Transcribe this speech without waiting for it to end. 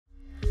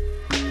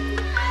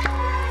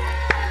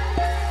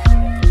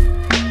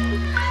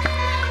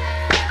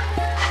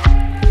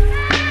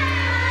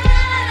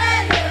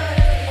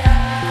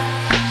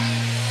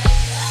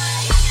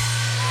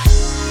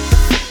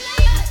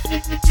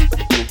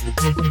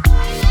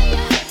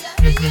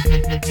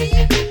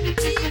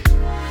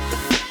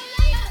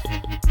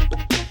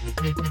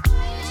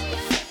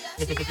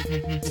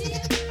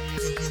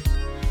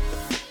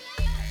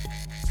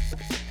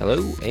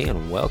Hello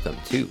and welcome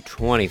to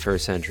 21st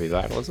Century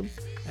Vitalism.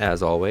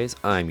 As always,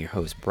 I'm your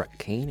host, Brett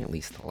Kane, at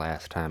least the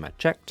last time I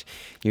checked.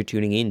 You're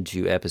tuning in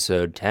to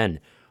episode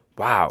 10.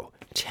 Wow,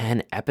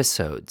 10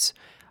 episodes.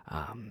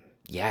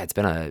 It's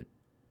been a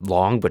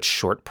long but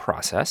short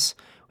process.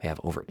 We have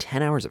over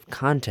 10 hours of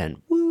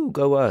content. Woo,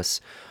 go us.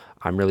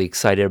 I'm really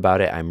excited about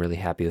it. I'm really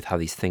happy with how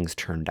these things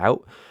turned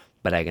out,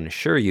 but I can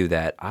assure you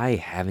that I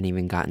haven't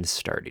even gotten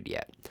started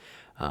yet.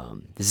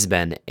 This has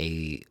been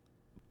a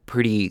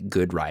pretty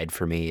good ride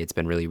for me. It's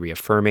been really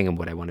reaffirming of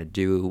what I want to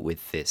do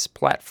with this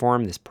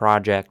platform, this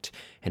project,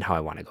 and how I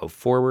want to go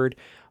forward.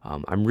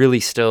 I'm really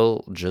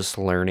still just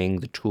learning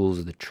the tools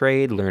of the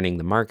trade, learning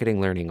the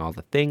marketing, learning all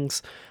the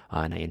things,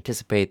 and I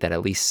anticipate that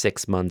at least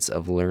 6 months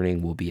of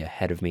learning will be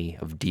ahead of me,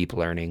 of deep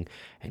learning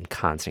and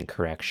constant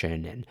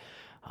correction.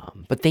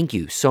 But thank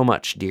you so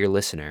much, dear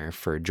listener,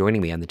 for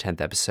joining me on the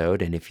 10th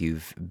episode. And if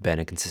you've been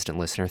a consistent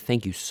listener,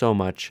 thank you so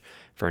much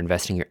for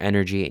investing your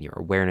energy and your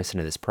awareness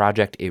into this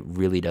project. It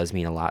really does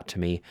mean a lot to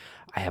me.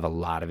 I have a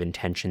lot of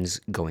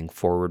intentions going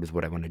forward with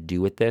what I want to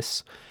do with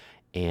this.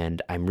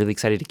 And I'm really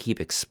excited to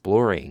keep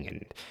exploring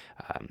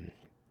and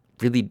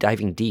really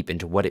diving deep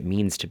into what it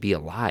means to be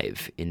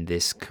alive in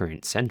this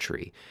current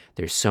century.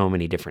 There's so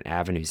many different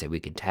avenues that we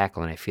could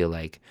tackle, and I feel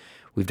like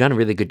we've done a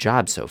really good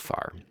job so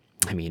far.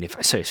 I mean, if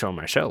I say so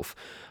myself.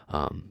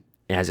 And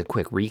as a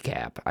quick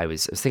recap, I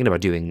was thinking about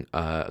doing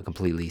a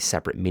completely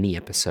separate mini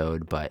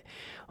episode, but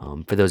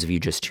for those of you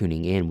just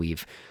tuning in,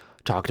 we've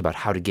talked about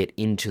how to get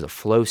into the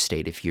flow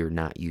state if you're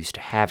not used to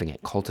having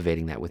it,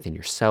 cultivating that within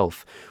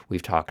yourself.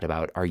 We've talked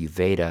about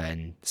Ayurveda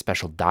and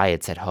special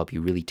diets that help you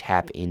really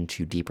tap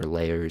into deeper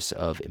layers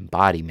of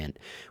embodiment.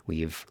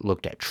 We've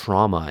looked at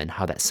trauma and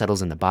how that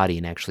settles in the body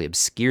and actually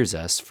obscures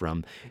us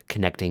from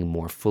connecting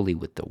more fully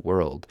with the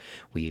world.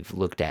 We've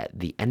looked at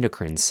the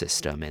endocrine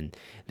system and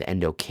the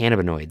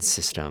endocannabinoid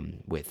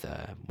system with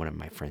one of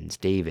my friends,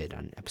 David,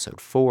 on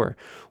episode 4.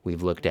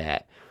 We've looked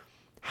at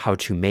how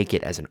to make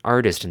it as an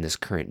artist in this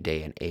current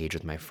day and age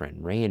with my friend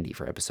Randy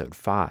for episode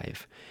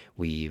 5.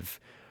 We've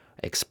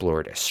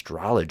explored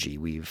astrology.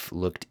 We've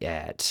looked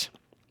at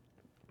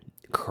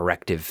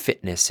corrective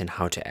fitness and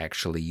how to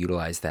actually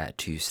utilize that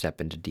to step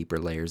into deeper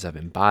layers of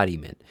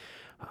embodiment.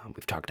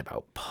 We've talked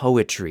about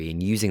poetry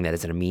and using that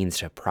as a means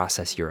to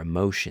process your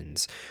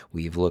emotions.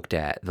 We've looked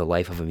at the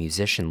life of a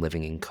musician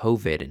living in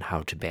COVID and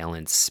how to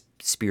balance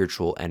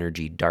spiritual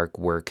energy, dark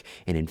work,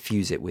 and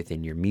infuse it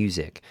within your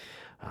music.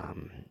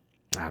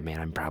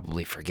 I'm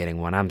probably forgetting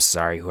one. I'm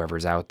sorry,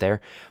 whoever's out there.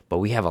 But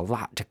we have a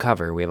lot to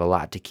cover. We have a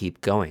lot to keep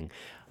going.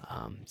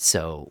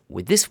 So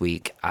with this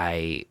week,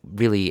 I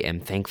really am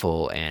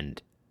thankful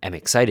and am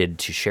excited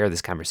to share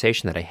this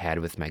conversation that I had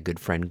with my good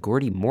friend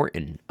Gordy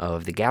Morton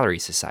of the Gallery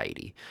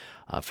Society.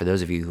 For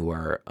those of you who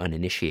are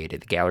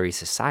uninitiated, the Gallery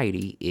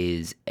Society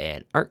is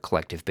an art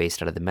collective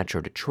based out of the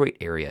Metro Detroit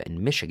area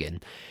in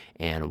Michigan.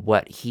 And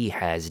what he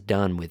has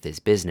done with his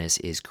business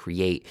is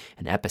create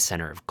an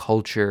epicenter of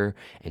culture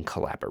and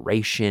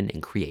collaboration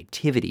and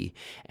creativity,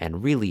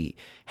 and really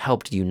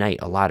helped unite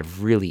a lot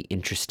of really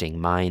interesting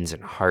minds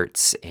and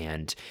hearts,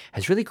 and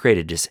has really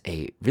created just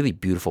a really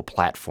beautiful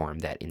platform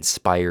that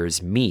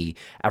inspires me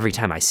every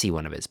time I see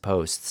one of his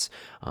posts.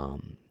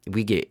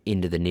 We get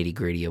into the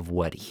nitty-gritty of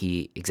what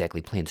he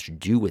exactly plans to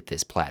do with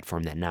this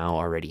platform that now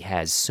already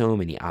has so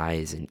many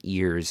eyes and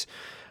ears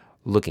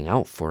looking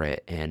out for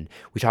it. And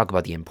we talk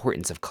about the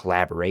importance of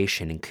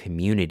collaboration and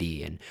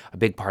community, and a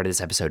big part of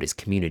this episode is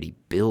community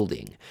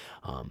building.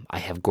 I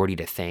have Gordy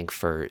to thank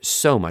for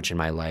so much in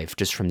my life,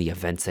 just from the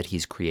events that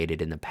he's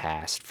created in the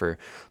past. For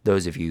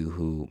those of you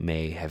who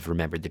may have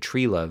remembered the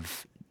Tree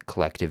Love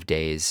Collective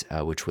days,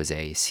 which was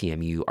a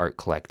CMU art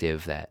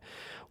collective that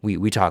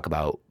we talk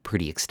about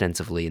pretty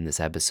extensively in this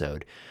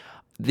episode.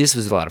 This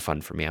was a lot of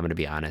fun for me. I'm going to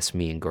be honest.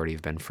 Me and Gordy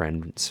have been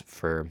friends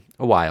for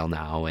a while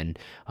now, and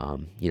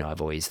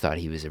I've always thought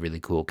he was a really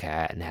cool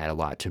cat and had a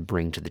lot to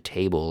bring to the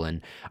table,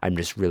 and I'm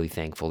just really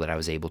thankful that I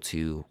was able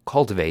to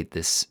cultivate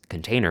this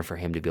container for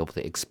him to be able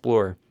to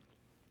explore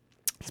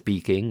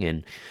speaking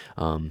and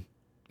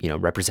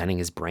representing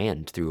his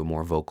brand through a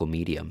more vocal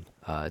medium.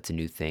 It's a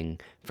new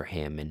thing for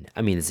him, and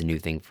I mean, it's a new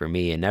thing for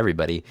me and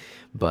everybody,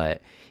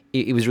 but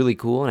it was really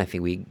cool, and I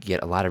think we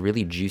get a lot of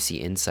really juicy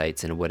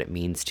insights into what it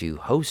means to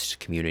host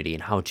community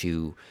and how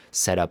to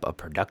set up a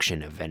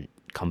production event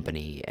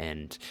company,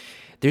 and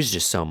there's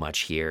just so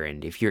much here.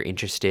 And if you're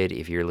interested,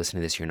 if you're listening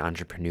to this, you're an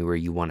entrepreneur,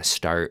 you want to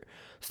start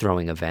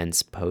throwing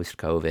events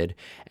post-COVID,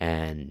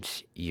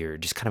 and you're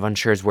just kind of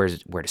unsure as where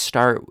to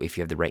start, if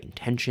you have the right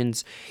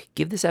intentions,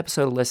 give this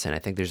episode a listen. I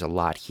think there's a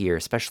lot here,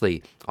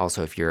 especially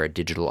also if you're a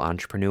digital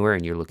entrepreneur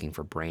and you're looking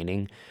for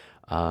branding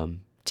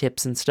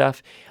tips and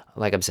stuff.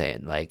 Like I'm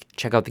saying,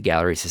 check out the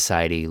Gallery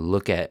Society,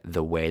 look at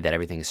the way that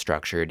everything is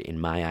structured in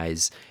my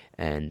eyes,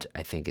 and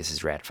I think this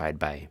is ratified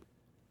by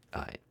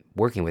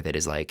working with it,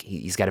 is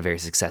he's got a very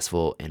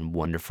successful and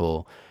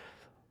wonderful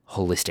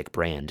holistic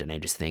brand, and I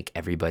just think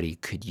everybody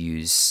could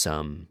use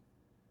some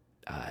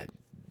of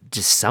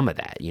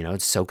that,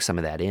 soak some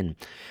of that in.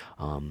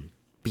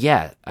 But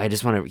yeah, I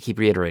just want to keep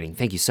reiterating,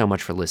 thank you so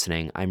much for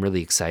listening. I'm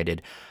really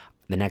excited.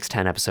 the next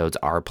 10 episodes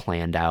are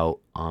planned out,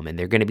 and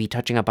they're going to be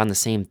touching up on the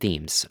same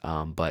themes,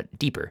 but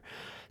deeper.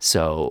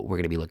 So we're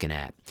going to be looking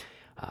at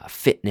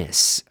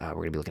fitness. We're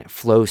going to be looking at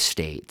flow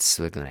states,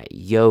 looking at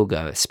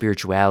yoga,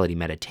 spirituality,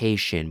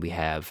 meditation. We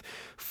have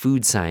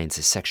food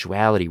sciences,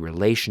 sexuality,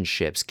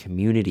 relationships,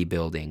 community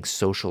building,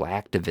 social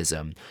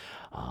activism.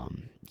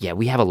 Yeah,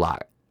 we have a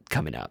lot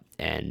coming up,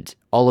 and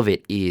all of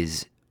it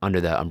is under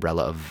the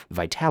umbrella of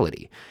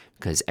vitality,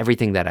 because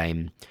everything that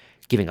I'm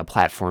giving a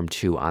platform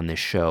to on this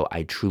show,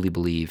 I truly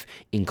believe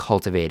in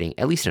cultivating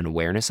at least an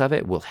awareness of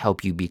it will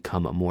help you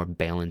become a more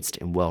balanced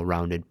and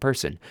well-rounded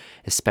person,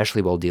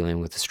 especially while dealing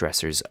with the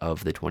stressors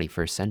of the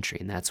 21st century.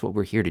 And that's what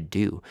we're here to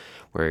do.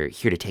 We're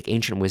here to take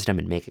ancient wisdom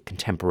and make it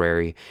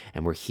contemporary,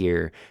 and we're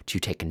here to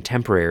take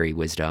contemporary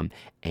wisdom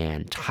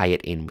and tie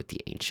it in with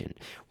the ancient.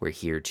 We're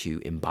here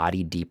to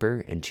embody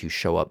deeper and to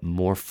show up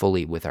more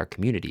fully with our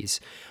communities.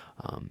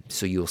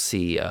 So you'll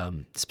see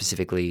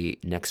specifically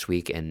next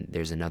week, and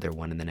there's another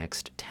one in the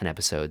next 10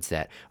 episodes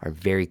that are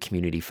very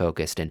community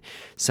focused. And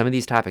some of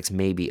these topics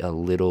may be a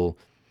little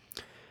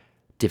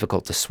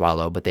difficult to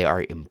swallow, but they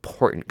are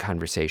important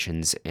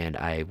conversations, and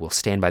I will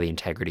stand by the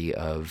integrity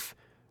of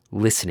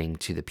listening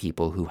to the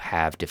people who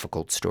have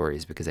difficult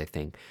stories, because I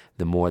think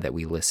the more that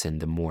we listen,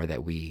 the more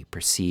that we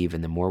perceive,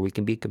 and the more we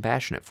can be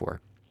compassionate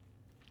for.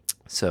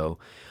 So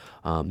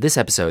this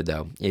episode,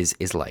 though,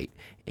 is light,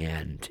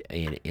 and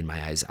in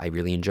my eyes, I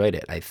really enjoyed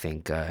it. I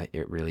think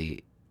it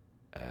really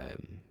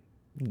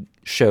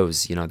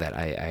shows, that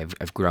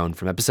I've grown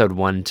from episode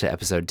 1 to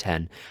episode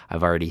 10.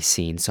 I've already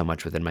seen so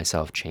much within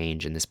myself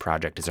change, and this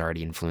project has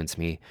already influenced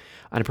me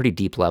on a pretty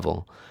deep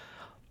level.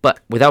 But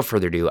without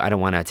further ado, I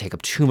don't want to take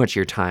up too much of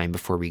your time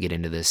before we get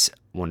into this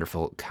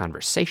wonderful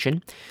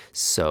conversation.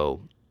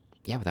 So,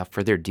 yeah, without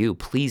further ado,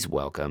 please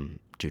welcome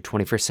to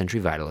 21st Century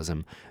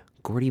Vitalism,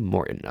 Gordy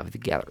Morton of the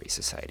Gallery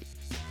Society.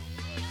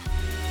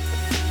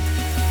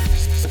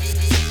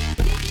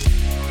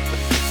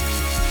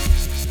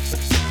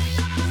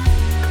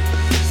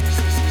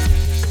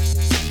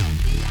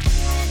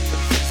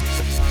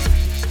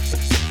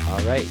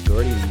 All right,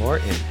 Gordy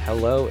Morton,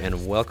 hello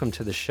and welcome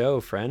to the show,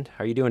 friend.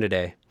 How are you doing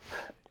today?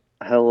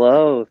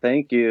 Hello,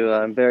 thank you.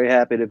 I'm very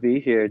happy to be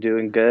here,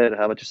 doing good.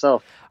 How about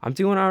yourself? I'm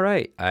doing all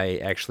right. I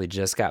actually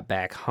just got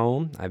back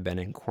home. I've been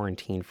in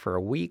quarantine for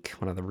a week.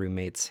 One of the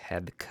roommates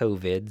had the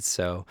COVID,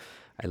 so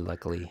I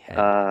luckily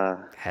Uh,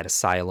 had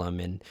asylum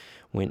and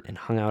went and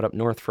hung out up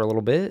north for a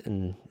little bit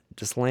and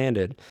just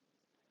landed.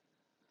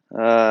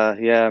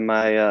 yeah,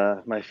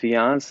 my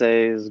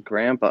fiance's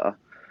grandpa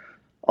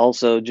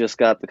also just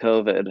got the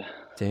COVID.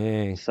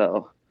 Dang.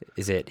 So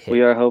Is it hit?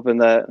 we are hoping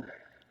that,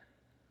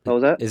 what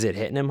was that? Is it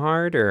hitting him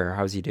hard, or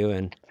how's he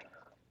doing?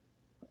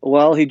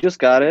 Well, he just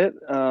got it.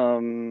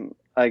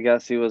 I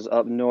guess he was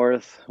up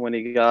north when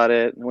he got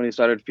it, when he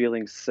started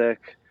feeling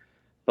sick,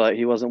 but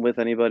he wasn't with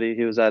anybody.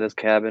 He was at his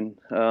cabin.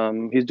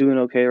 He's doing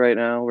okay right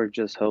now. We're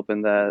just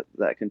hoping that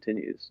that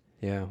continues.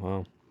 Yeah,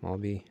 well, I'll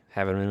be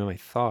having it in my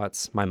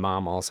thoughts. My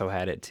mom also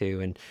had it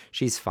too, and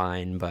she's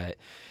fine, but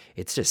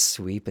it's just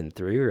sweeping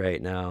through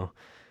right now.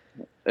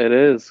 It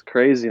is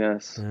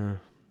craziness. Yeah.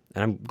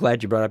 And I'm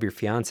glad you brought up your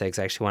fiance, because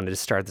I actually wanted to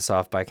start this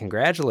off by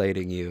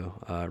congratulating you,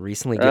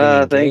 recently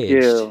getting Thank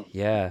engaged. you.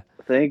 Yeah,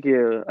 Thank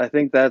you. I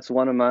think that's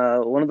one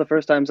of the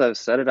first times I've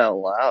said it out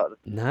loud.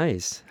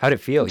 nice. How'd it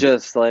feel?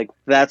 Just like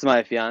that's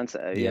my fiance,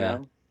 you Yeah,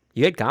 know?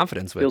 you had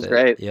confidence with Feels it.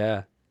 great.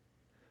 Yeah,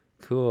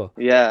 cool.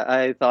 Yeah,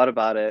 I thought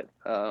about it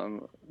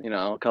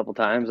a couple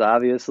times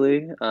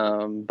obviously.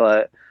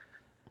 But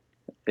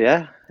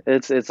yeah,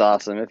 it's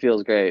awesome. It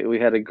feels great. We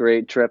had a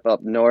great trip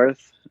up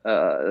north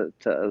to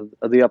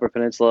the Upper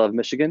Peninsula of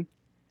Michigan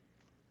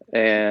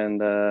and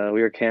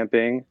we were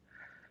camping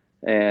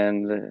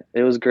and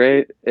it was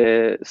great.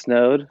 It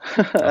snowed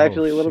Oh,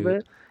 actually a little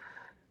shoot.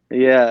 bit.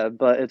 Yeah,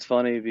 but it's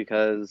funny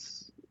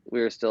because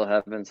we were still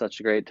having such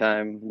a great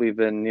time. We've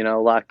been,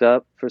 locked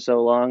up for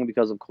so long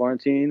because of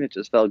quarantine. It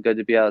just felt good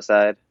to be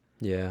outside.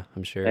 Yeah,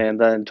 I'm sure. And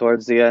then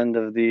towards the end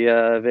of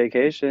the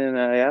vacation,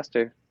 asked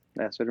her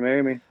to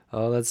marry me.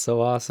 Oh, that's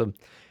so awesome.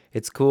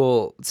 It's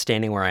cool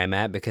standing where I'm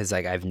at, because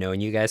like I've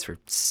known you guys for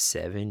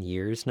 7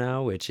 years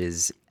now, which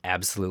is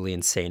absolutely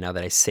insane now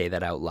that I say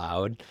that out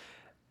loud.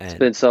 It's And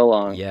been so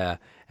long. yeah,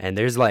 and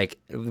there's like,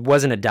 it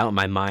wasn't a doubt in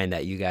my mind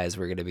that you guys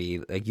were gonna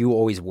be like, you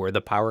always were the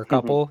power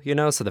couple.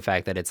 So the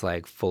fact that it's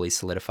like fully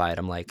solidified,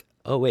 I'm like,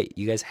 oh wait,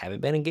 you guys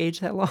haven't been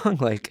engaged that long?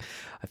 Like,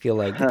 I feel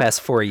like the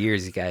past 4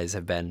 years you guys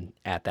have been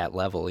at that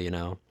level.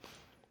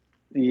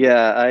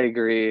 Yeah, I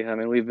agree. I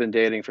mean, we've been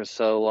dating for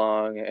so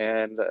long,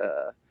 and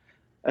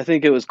I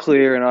think it was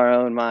clear in our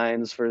own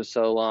minds for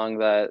so long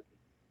that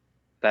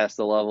that's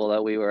the level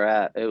that we were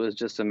at. It was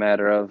just a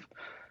matter of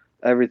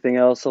everything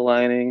else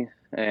aligning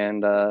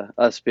and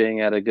us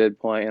being at a good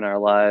point in our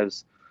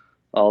lives.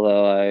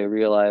 Although I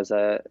realize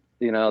that,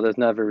 there's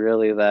never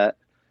really that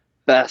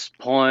best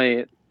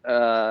point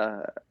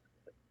because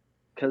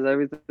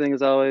everything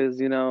is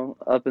always,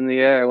 up in the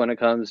air when it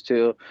comes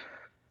to.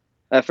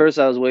 At first,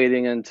 I was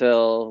waiting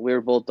until we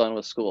were both done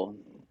with school,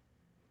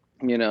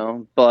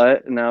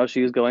 but now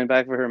she's going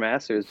back for her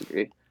master's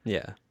degree.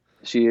 Yeah.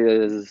 She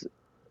is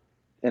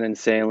an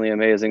insanely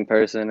amazing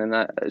person,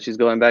 and she's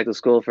going back to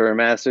school for her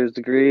master's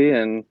degree,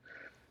 and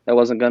I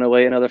wasn't going to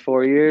wait another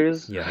 4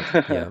 years. Yep,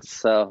 yep.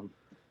 So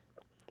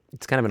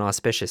It's kind of an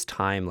auspicious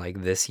time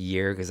like this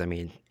year because I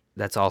mean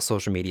that's all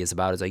social media is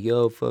about. Is like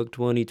yo fuck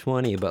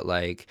 2020, but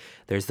like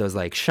there's those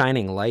like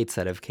shining lights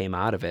that have came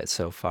out of it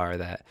so far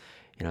that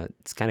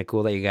it's kind of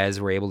cool that you guys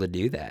were able to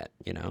do that.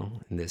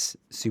 In this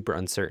super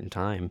uncertain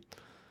time.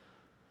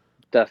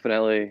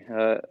 definitely,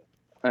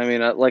 I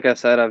mean, like I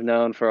said, I've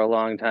known for a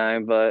long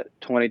time, but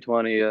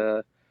 2020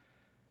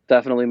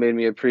 definitely made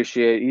me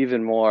appreciate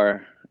even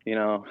more,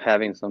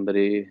 having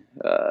somebody,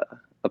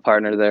 a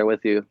partner there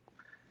with you,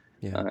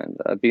 Yeah, and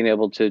being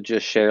able to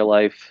just share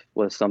life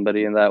with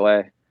somebody in that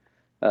way.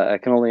 I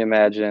can only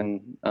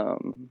imagine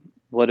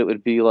what it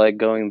would be like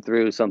going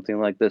through something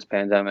like this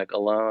pandemic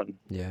alone.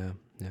 yeah,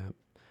 yeah.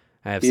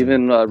 I have some.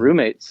 Even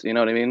roommates, you know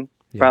what I mean?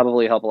 Yeah,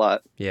 Probably help a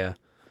lot. yeah.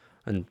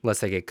 Unless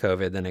they get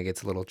COVID, then it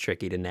gets a little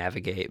tricky to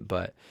navigate.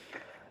 But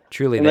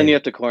truly, And then you they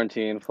have to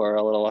quarantine for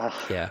a little while.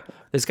 yeah.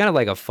 There's kind of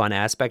like a fun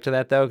aspect to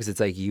that though, because it's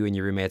like you and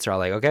your roommates are all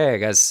like, okay, I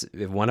guess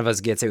if one of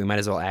us gets it, we might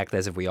as well act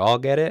as if we all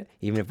get it,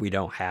 even if we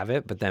don't have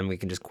it. But then we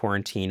can just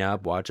quarantine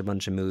up, watch a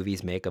bunch of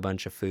movies, make a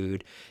bunch of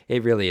food.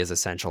 It really is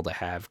essential to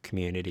have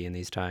community in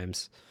these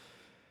times.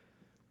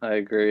 I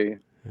agree,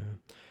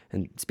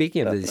 And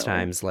speaking of these definitely.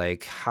 times,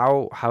 like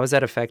how has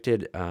that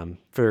affected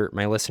for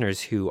my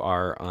listeners who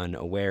are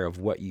unaware of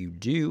what you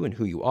do and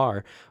who you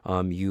are?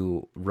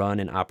 You run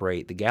and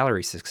operate the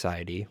Gallery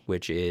Society,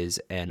 which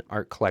is an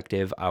art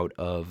collective out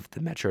of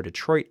the Metro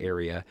Detroit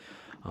area.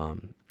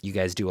 You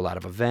guys do a lot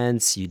of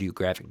events. You do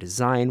graphic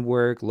design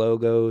work,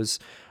 logos.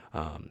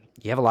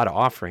 You have a lot of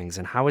offerings.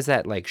 And how has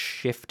that like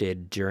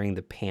shifted during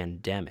the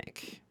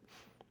pandemic?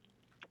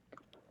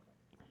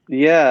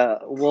 Yeah,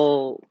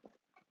 well,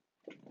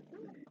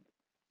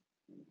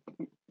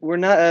 we're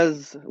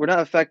not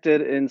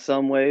affected in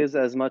some ways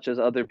as much as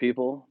other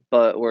people,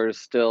 but we're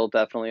still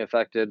definitely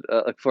affected.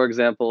 Like for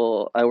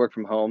example, I work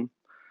from home,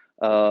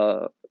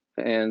 uh,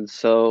 and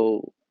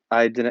so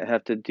I didn't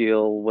have to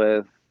deal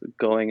with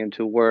going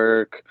into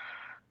work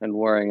and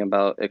worrying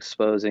about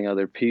exposing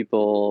other people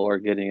or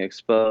getting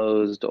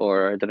exposed,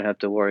 or I didn't have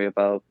to worry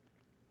about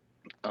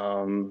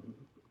um,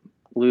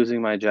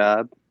 losing my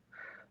job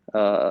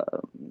uh,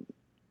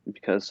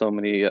 because so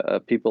many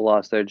people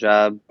lost their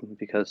job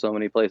because so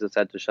many places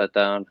had to shut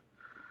down.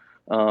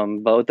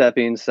 But with that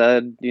being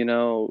said,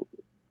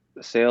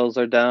 sales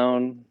are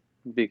down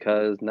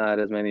because not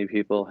as many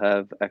people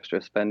have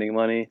extra spending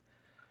money.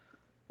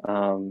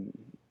 Um,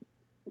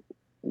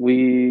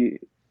 we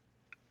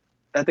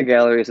at the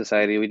Gallery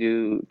Society, we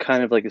do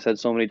kind of like you said,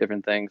 so many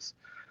different things.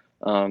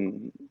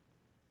 Um,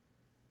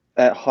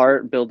 at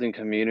heart, building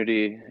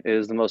community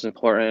is the most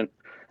important,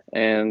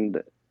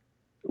 and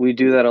we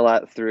do that a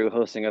lot through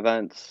hosting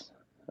events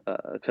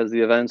because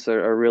the events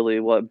are really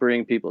what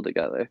bring people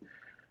together.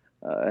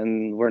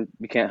 And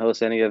we can't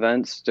host any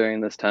events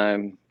during this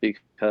time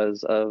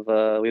because of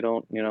we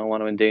don't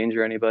want to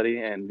endanger anybody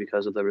and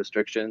because of the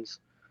restrictions.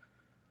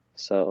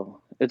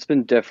 So it's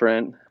been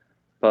different,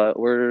 but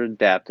we're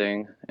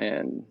adapting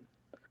and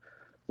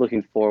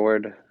looking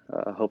forward,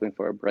 hoping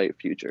for a bright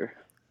future.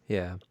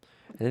 Yeah.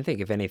 And I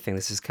think if anything,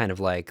 this is kind of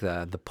like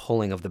the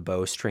pulling of the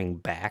bowstring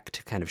back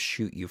to kind of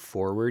shoot you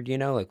forward,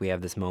 Like we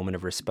have this moment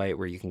of respite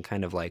where you can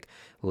kind of like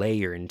lay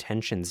your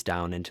intentions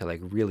down and to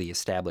like really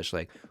establish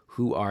like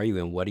who are you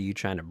and what are you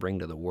trying to bring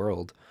to the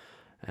world.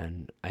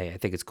 And I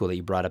think it's cool that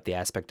you brought up the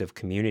aspect of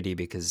community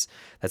because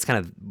that's kind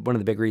of one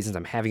of the big reasons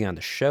I'm having you on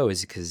the show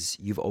is because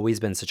you've always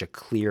been such a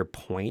clear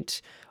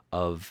point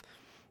of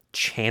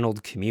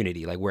channeled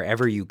community. Like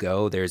wherever you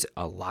go, there's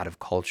a lot of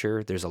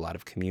culture, there's a lot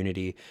of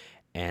community.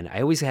 And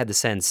I always had the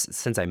sense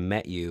since I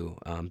met you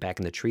back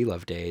in the Tree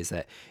Love days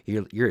that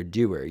you're a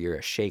doer, you're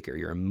a shaker,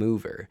 you're a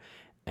mover.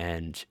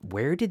 And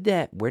where did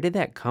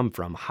that come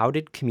from? How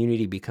did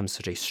community become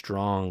such a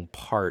strong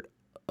part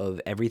of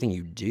everything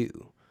you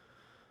do?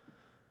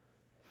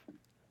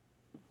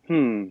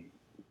 Hmm.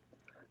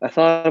 I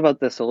thought about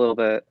this a little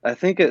bit. I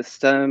think it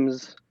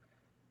stems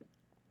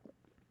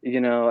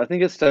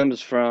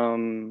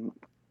from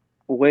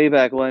way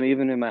back when,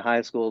 even in my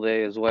high school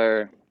days,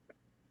 where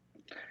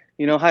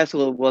high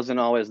school wasn't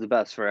always the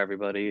best for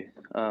everybody.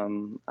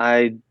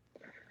 I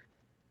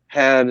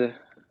had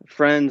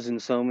friends in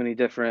so many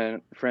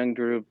different friend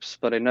groups,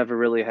 but I never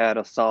really had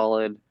a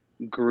solid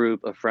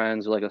group of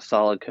friends, like a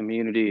solid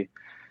community,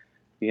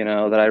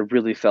 that I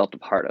really felt a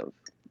part of.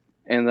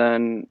 And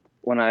then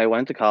when I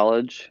went to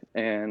college,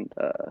 and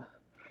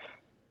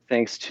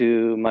thanks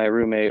to my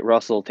roommate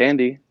Russell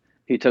Tandy,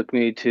 he took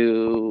me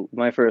to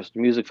my first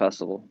music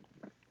festival,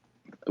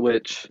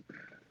 which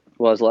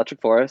was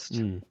Electric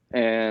Forest. Mm,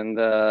 And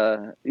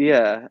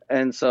yeah,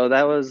 and so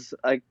that was,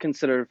 I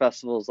consider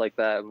festivals like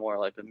that more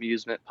like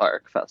amusement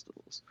park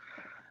festivals.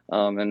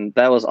 And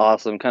that was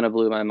awesome. Kind of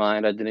blew my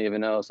mind. I didn't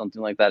even know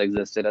something like that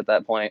existed at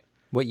that point.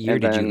 what year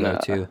And did you then go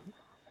to?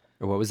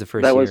 Or what was the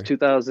first that was year?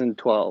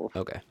 2012.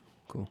 Okay,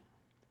 cool.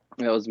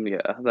 That was,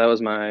 yeah, that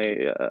was my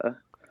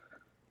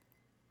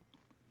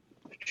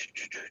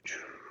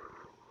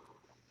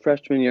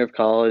freshman year of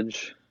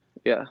college.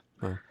 Yeah.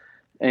 Wow.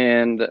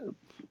 And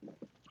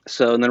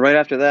and then right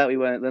after that,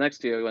 the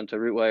next year we went to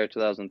Rootwire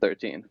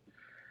 2013.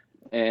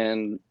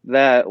 And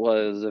that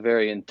was a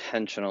very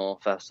intentional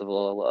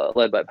festival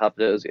led by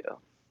Papadosio.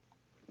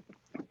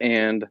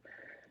 And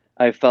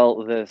I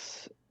felt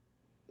this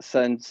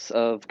sense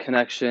of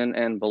connection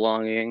and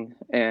belonging,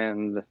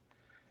 and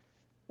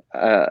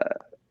uh,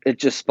 it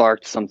just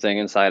sparked something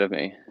inside of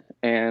me.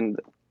 And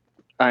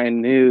I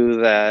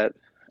knew that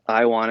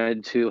I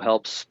wanted to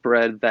help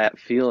spread that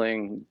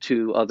feeling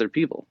to other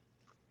people.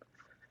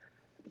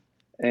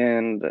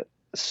 And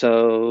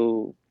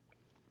so,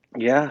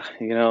 yeah,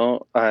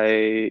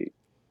 I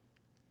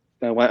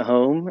went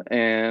home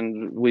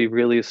and we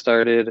really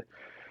started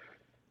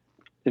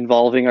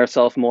involving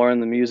ourselves more in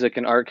the music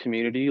and art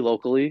community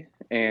locally.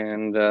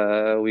 And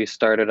we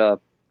started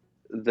up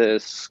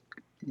this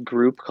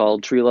group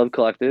called Tree Love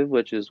Collective,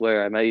 which is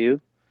where I met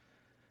you.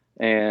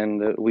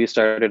 And we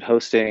started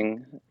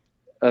hosting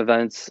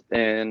events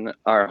in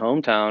our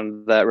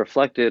hometown that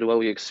reflected what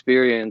we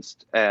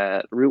experienced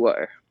at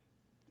Rootwire.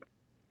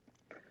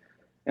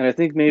 And I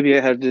think maybe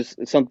it had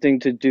just something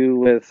to do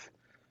with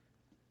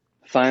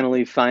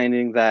finally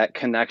finding that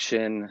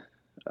connection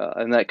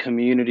and that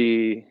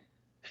community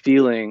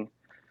feeling.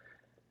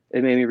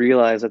 It made me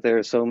realize that there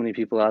are so many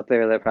people out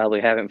there that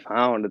probably haven't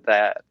found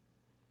that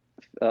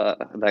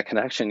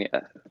connection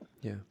yet,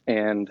 Yeah.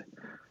 and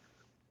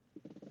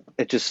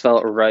it just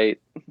felt right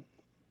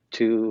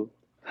to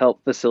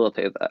help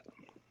facilitate that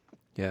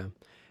Yeah.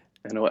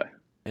 in a way,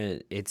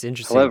 And it's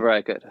interesting. however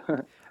I could.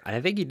 I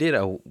think you did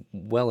a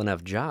well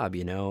enough job,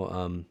 you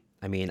know.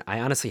 I mean, I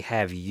honestly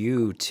have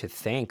you to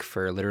thank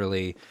for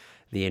literally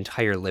the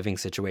entire living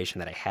situation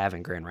that I have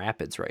in Grand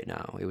Rapids right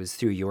now. It was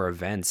through your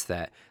events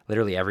that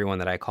literally everyone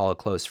that I call a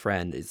close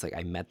friend, it's like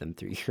I met them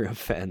through your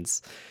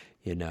events,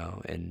 you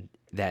know, and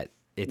that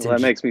it's Well, that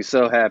interesting. makes me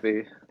so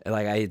happy.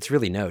 It's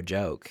really no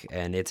joke,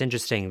 and it's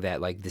interesting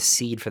that like the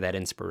seed for that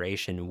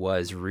inspiration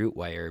was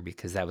Rootwire,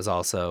 because that was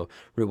also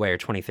Rootwire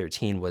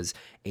 2013 was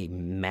a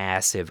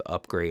massive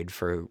upgrade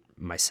for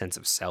my sense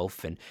of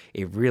self, and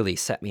it really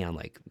set me on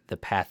like the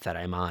path that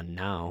I'm on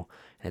now.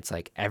 And it's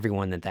like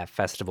everyone that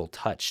festival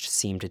touched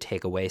seemed to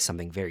take away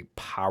something very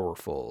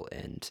powerful,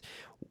 and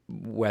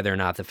whether or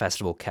not the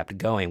festival kept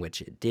going,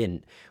 which it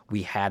didn't,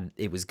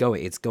 it's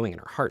going in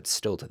our hearts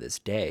still to this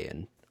day.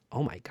 And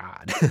oh my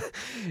God,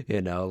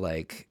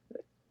 like,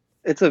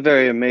 It's a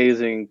very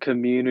amazing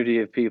community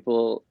of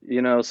people.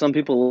 Some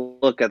people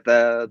look at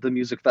the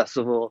music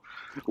festival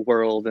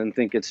world and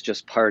think it's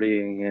just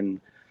partying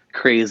and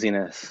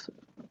craziness,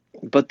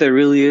 but there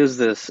really is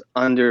this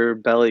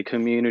underbelly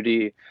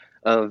community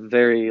of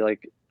very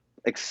like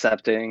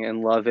accepting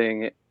and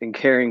loving and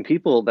caring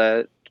people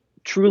that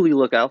truly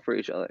look out for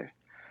each other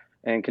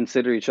and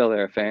consider each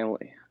other a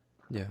family.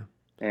 yeah.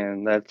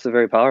 And that's a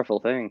very powerful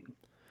thing.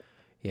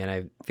 Yeah, and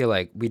I feel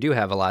like we do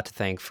have a lot to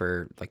thank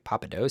for like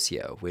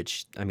Papadosio,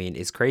 which I mean,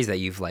 it's crazy that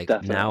you've like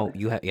now Definitely.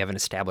 you have an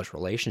established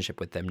relationship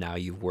with them now.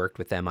 You've worked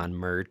with them on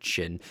merch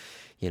and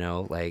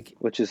like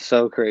Which is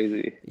so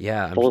crazy.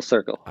 yeah, Full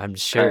circle, I'm kind of.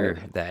 sure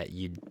that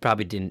you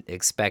probably didn't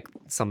expect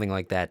something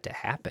like that to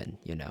happen.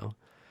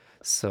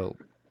 So,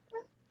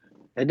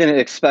 I didn't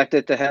expect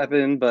it to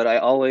happen, but I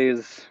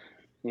always,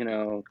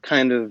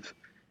 kind of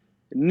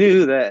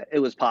knew that it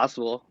was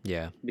possible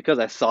yeah. because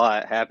I saw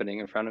it happening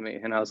in front of me.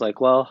 And I was like,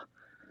 well,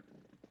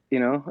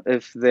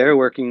 if they're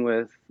working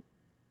with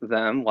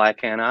them, why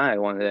can't I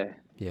one day?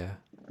 Yeah.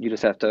 You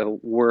just have to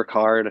work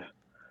hard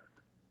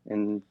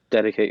and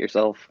dedicate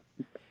yourself.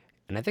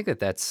 And I think that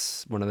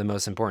that's one of the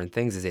most important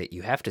things is that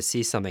you have to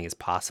see something as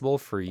possible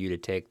for you to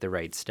take the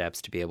right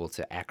steps to be able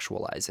to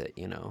actualize it.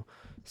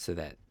 So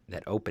that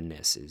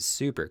openness is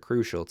super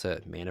crucial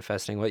to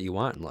manifesting what you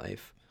want in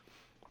life.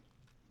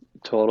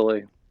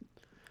 Totally.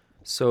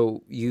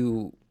 So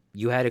you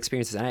had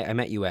experiences. I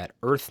met you at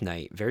Earth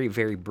Night very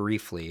very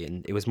briefly,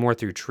 and it was more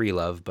through Tree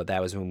Love, but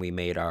that was when we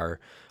made our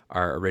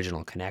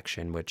original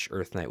connection, which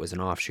Earth Night was an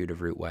offshoot of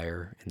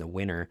Rootwire in the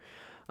winter.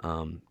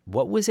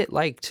 What was it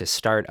like to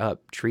start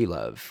up Tree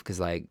Love? Because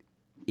like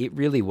it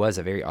really was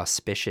a very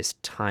auspicious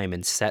time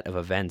and set of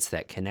events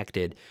that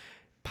connected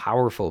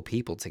powerful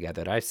people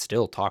together that I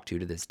still talk to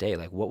this day.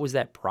 Like, what was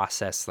that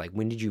process like?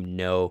 When did you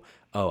know,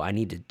 oh, I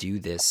need to do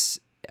this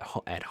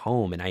at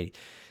home? And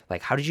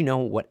how did you know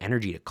what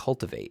energy to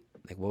cultivate?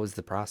 Like, what was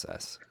the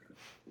process?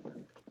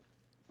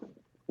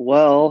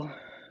 Well,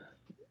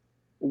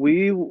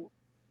 we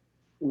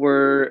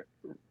were,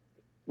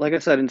 like I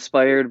said,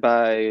 inspired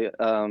by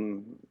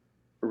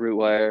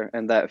Rootwire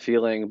and that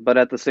feeling. But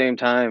at the same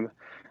time,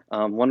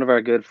 one of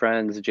our good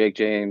friends, Jake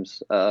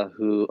James,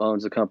 who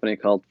owns a company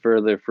called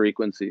Further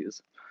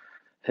Frequencies,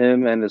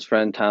 him and his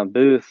friend Tom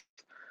Booth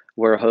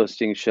were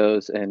hosting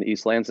shows in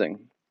East Lansing.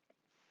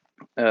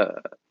 Uh,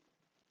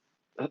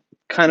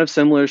 Kind of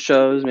similar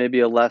shows,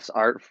 maybe a less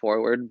art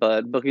forward,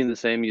 but booking the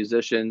same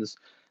musicians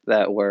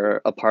that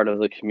were a part of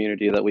the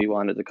community that we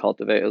wanted to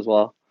cultivate as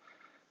well.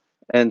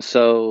 And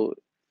so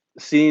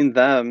seeing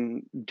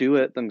them do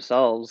it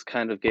themselves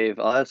kind of gave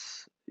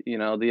us,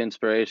 the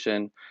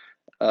inspiration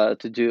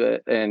to do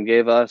it, and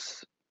gave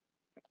us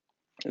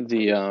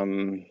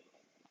the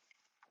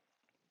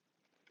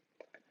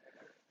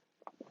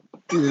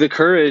the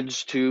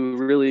courage to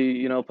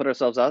really, put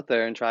ourselves out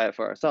there and try it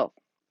for ourselves.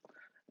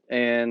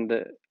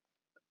 And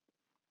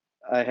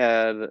I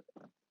had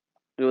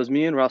it was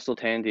me and Russell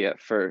Tandy at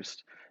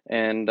first,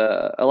 and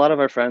a lot of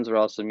our friends were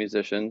also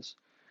musicians,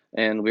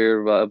 and we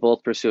were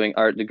both pursuing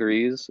art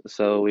degrees,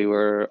 so we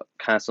were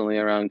constantly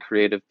around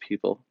creative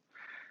people.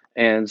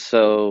 And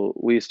so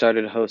we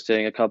started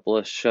hosting a couple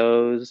of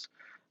shows,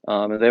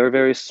 and they were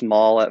very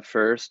small at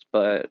first,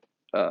 but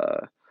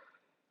uh,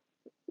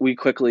 we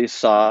quickly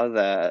saw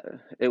that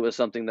it was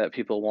something that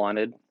people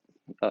wanted,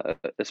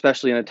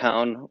 especially in a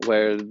town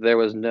where there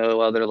was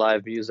no other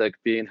live music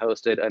being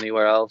hosted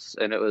anywhere else,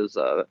 and it was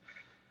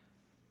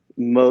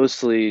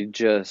mostly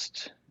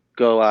just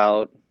go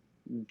out,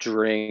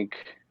 drink,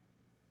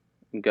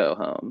 and go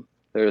home.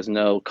 There was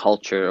no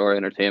culture or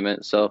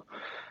entertainment. So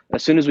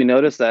as soon as we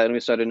noticed that, and we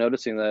started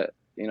noticing that,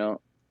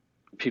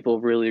 people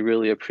really,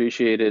 really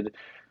appreciated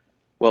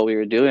what we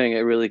were doing, it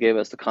really gave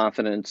us the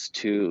confidence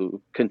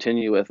to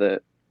continue with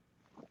it.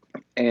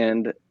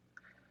 And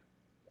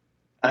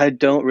I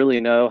don't really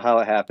know how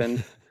it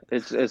happened.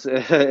 It's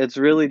it's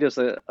really just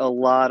a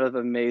lot of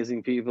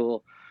amazing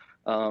people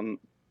um,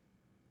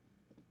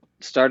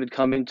 started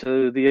coming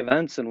to the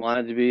events and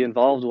wanted to be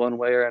involved one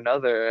way or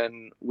another.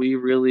 And we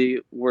really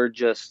were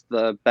just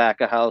the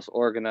back of house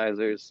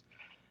organizers.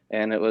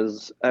 And it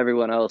was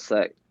everyone else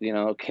that,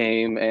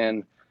 came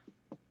and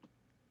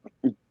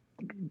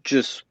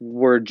just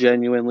were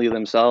genuinely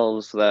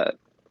themselves that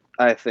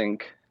I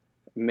think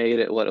made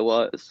it what it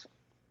was.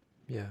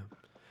 Yeah.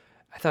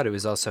 I thought it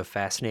was also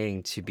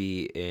fascinating to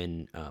be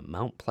in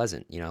Mount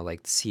Pleasant,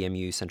 like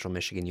CMU, Central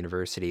Michigan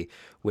University,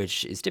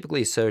 which is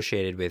typically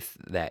associated with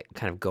that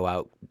kind of go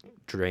out,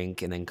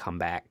 drink, and then come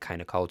back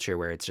kind of culture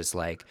where it's just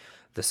like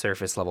the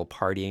surface level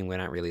partying. We're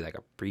not really like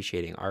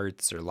appreciating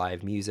arts or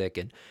live music.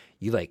 And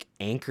you like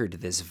anchored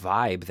this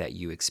vibe that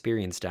you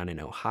experienced down in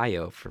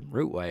Ohio from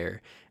Rootwire.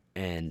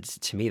 And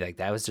to me, like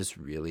that was just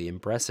really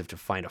impressive to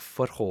find a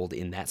foothold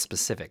in that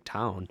specific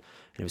town.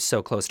 And it was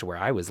so close to where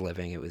I was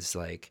living. It was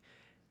like,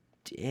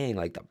 dang,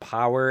 like the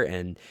power.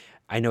 And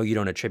I know you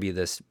don't attribute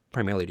this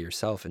primarily to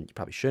yourself, and you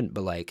probably shouldn't,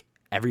 but like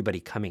everybody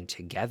coming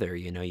together,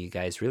 you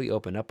guys really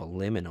opened up a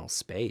liminal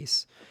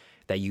space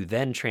that you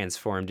then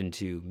transformed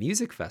into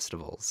music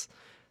festivals.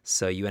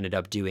 So you ended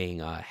up doing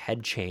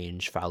Head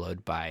Change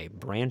followed by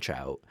Branch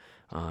Out,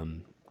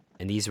 and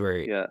these were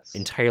Yes.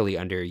 entirely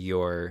under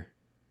your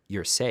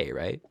say,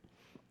 right?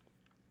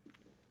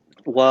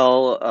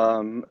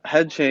 Well,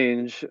 head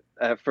change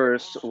at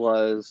first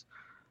was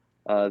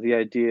the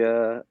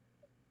idea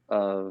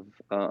of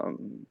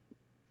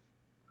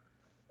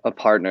a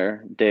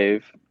partner,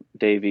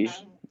 Davey,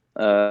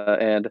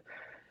 and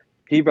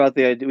he brought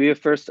the idea. We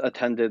first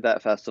attended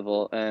that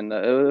festival, and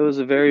it was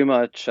a very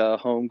much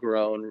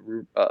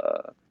homegrown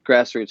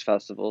grassroots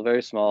festival,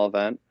 very small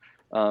event.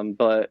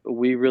 But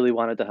we really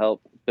wanted to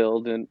help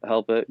build and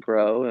help it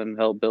grow and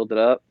help build it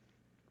up.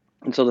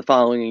 And so the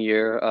following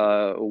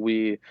year,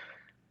 we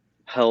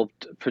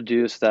helped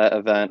produce that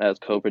event as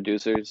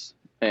co-producers,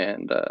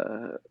 and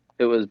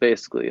it was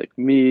basically like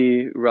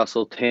me,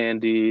 Russell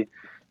Tandy,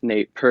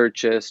 Nate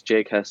Purchase,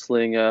 Jake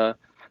Hesslinga,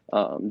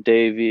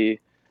 Davey,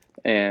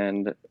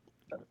 and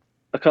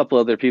a couple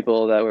other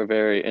people that were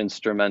very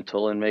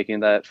instrumental in making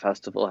that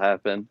festival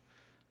happen.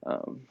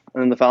 And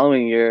then the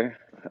following year,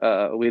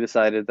 we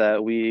decided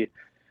that we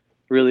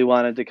really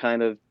wanted to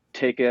kind of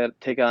take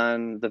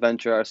on the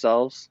venture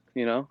ourselves,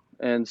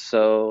 and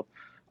so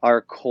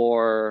our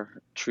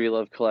core Tree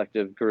Love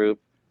Collective group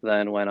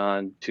then went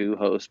on to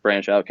host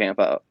Branch Out Camp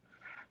Out,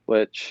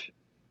 which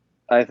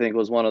I think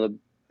was one of the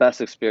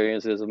best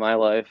experiences of my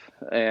life,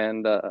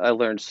 and I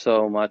learned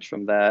so much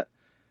from that.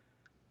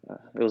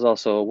 It was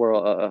also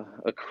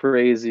a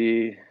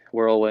crazy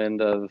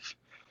whirlwind of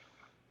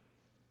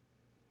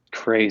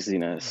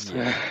craziness.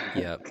 Yeah.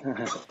 Yep.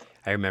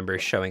 I remember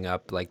showing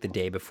up like the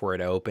day before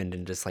it opened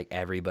and just like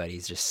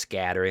everybody's just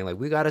scattering. Like,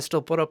 we got to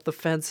still put up the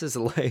fences.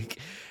 Like,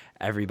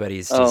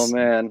 everybody's Oh just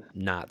man,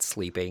 not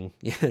sleeping,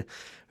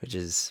 which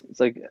is, it's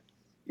like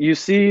you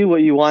see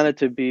what you want it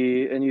to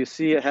be, and you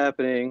see it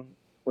happening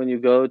when you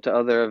go to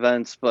other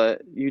events,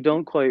 but you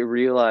don't quite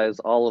realize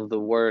all of the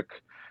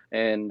work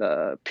and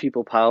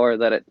people power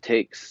that it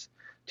takes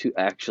to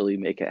actually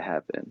make it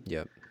happen.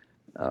 yep. Yep.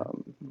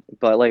 Um,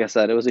 but like I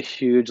said, it was a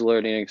huge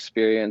learning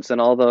experience, and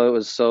although it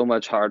was so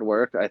much hard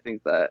work, I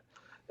think that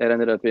it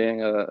ended up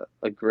being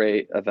a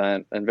great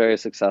event and very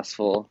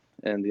successful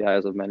in the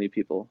eyes of many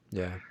people.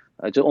 Yeah.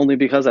 Only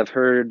because I've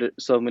heard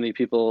so many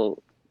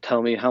people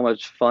tell me how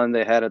much fun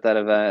they had at that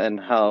event and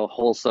how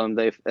wholesome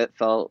they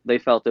felt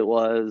it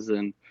was,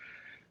 and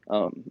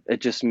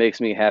it just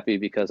makes me happy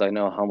because I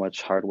know how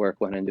much hard work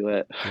went into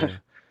it. Yeah.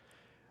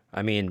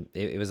 I mean,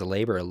 it was a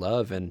labor of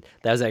love, and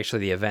that was actually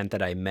the event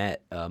that I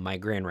met my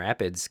Grand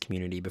Rapids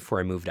community before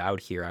I moved out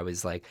here. I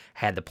was like,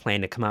 had the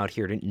plan to come out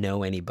here, didn't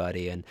know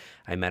anybody, and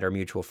I met our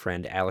mutual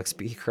friend Alex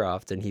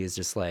Beecroft, and he was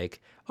just like,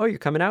 "Oh, you're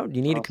coming out?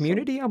 You need a Awesome.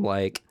 community?" I'm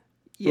like,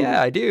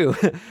 Yeah, I do.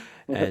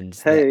 And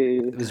that Hey,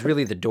 it was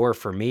really the door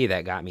for me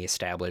that got me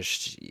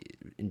established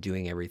in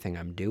doing everything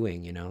I'm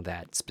doing,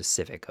 that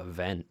specific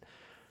event.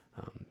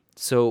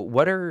 So,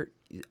 what are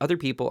other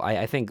people?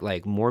 I think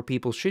like more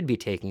people should be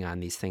taking on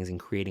these things and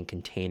creating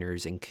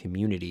containers and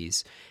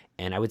communities.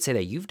 And I would say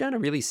that you've done a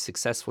really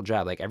successful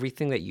job. Like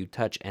everything that you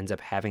touch ends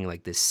up having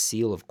like this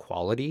seal of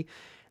quality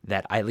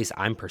that at least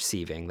I'm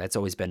perceiving. That's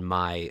always been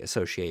my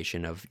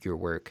association of your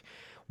work.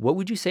 What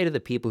would you say to the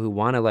people who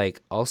want to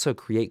like also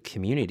create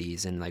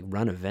communities and like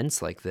run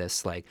events like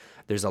this? Like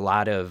there's a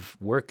lot of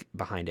work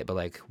behind it, but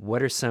like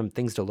what are some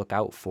things to look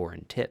out for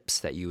and tips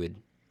that you would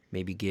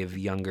maybe give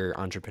younger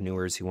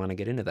entrepreneurs who want to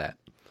get into that?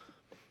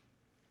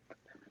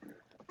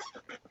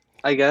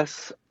 I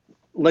guess,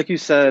 like you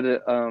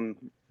said,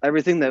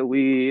 everything that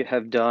we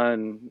have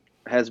done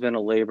has been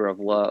a labor of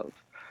love.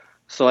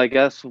 So I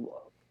guess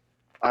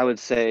I would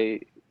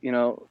say, you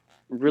know,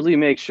 really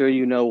make sure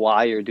you know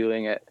why you're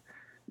doing it.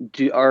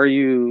 Do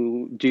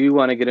you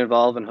want to get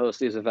involved and host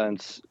these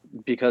events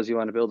because you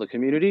want to build a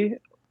community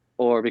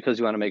or because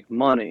you want to make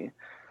money?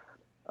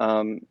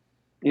 Um,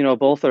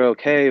 both are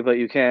okay, but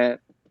you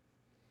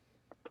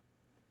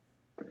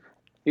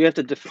have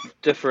to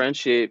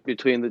differentiate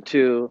between the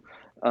two.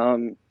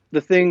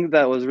 The thing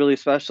that was really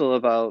special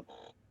about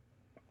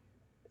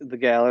the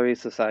Gallery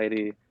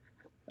Society,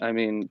 I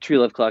mean, Tree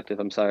Love Collective,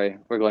 I'm sorry,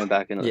 we're going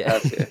back into the Yeah.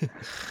 past here.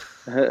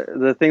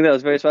 The thing that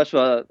was very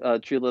special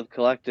about Tree Love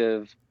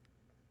Collective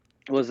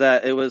was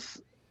that it was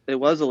a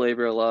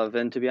labor of love,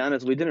 and to be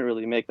honest, we didn't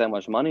really make that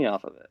much money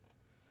off of it.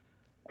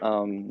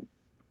 Um,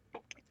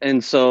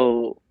 and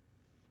so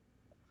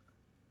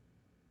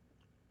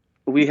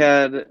we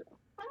had,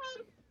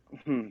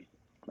 hmm,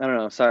 I don't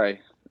know,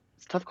 sorry,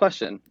 it's a tough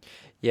question.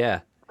 Yeah.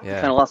 I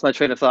Yeah. kind of lost my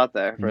train of thought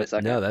there for a No,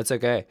 second. that's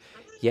okay.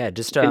 Yeah,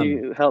 just Can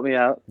you help me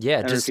out yeah,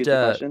 and just repeat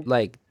the question?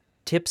 like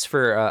tips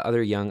for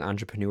other young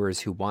entrepreneurs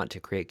who want to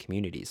create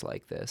communities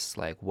like this.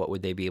 Like what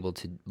would they be able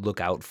to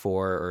look out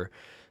for or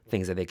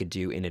things that they could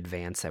do in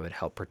advance that would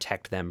help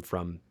protect them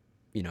from,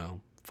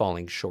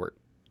 falling short.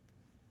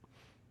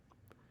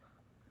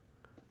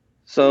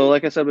 So,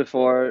 like I said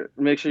before,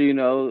 make sure you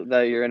know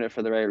that you're in it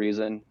for the right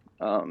reason.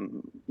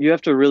 You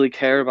have to really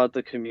care about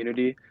the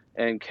community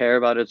and care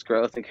about its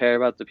growth and care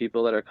about the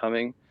people that are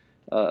coming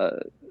uh,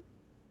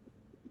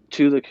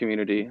 to the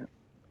community.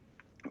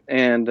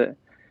 And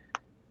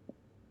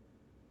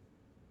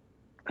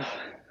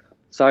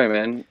sorry,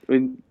 man,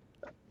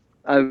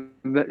 I'm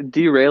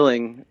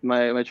derailing.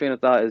 My train of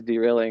thought is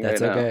derailing right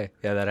That's now. okay.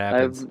 Yeah, that I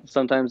have happens.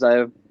 sometimes I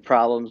have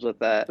problems with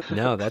that.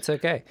 No, that's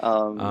okay.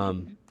 um,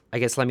 Um, I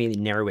guess let me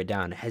narrow it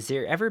down. Has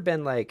there ever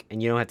been like,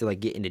 and you don't have to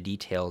like get into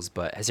details,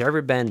 but has there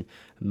ever been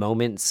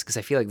moments? Because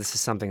I feel like this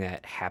is something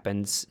that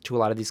happens to a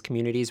lot of these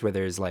communities where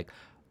there's like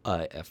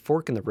a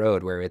fork in the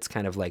road where it's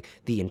kind of like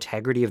the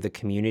integrity of the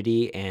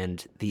community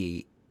and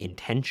the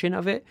intention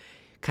of it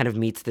kind of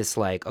meets this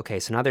like, okay,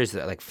 so now there's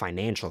like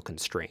financial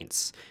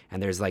constraints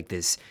and there's like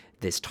this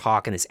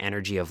talk and this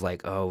energy of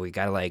like, oh, we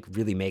got to like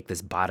really make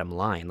this bottom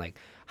line. Like,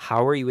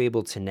 how are you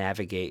able to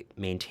navigate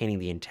maintaining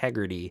the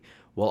integrity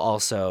while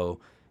also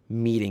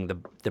meeting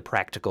the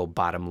practical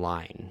bottom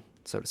line,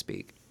 so to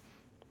speak?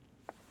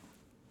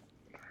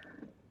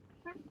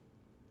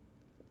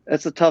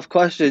 That's a tough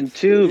question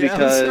too Yeah,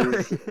 I'm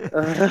sorry.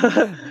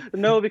 because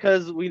no,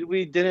 because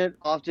we didn't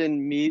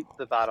often meet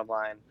the bottom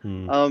line.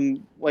 Hmm.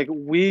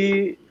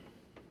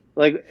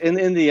 Like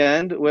in the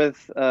end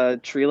with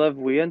Tree Love,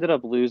 we ended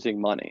up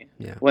losing money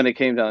Yeah. when it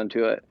came down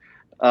to it.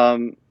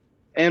 Um,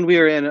 and um, we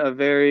were in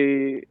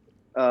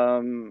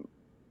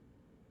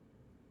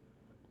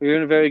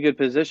a very good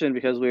position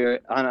because we were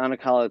on a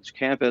college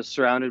campus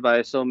surrounded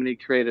by so many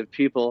creative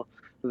people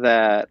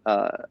that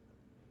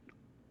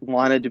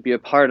wanted to be a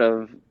part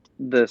of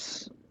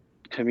this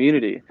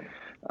community.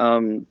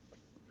 Um,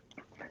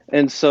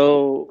 and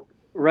so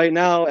right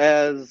now,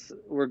 as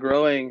we're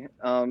growing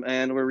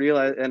and we're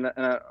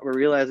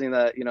realizing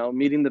that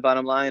meeting the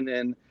bottom line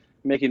and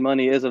making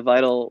money is a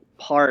vital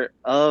part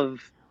of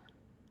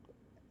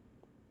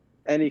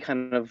any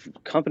kind of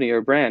company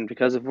or brand.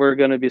 Because if we're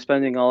going to be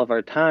spending all of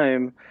our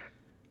time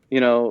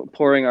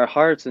pouring our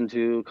hearts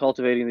into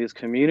cultivating these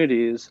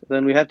communities,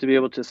 then we have to be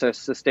able to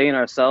sustain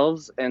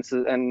ourselves and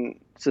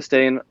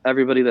sustain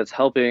everybody that's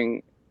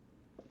helping,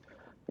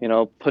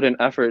 put an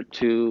effort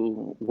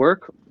to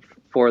work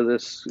for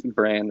this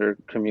brand or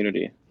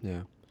community.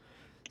 Yeah.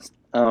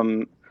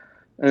 Um,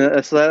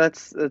 and so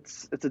it's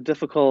a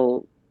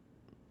difficult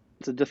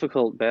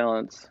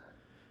balance.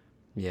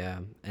 Yeah.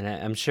 And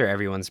I'm sure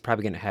everyone's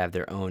probably going to have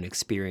their own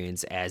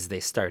experience as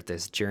they start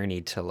this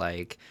journey to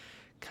like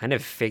kind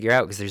of figure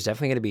out, because there's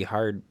definitely going to be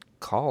hard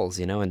calls,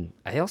 and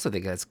I also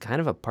think that's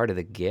kind of a part of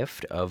the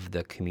gift of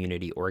the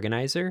community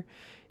organizer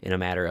in a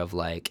matter of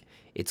like,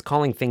 it's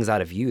calling things out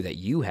of you that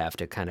you have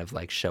to kind of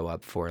like show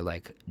up for.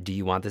 Like, do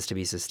you want this to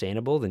be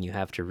sustainable? Then you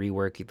have to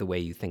rework the way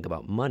you think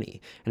about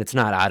money. And it's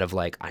not out of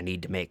like, I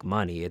need to make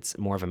money. It's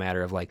more of a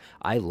matter of like,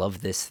 I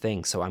love this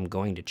thing, so I'm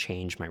going to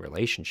change my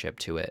relationship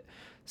to it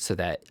so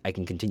that I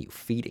can continue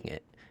feeding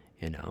it,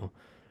 you know?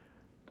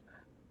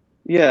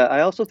 Yeah,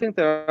 I also think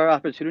there are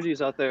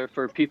opportunities out there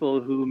for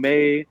people who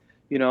may,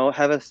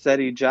 have a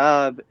steady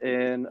job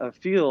in a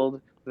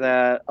field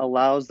that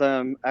allows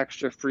them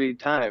extra free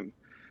time.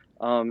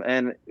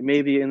 And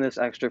maybe in this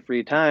extra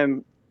free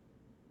time,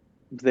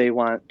 they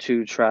want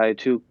to try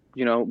to,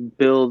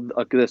 build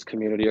this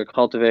community or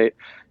cultivate,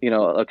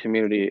 a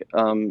community.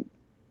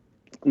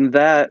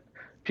 That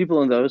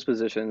people in those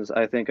positions,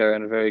 I think, are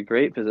in a very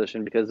great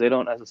position because they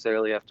don't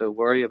necessarily have to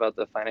worry about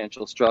the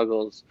financial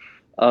struggles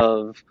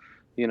of,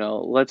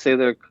 let's say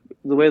the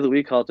way that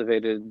we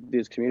cultivated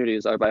these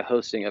communities are by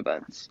hosting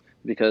events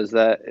because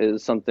that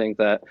is something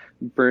that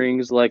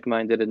brings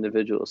like-minded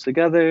individuals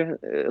together.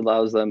 It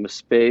allows them a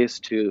space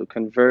to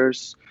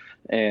converse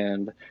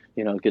and,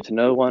 get to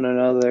know one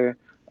another.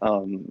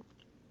 Um,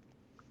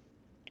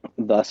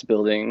 Thus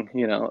building,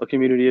 a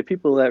community of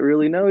people that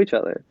really know each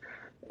other.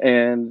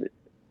 And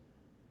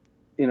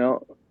you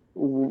know,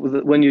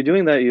 when you're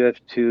doing that, you have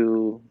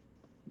to,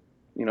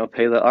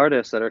 pay the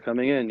artists that are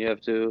coming in. You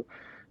have to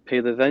pay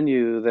the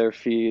venue their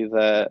fee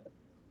that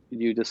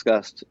you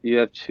discussed. You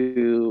have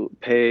to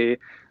pay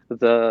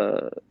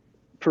the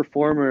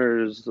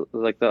performers,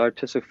 like the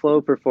artistic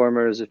flow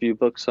performers, if you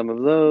book some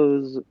of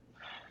those,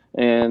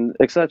 and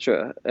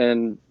etc.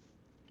 And,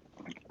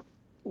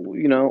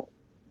 you know,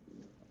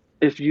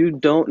 if you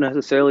don't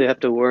necessarily have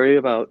to worry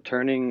about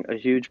turning a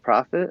huge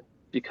profit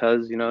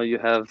because, you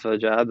have a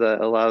job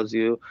that allows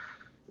you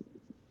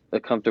a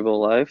comfortable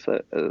life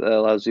that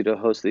allows you to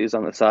host these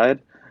on the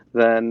side,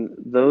 then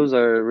those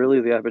are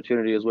really the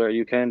opportunities where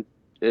you can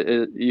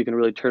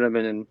really turn them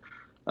in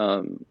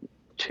um,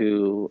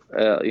 to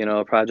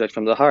a project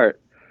from the heart.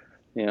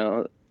 You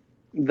know,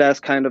 that's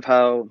kind of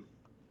how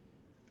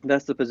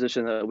that's the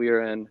position that we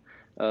are in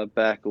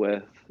back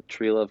with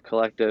Tree Love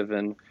Collective,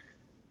 and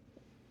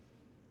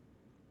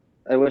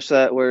I wish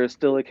that were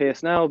still the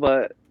case now,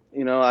 but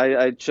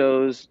I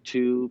chose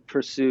to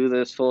pursue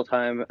this full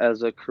time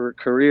as a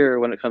career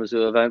when it comes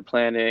to event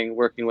planning,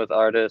 working with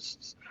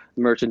artists,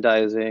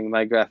 merchandising,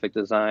 my graphic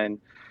design,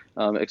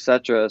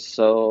 etc.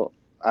 So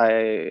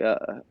I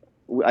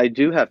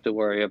do have to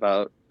worry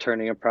about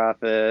turning a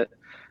profit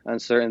on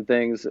certain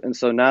things, and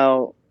so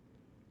now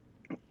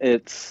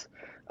it's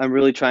I'm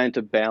really trying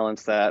to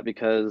balance that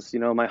because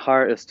my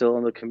heart is still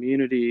in the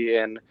community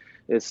and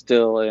is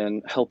still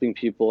in helping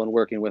people and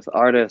working with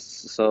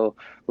artists. So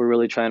we're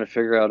really trying to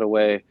figure out a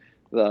way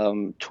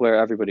to where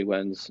everybody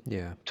wins,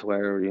 Yeah. to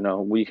where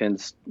we can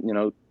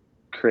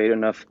create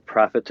enough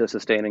profit to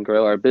sustain and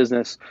grow our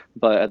business,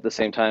 but at the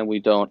same time we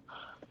don't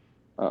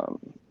um,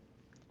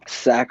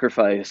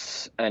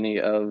 sacrifice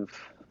any of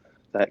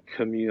that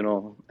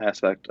communal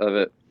aspect of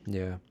it,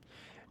 Yeah.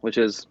 which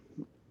is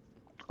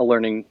a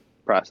learning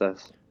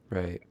process.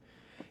 Right.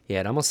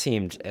 Yeah, it almost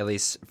seemed, at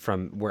least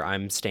from where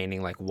I'm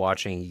standing, like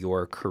watching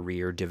your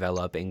career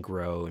develop and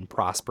grow and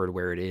prosper to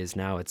where it is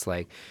now. It's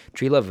like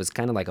Tree Love was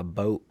kind of like a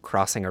boat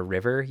crossing a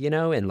river,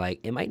 and like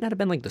it might not have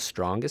been like the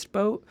strongest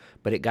boat,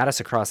 but it got us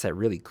across that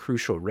really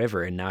crucial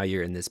river. And now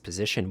you're in this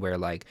position where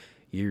like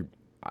you're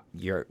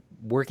you're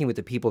working with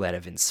the people that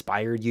have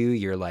inspired you.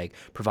 You're like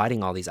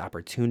providing all these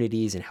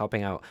opportunities and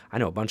helping out. I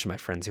know a bunch of my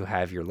friends who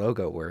have your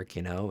logo work,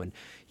 and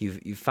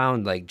you've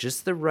found like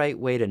just the right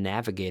way to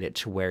navigate it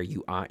to where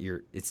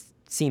you're it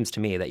seems to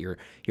me that you're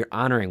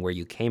honoring where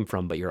you came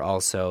from, but you're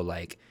also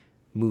like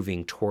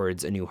moving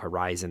towards a new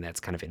horizon that's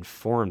kind of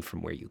informed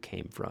from where you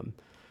came from.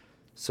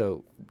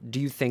 So,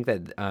 do you think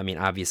that, I mean,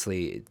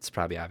 obviously, it's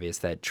probably obvious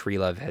that Tree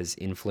Love has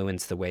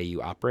influenced the way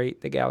you operate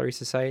the Gallery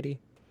Society?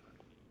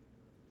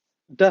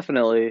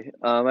 Definitely.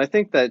 I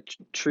think that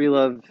Tree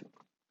Love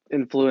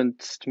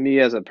influenced me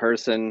as a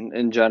person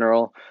in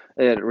general.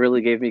 It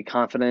really gave me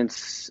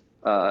confidence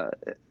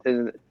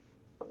in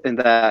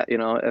that,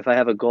 if I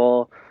have a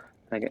goal,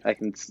 I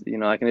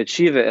can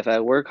achieve it if I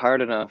work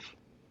hard enough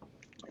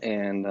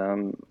and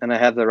I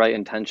have the right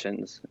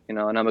intentions, and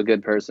I'm a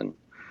good person.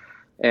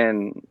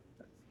 And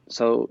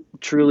so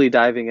truly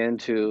diving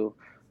into,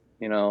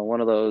 one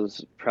of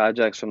those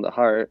projects from the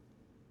heart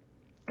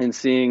and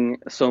seeing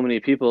so many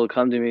people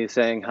come to me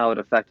saying how it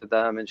affected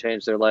them and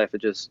changed their life,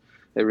 it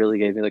really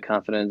gave me the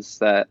confidence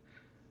that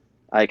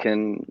I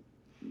can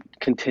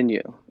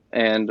continue.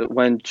 And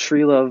when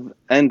Tree Love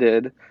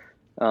ended,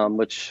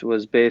 which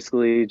was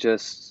basically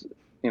just,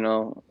 you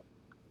know,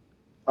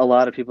 a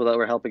lot of people that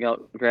were helping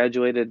out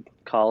graduated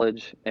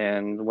college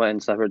and went in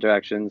separate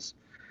directions.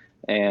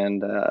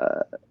 And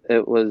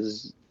it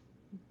was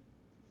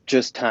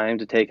just time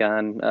to take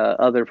on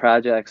other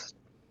projects.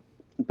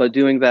 But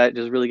doing that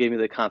just really gave me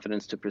the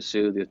confidence to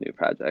pursue these new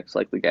projects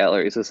like the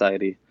Gallery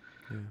Society,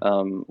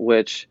 Yeah.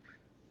 which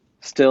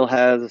still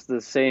has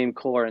the same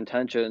core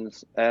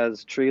intentions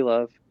as Tree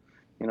Love,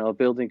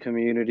 building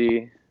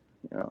community,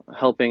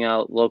 helping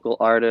out local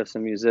artists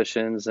and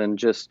musicians, and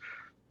just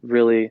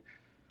really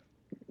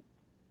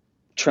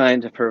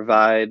trying to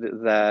provide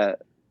that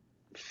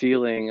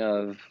feeling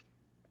of,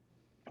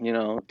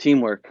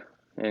 teamwork.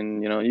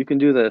 And, you can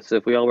do this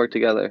if we all work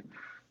together.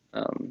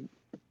 Um,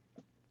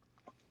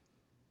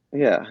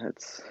 yeah,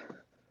 it's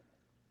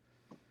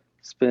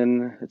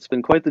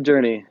been quite the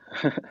journey.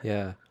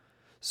 Yeah.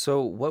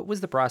 So, what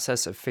was the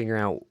process of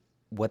figuring out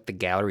what the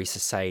Gallery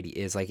Society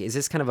is? Like, is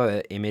this kind of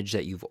a image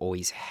that you've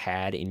always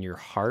had in your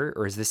heart,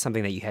 or is this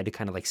something that you had to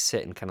kind of like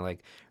sit and kind of like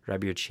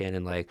rub your chin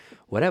and like,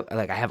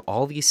 like I have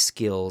all these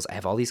skills, I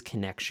have all these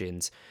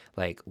connections,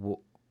 like,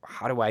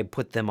 how do I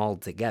put them all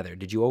together?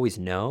 Did you always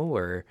know,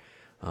 or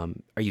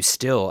are you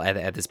still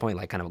at this point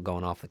like kind of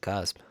going off the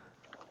cusp?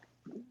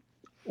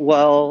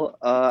 Well,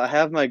 I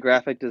have my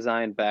graphic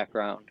design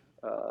background,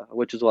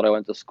 which is what I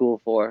went to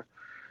school for,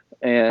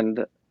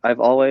 and I've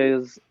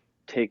always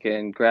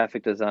taken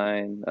graphic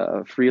design,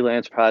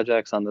 freelance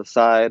projects on the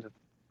side.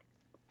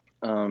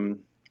 Um,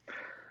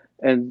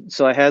 and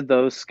so I had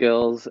those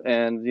skills,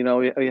 and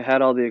we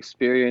had all the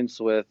experience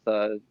with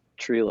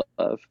Tree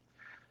Love.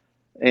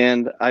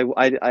 And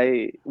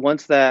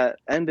once that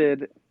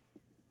ended,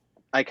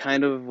 I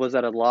kind of was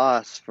at a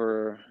loss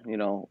for,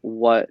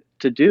 what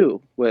to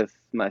do with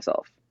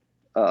myself.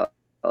 Uh,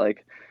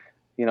 like,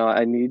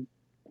 I need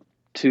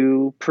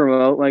to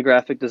promote my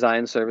graphic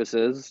design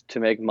services to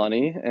make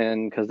money,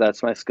 and because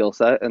that's my skill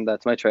set and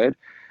that's my trade.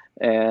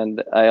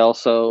 And I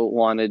also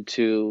wanted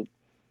to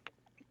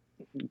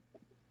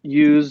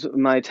use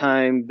my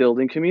time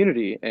building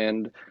community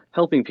and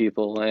helping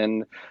people.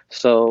 And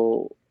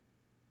so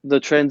the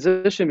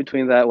transition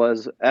between that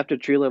was after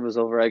Tree Love was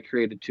over, I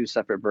created two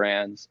separate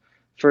brands.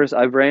 First,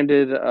 I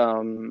branded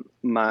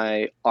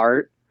my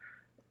art,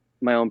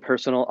 my own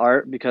personal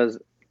art, because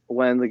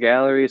when the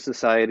Gallery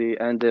Society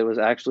ended, was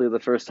actually the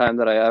first time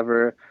that I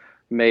ever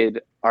made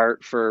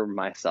art for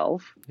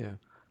myself. Yeah.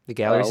 The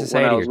Gallery When I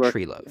Society or was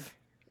Tree working Love?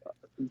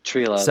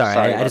 Tree Love, Sorry,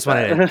 sorry I about just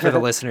wanted to, for the that.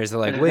 listeners, they're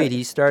like, wait,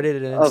 he started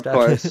it and Of stuff.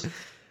 course.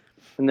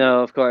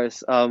 No, of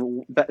course.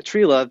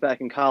 Tree Love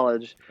back in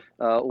college,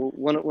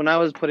 when I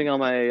was putting all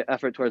my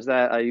effort towards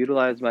that, I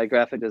utilized my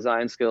graphic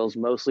design skills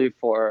mostly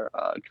for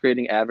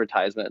creating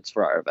advertisements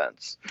for our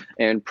events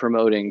and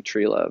promoting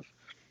Tree Love.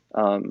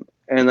 And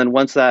then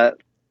once that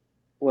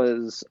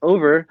was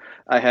over,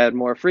 I had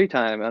more free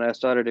time and I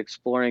started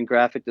exploring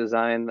graphic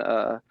design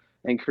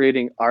and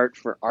creating art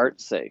for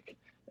art's sake,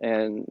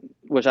 and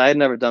which I had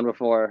never done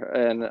before,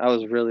 and I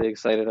was really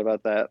excited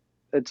about that.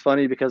 It's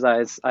funny because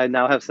I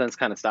now have since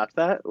kind of stopped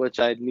that, which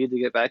I need to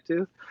get back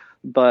to.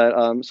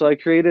 But so I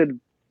created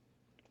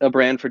a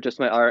brand for just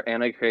my art,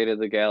 and I created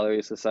the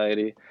Gallery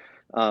Society.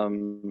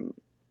 Um,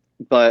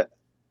 but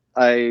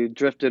I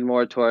drifted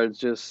more towards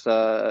just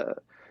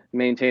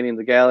maintaining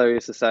the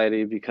Gallery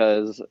Society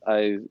because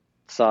I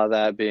saw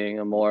that being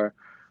a more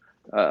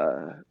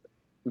uh,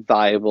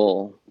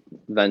 viable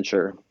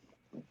venture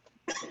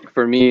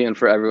for me and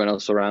for everyone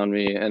else around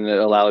me. And it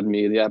allowed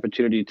me the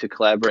opportunity to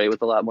collaborate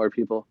with a lot more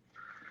people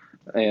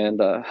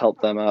and help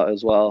them out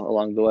as well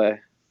along the way.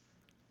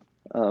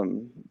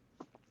 Um,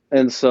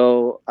 and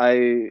so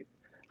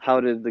how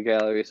did the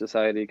Gallery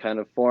Society kind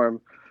of form?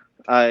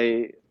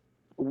 I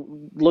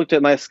looked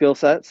at my skill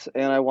sets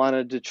and I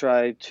wanted to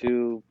try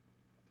to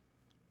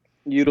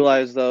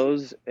utilize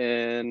those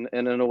in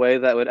a way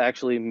that would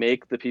actually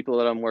make the people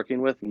that I'm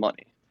working with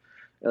money.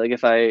 Like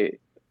if I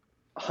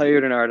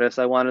hired an artist,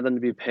 I wanted them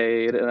to be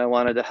paid and I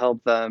wanted to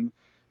help them,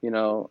 you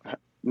know,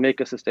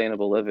 make a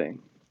sustainable living.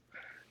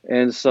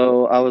 And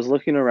so I was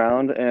looking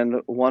around,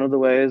 and one of the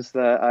ways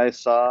that I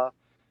saw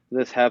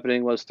this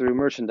happening was through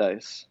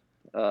merchandise,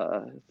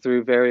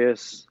 through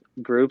various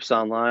groups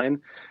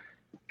online.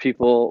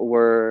 People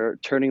were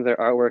turning their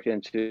artwork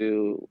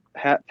into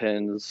hat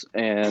pins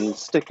and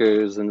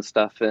stickers and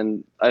stuff,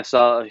 and I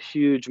saw a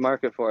huge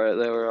market for it.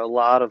 There were a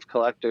lot of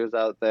collectors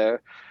out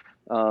there,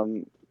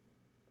 um,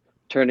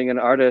 turning an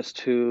artist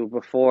who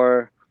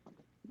before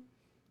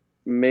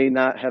may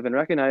not have been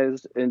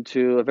recognized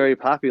into a very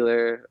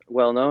popular,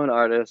 well-known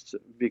artist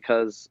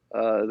because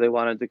they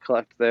wanted to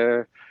collect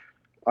their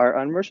art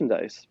on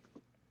merchandise.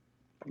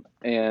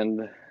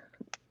 And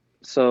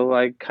so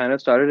I kind of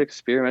started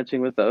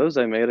experimenting with those.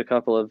 I made a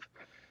couple of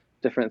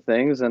different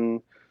things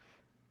and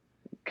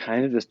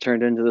kind of just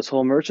turned into this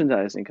whole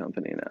merchandising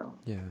company now.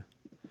 Yeah.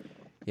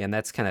 Yeah, and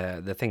that's kind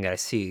of the thing that I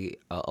see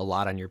a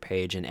lot on your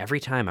page. And every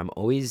time I'm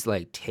always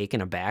like taken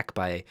aback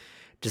by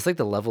just like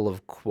the level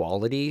of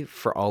quality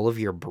for all of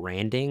your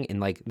branding and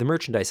like the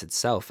merchandise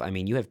itself. I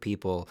mean, you have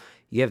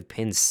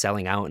pins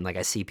selling out, and like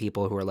I see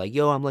people who are like,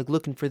 yo, I'm like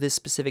looking for this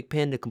specific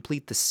pin to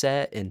complete the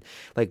set. And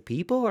like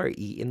people are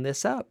eating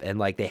this up. And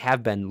like they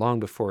have been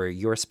long before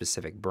your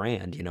specific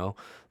brand, you know?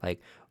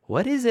 Like,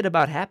 what is it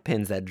about hat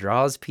pins that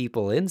draws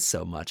people in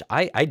so much?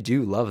 I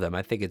do love them.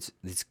 I think it's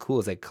cool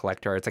as a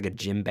collector. It's like a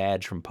gym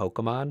badge from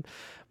Pokemon.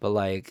 But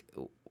like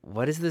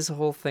what is this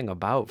whole thing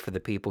about for the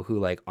people who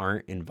like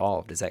aren't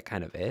involved? Is that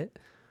kind of it?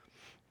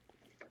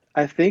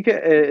 I think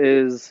it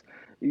is,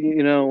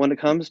 when it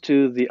comes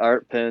to the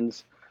art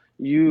pins,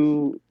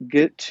 you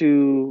get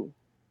to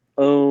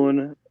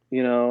own,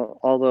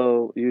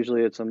 although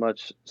usually it's a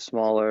much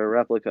smaller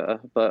replica,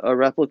 but a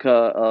replica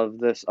of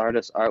this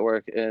artist's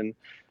artwork in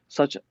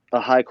such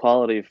a high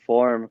quality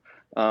form.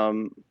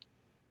 Um,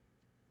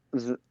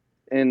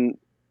 and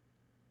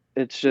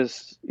it's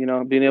just,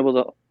 being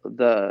able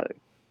to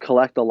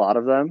collect a lot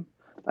of them,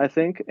 I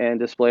think, and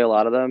display a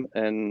lot of them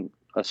and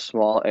a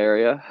small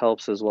area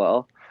helps as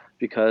well,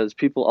 because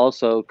people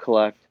also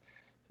collect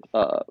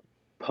uh,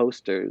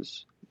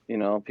 posters. You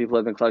know, people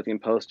have been collecting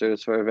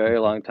posters for a very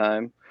Mhm. long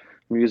time,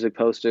 music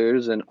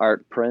posters and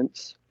art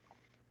prints.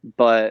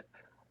 But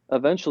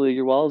eventually,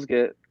 your walls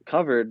get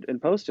covered in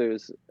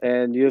posters,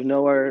 and you have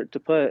nowhere to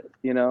put,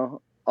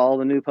 all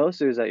the new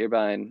posters that you're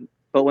buying.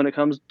 But when it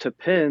comes to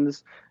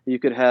pins, you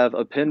could have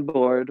a pin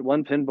board,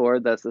 one pin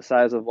board that's the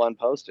size of one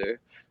poster,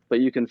 but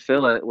you can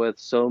fill it with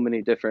so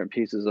many different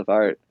pieces of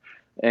art.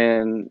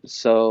 And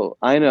so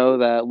I know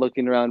that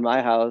looking around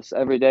my house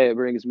every day, it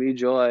brings me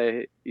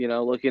joy,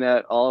 looking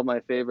at all of my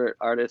favorite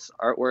artists'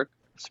 artwork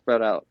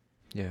spread out.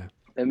 Yeah.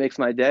 It makes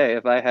my day.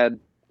 If I had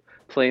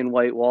plain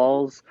white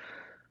walls,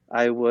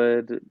 I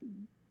would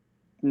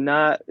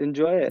not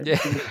enjoy Yeah.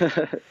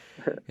 it.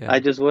 Yeah.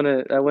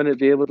 I wouldn't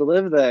be able to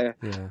live there.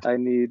 Yeah. I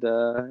need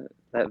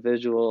that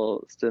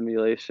visual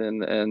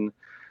stimulation and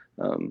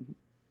um,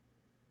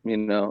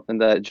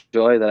 and that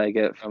joy that I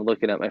get from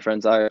looking at my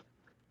friend's art.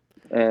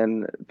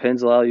 And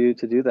pins allow you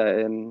to do that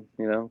in,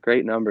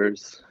 great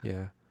numbers.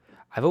 Yeah.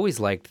 I've always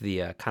liked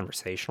the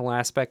conversational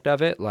aspect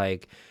of it.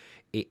 Like,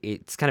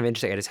 it's kind of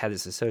interesting. I just had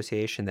this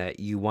association that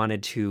you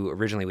wanted to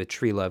originally with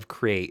Tree Love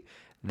create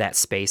that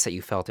space that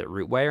you felt at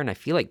Rootwire, and I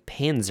feel like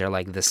pins are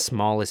like the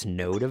smallest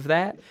node of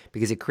that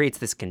because it creates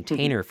this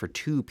container for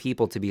two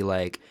people to be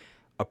like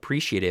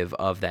appreciative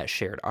of that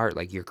shared art.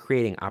 Like you're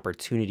creating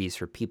opportunities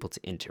for people to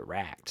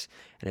interact,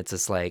 and it's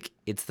just like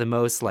it's the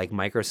most like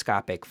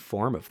microscopic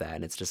form of that,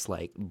 and it's just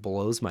like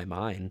blows my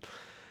mind.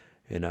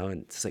 And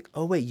it's like,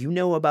 oh wait, you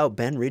know about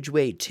Ben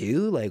Ridgway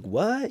too? Like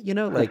what?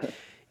 Like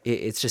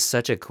it's just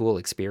such a cool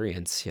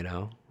experience.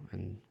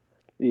 And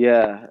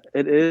Yeah,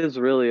 it is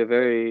really a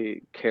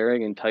very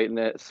caring and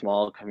tight-knit,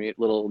 small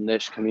little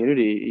niche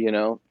community,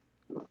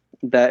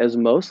 that is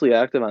mostly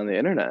active on the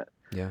internet.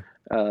 yeah,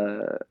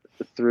 uh,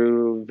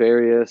 Through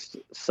various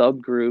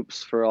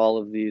subgroups for all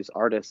of these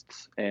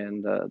artists,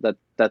 and that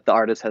the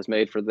artist has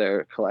made for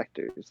their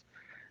collectors.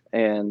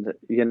 And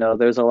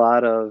there's a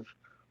lot of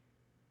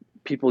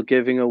people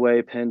giving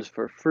away pins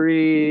for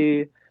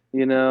free,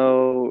 you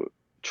know,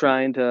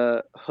 trying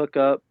to hook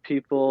up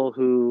people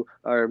who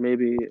are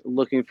maybe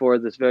looking for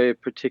this very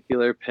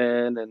particular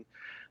pin,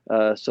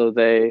 and so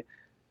they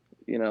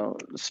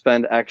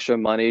spend extra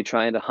money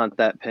trying to hunt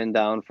that pin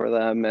down for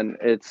them. And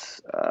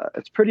it's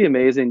pretty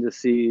amazing to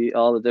see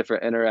all the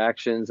different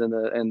interactions and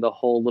the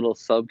whole little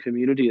sub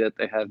community that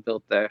they have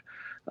built there.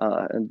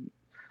 And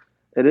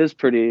it is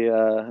pretty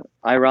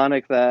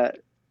ironic that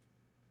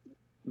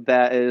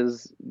that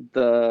is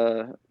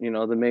the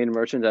main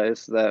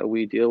merchandise that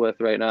we deal with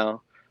right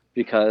now,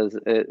 because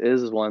it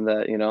is one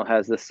that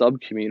has this sub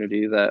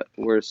community that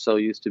we're so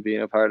used to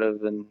being a part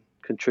of and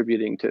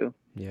contributing to.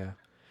 yeah.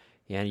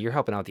 Yeah, and you're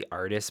helping out the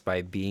artists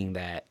by being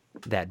that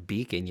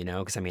beacon.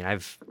 Because I mean,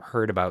 I've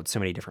heard about so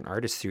many different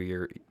artists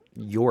through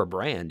your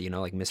brand.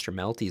 Like Mr.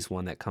 Melty's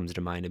one that comes to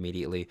mind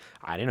immediately.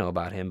 I didn't know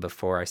about him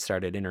before I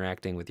started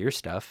interacting with your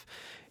stuff.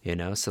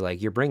 So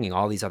like you're bringing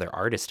all these other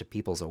artists to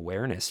people's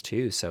awareness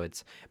too. So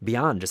it's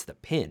beyond just the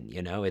pin.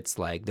 It's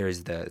like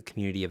there's the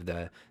community of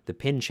the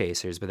pin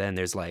chasers, but then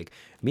there's like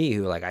me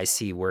who like I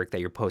see work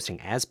that you're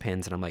posting as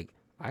pins, and I'm like,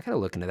 I gotta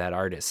look into that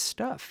artist's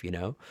stuff.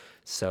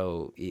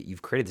 So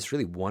you've created this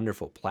really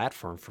wonderful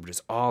platform for just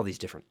all these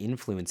different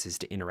influences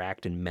to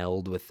interact and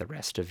meld with the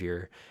rest of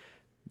your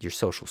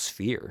social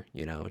sphere,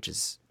 which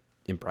is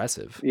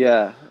impressive.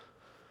 Yeah.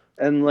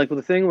 And like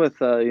the thing with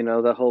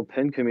the whole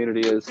pin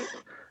community is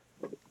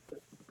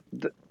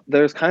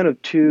there's kind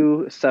of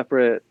two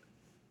separate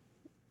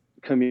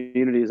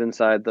communities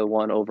inside the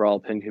one overall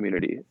pin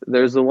community.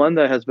 There's the one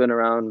that has been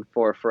around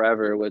for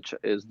forever, which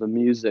is the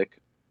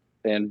music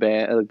and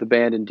band, like the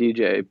band and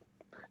DJ,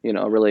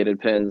 related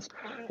pins.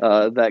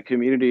 That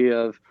community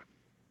of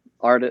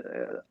art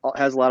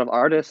has a lot of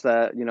artists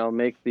that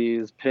make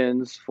these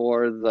pins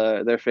for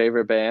their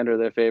favorite band or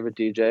their favorite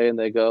DJ, and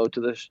they go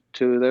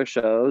to their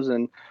shows,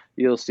 and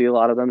you'll see a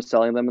lot of them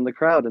selling them in the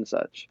crowd and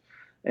such.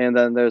 And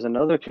then there's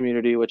another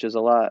community which is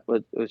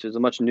a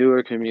much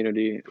newer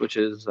community, which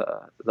is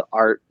the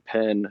art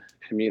pin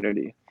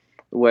community,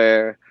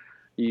 where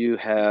you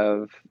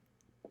have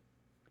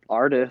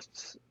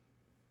artists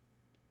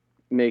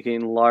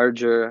making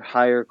larger,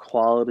 higher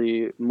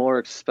quality, more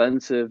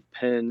expensive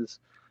pins,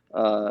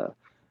 uh,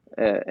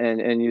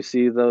 and you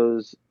see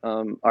those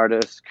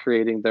artists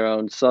creating their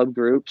own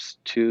subgroups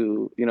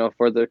to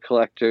for the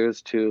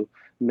collectors to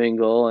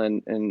mingle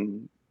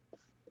and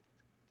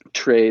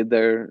trade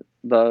their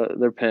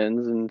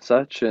pins and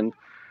such. And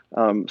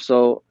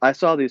so I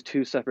saw these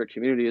two separate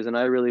communities, and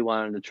I really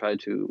wanted to try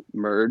to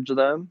merge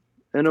them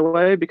in a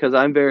way, because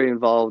I'm very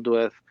involved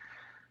with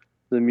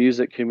the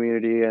music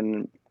community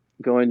and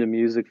going to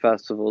music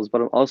festivals,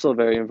 but I'm also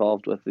very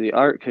involved with the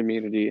art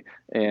community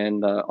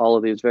and all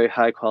of these very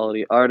high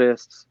quality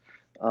artists.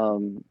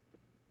 Um,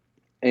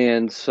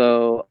 and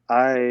so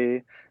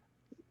I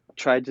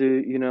tried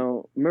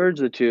to, merge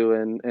the two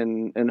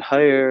and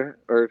hire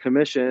or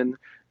commission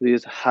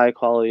these high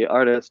quality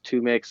artists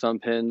to make some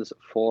pins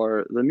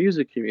for the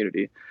music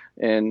community,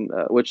 and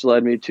which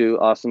led me to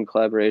awesome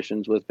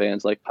collaborations with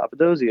bands like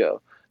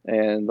Papadozio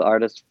and the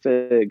artist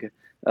Fig,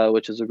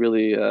 which is a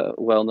really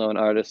well known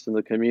artist in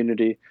the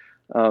community,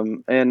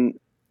 and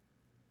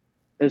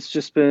it's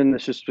just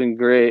been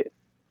great.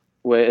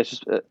 Way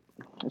it's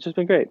just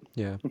been great.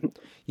 Yeah.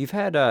 You've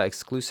had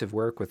exclusive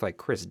work with like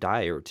Chris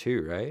Dyer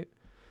too, right?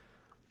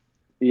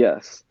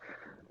 Yes.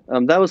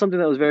 That was something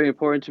that was very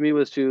important to me,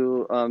 was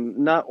to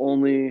not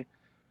only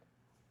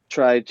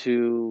try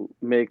to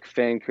make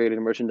fan created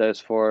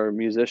merchandise for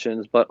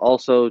musicians, but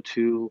also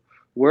to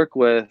work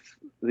with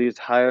these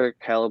higher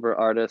caliber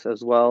artists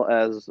as well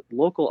as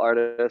local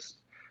artists.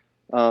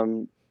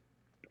 Um,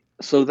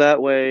 so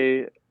that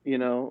way, you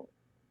know,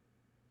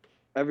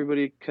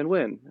 everybody can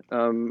win.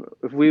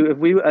 If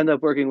we end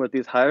up working with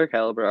these higher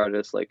caliber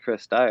artists like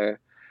Chris Dyer,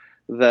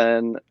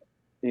 then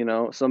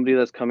somebody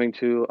that's coming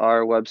to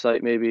our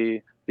website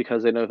maybe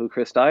because they know who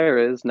Chris Dyer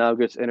is now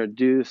gets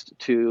introduced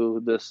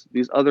to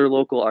these other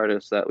local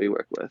artists that we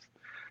work with.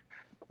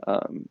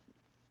 Um,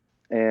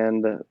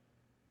 and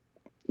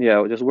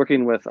yeah, just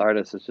working with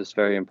artists is just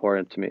very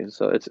important to me.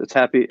 So it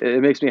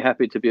makes me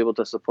happy to be able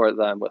to support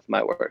them with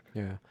my work.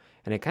 Yeah.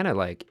 And it kind of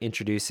like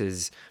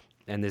introduces,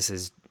 and this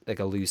is like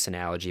a loose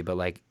analogy, but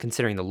like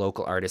considering the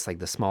local artists like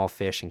the small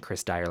fish and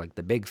Chris Dyer like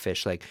the big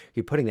fish, like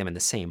you're putting them in the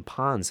same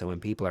pond. So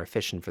when people are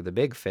fishing for the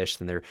big fish,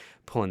 then they're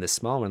pulling the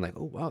small one, like,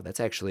 oh wow, that's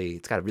actually,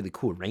 it's got a really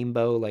cool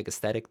rainbow like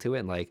aesthetic to it,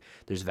 and like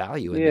there's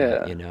value in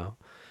that, Yeah,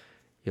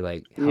 You're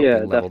like yeah,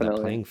 helping level that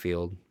definitely, playing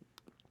field.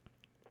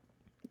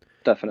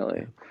 definitely.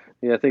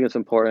 Yeah. Yeah, I think it's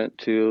important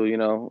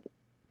to,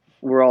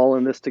 we're all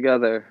in this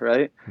together,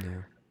 right?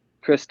 Yeah.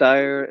 Chris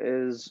Dyer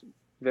is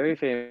very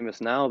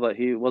famous now, but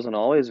he wasn't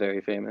always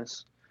very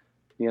famous,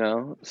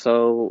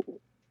 So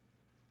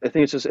I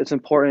think it's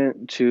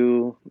important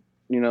to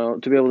be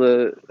able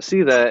to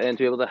see that and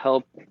to be able to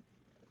help,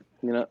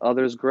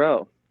 others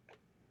grow,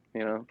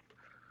 you know.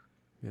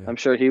 Yeah. I'm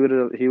sure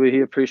he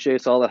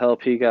appreciates all the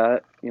help he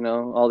got,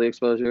 all the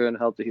exposure and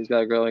help that he's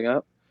got growing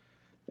up.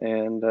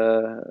 And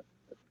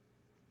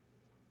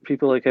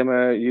people like him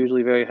are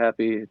usually very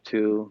happy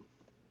to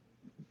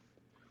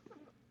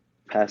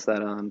pass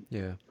that on.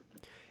 Yeah.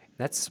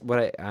 That's what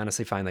I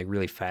honestly find like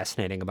really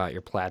fascinating about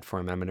your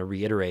platform. I'm going to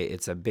reiterate,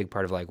 it's a big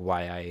part of like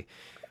why I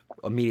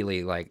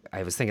immediately, like,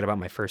 I was thinking about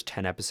my first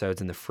 10 episodes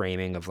and the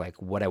framing of like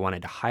what I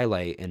wanted to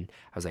highlight, and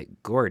I was like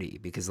Gordy,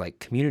 because like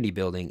community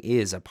building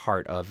is a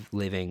part of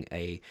living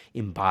a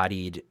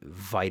embodied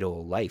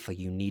vital life. Like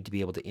you need to be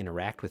able to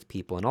interact with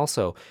people and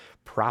also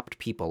propped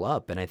people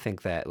up. And I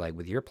think that like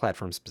with your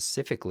platform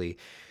specifically,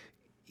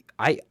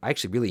 I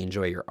actually really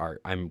enjoy your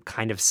art. I'm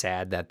kind of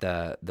sad that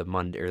the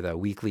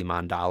weekly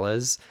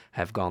mandalas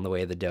have gone the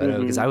way of the dodo,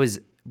 because Hmm. I was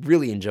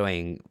really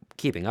enjoying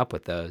keeping up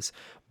with those.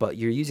 But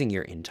you're using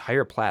your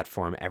entire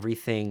platform,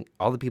 everything,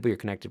 all the people you're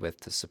connected with,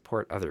 to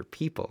support other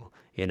people,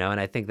 And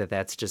I think that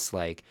that's just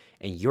like,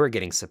 and you're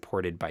getting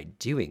supported by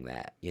doing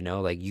that,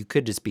 Like you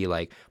could just be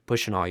like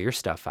pushing all your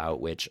stuff out,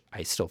 which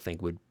I still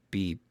think would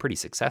be pretty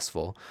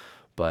successful.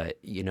 But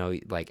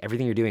like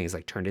everything you're doing is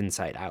like turned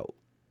inside out,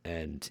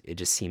 and it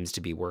just seems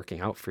to be working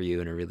out for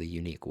you in a really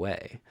unique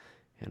way,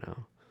 you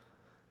know?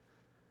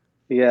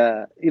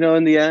 Yeah,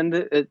 in the end,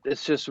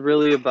 it's just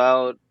really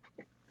about,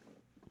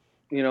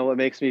 what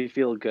makes me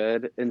feel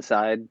good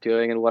inside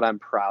doing and what I'm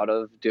proud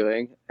of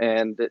doing.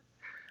 And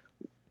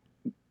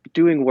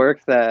doing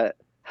work that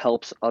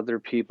helps other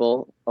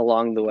people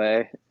along the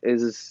way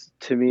is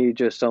to me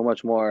just so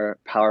much more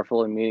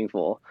powerful and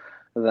meaningful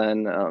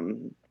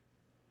than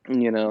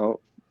you know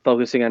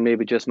focusing on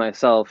maybe just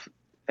myself.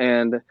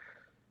 And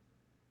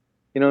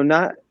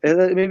not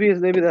maybe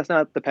that's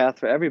not the path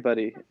for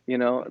everybody.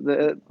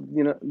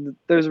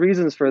 There's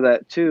reasons for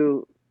that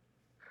too.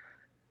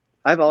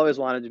 I've always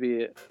wanted to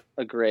be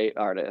a great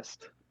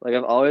artist. Like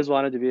I've always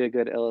wanted to be a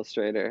good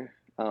illustrator,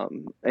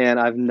 and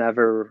I've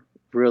never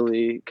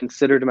really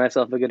considered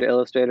myself a good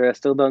illustrator. I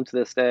still don't to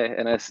this day,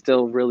 and I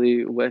still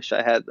really wish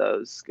I had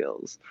those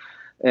skills.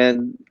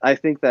 And I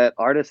think that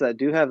artists that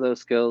do have those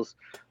skills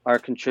are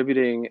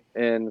contributing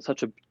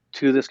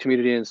to this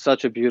community in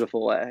such a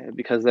beautiful way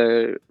because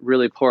they're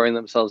really pouring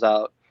themselves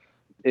out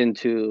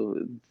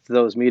into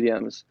those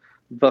mediums.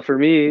 But for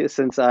me,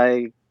 since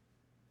I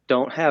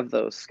don't have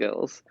those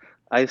skills,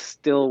 I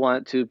still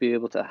want to be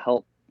able to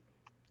help,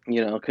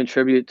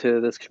 contribute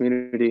to this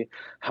community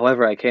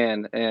however I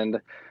can.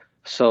 And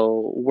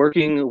so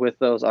working with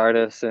those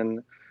artists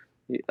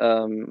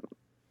um,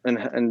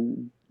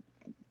 and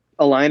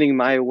aligning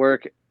my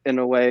work in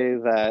a way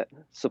that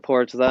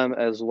supports them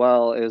as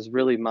well is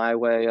really my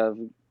way of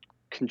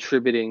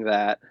contributing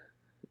that,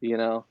 you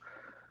know.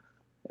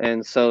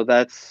 And so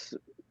that's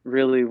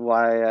really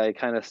why I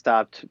kind of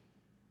stopped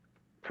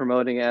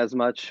promoting as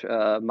much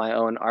my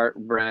own art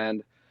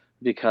brand,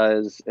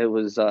 because it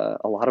was a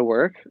lot of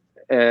work,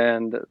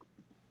 and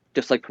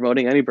just like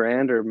promoting any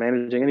brand or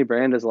managing any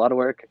brand is a lot of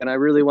work, and I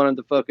really wanted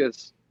to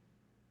focus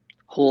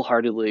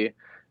wholeheartedly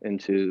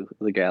into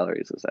the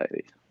Gallery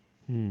Society.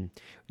 Hmm.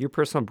 Your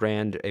personal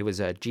brand, it was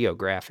a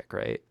geographic,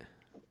 right?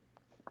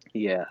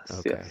 Yes,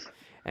 Okay. yes.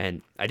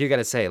 And I do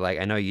gotta say, like,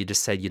 I know you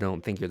just said you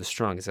don't think you're the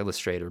strongest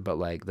illustrator, but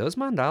like those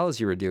mandalas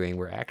you were doing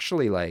were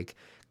actually like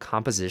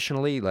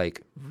compositionally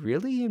like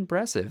really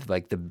impressive.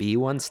 Like the B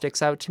one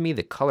sticks out to me.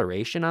 The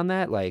coloration on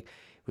that, like,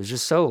 was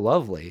just so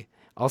lovely.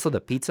 Also,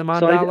 the pizza So I,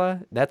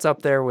 mandala, that's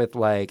up there with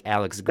like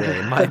Alex Gray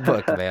in my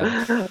book,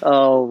 man.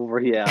 oh,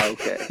 yeah,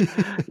 okay.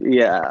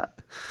 Yeah.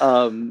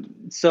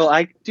 So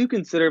I do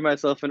consider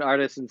myself an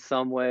artist in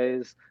some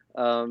ways.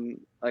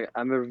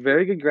 I'm a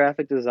very good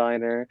graphic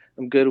designer.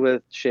 I'm good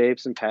with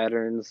shapes and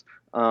patterns.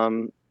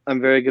 I'm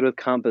very good with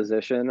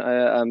composition.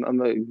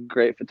 I'm a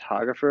great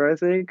photographer, I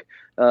think,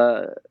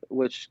 uh,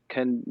 which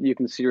can you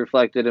can see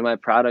reflected in my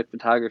product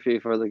photography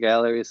for the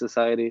Gallery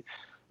Society.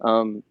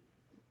 Um,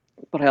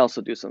 but I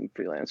also do some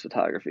freelance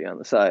photography on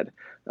the side,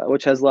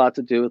 which has a lot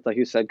to do with, like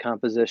you said,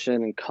 composition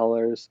and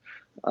colors.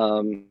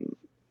 Um,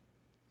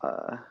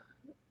 uh,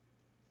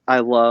 I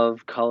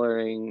love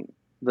coloring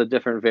the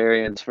different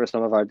variants for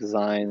some of our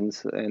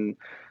designs and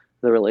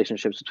the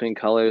relationships between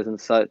colors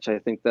and such. I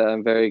think that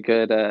I'm very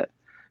good at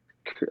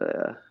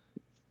uh,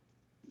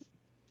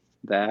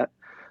 that.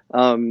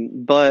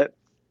 But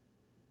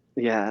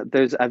yeah,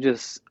 I've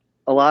just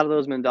a lot of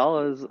those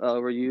mandalas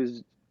were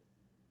used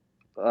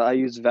I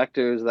used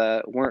vectors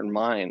that weren't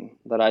mine,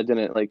 that I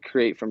didn't like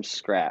create from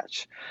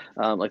scratch.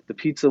 Like the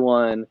pizza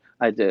one,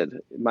 I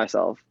did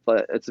myself,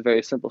 but it's a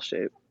very simple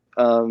shape.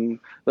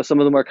 But some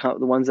of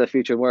the ones that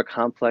feature more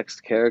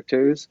complex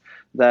characters,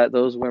 that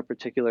those weren't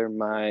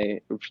particularly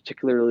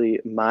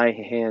my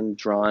hand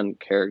drawn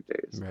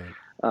characters,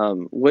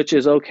 Right. which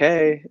is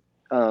okay,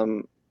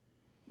 um,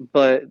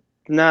 but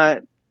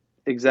not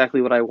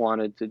exactly what I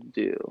wanted to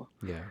do.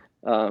 Yeah.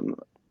 Um,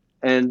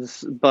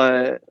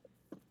 but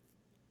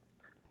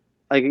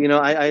like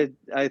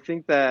I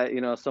think that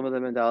some of the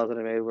mandalas that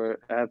I made were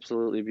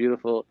absolutely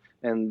beautiful,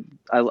 and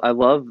I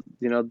love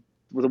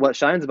what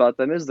shines about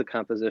them is the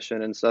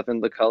composition and stuff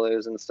and the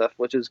colors and stuff,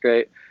 which is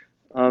great.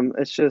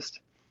 It's just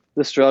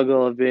the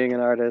struggle of being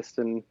an artist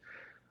and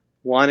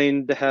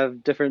wanting to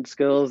have different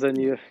skills than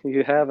you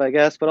have, I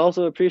guess, but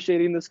also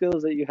appreciating the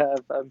skills that you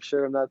have. I'm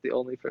sure I'm not the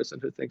only person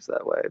who thinks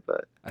that way,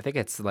 but I think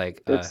it's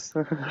like a it's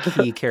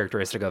key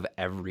characteristic of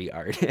every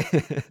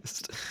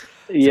artist.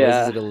 It's always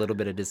yeah, like a little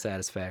bit of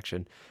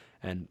dissatisfaction.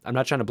 And I'm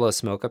not trying to blow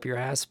smoke up your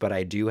ass, but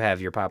I do have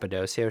your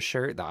Papadosio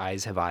shirt, the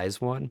Eyes Have Eyes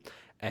one,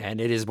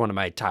 and it is one of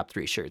my top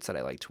three shirts that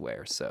I like to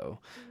wear. So,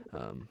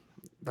 um,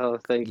 oh,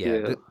 thank yeah,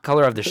 the you.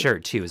 color of the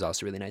shirt too is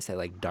also really nice. That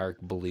like dark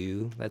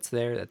blue that's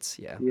there. That's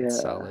yeah, that's Yeah,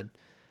 solid.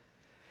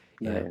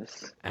 Yeah.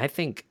 nice. I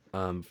think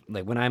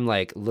like when I'm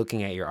like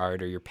looking at your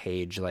art or your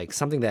page, like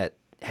something that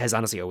has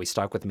honestly always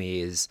stuck with me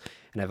is,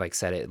 and I've like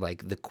said it,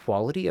 like the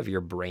quality of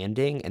your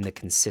branding and the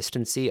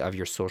consistency of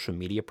your social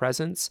media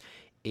presence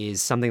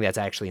is something that's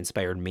actually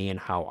inspired me in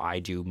how I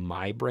do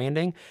my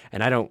branding.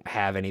 And I don't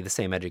have any of the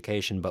same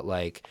education, but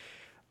like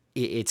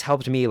it's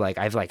helped me. Like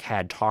I've like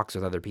had talks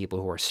with other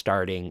people who are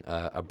starting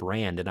a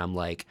brand, and I'm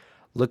like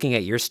looking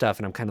at your stuff,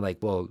 and I'm kind of like,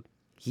 well,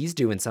 he's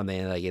doing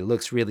something like it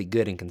looks really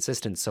good and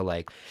consistent. So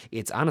like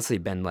it's honestly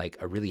been like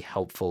a really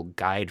helpful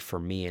guide for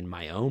me in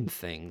my own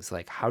things.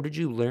 Like how did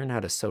you learn how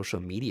to social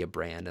media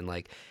brand, and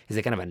like is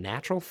it kind of a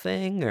natural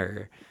thing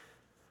or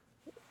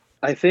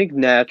I think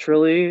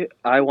naturally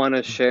I want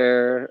to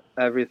share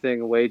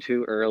everything way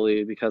too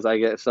early because I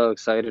get so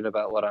excited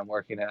about what I'm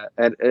working at.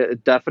 And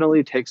it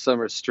definitely takes some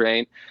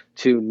restraint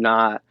to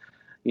not,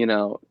 you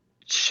know,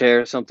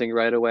 share something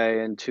right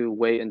away and to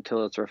wait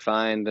until it's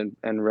refined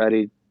and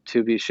ready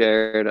to be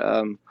shared.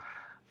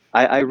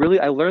 I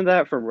learned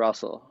that from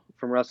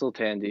Russell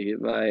Tandy,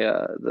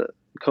 the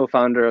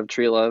co-founder of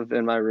Tree Love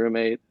and my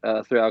roommate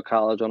throughout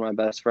college, one of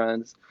my best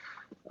friends.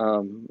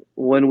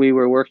 When we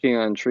were working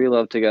on Tree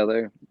Love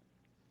together,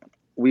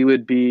 we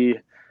would be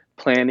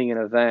planning an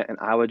event and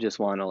I would just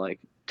want to like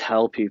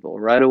tell people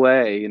right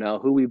away,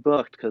 who we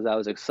booked because I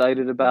was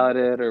excited about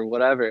it or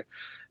whatever.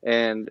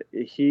 And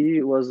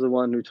he was the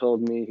one who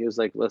told me, he was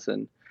like,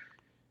 listen,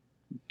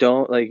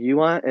 don't like you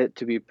want it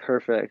to be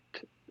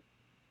perfect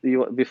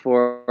you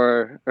before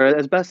or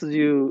as best as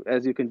you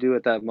can do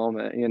at that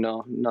moment,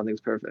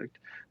 nothing's perfect.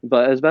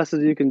 But as best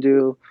as you can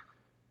do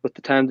with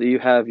the time that you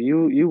have,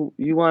 you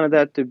wanted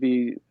that to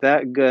be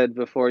that good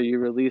before you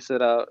release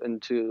it out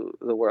into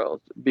the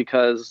world.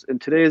 Because in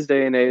today's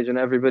day and age, and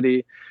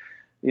everybody,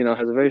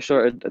 has a very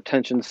short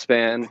attention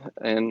span,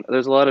 and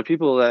there's a lot of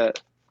people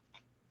that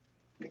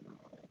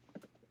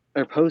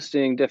are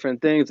posting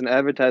different things and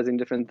advertising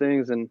different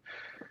things, and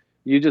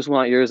you just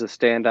want yours to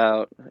stand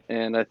out.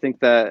 And I think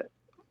that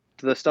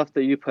the stuff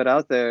that you put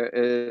out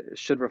there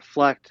should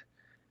reflect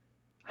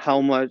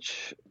how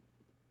much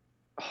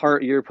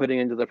heart you're putting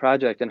into the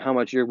project and how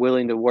much you're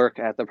willing to work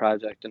at the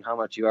project and how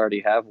much you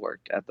already have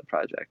worked at the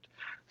project.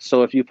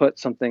 So if you put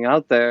something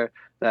out there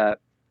that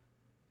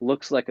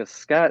looks like a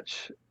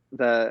sketch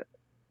that,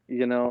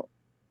 you know,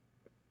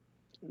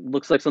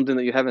 looks like something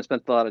that you haven't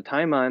spent a lot of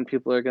time on,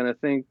 people are going to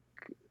think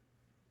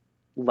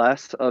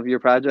less of your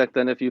project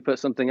than if you put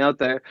something out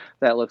there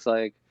that looks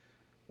like,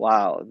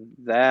 wow,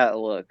 that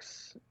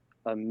looks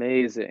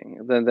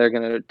amazing. Then they're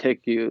going to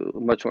take you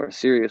much more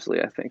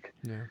seriously, I think.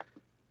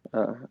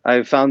 Yeah.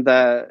 I've found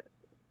that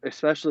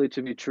especially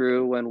to be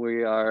true when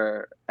we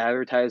are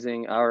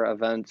advertising our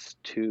events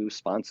to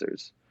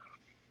sponsors.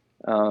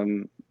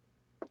 Um,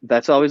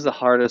 that's always the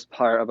hardest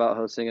part about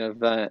hosting an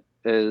event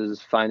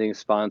is finding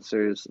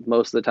sponsors.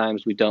 Most of the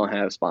times we don't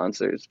have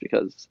sponsors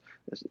because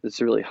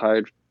it's really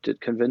hard to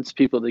convince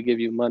people to give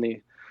you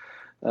money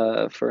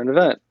for an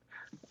event.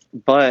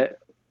 But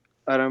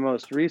at our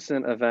most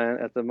recent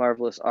event at the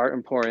Marvelous Art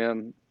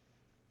Emporium,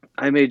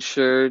 I made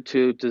sure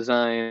to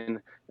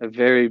design a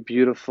very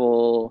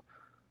beautiful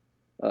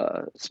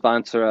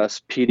sponsor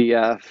us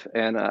PDF,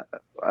 and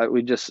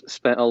we just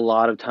spent a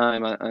lot of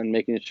time on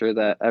making sure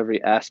that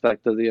every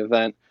aspect of the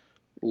event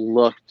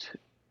looked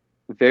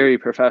very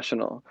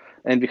professional.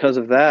 And because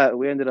of that,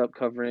 we ended up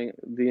covering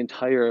the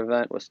entire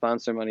event with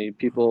sponsor money.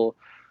 People,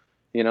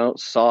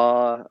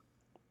 saw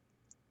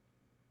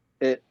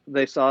it,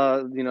 they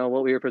saw,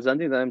 what we were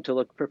presenting them to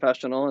look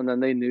professional, and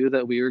then they knew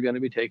that we were going to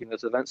be taking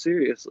this event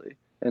seriously.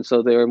 And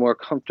so they were more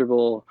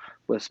comfortable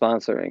with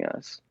sponsoring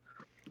us.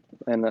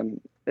 And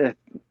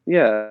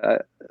yeah,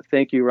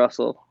 thank you,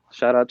 Russell.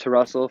 Shout out to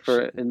Russell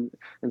for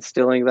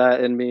instilling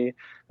that in me,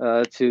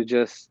 to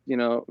just,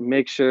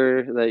 make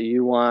sure that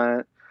you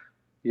want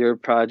your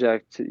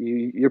project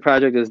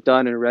is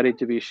done and ready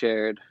to be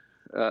shared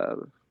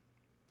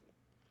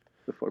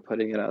before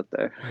putting it out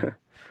there. Yeah.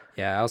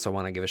 Yeah, I also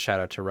want to give a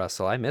shout out to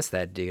Russell. I miss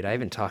that dude. I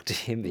haven't talked to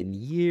him in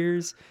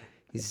years.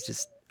 He's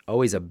just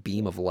always a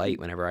beam of light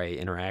whenever I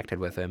interacted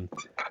with him.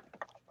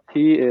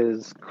 He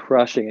is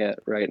crushing it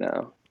right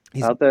now.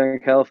 He's Out there in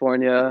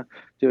California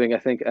doing, I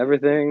think,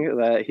 everything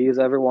that he's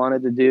ever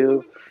wanted to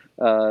do,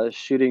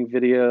 shooting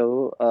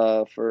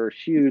video for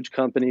huge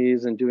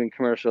companies and doing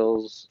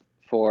commercials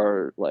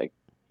for like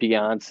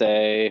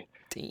Beyonce.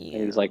 And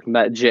he's damn. like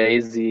met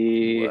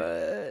Jay-Z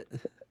What?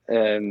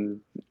 and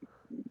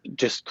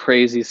just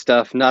crazy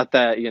stuff. Not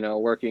that,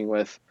 working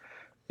with,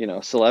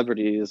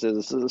 celebrities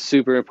is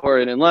super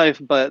important in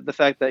life, but the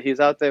fact that he's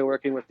out there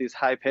working with these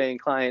high paying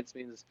clients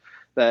means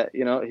that,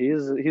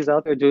 he's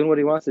out there doing what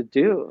he wants to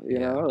do,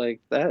 Yeah. like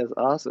that is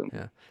awesome.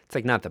 Yeah. It's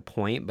like not the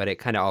point, but it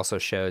kind of also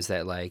shows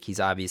that like he's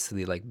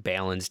obviously like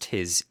balanced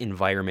his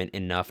environment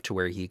enough to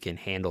where he can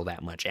handle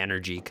that much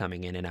energy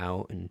coming in and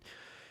out. And,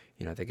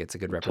 I think it's a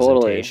good Totally.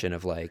 representation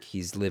of like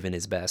he's living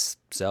his best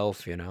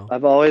self.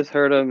 I've always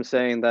heard him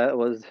saying that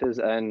was his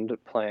end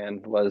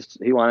plan, was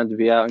he wanted to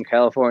be out in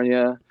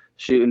California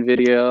shooting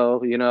video,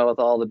 with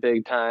all the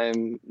big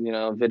time,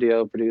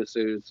 video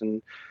producers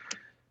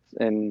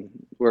and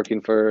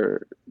working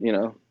for,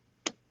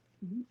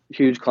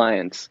 huge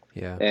clients.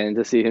 Yeah. And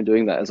to see him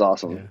doing that is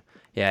awesome. Yeah.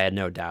 Yeah, I had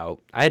no doubt.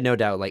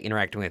 Like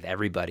interacting with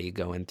everybody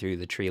going through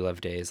the Tree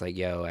Love days. Like,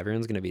 yo,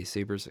 everyone's gonna be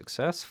super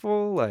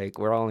successful. Like,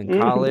 we're all in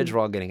college,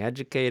 we're all getting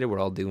educated, we're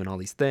all doing all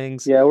these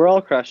things. Yeah, we're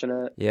all crushing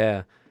it.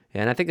 Yeah.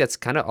 And I think that's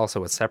kind of also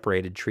what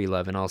separated Tree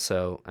Love. And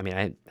also, I mean,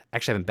 I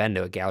actually haven't been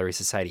to a Gallery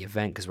Society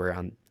event because we're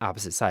on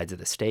opposite sides of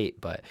the state,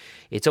 but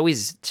it's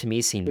always to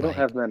me seemed We don't like,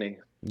 have many.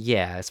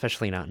 yeah,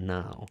 especially not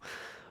now.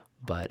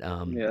 But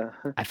Yeah.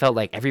 I felt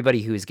like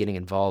everybody who was getting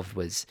involved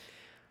was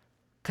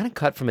kind of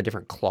cut from a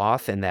different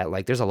cloth, and that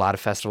like there's a lot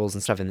of festivals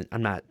and stuff, and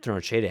I'm not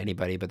throwing shade at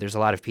anybody, but there's a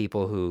lot of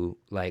people who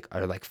like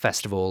are like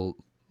festival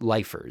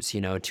lifers,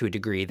 to a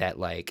degree that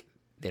like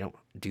they don't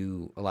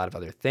do a lot of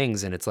other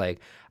things. And it's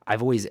like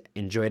I've always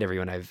enjoyed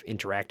everyone I've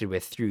interacted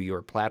with through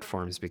your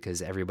platforms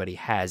because everybody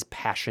has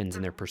passions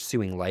and they're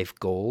pursuing life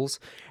goals,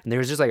 and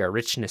there's just like a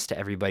richness to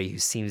everybody who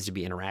seems to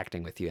be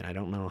interacting with you. And I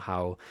don't know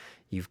how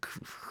you've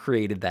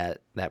created that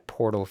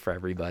portal for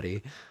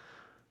everybody.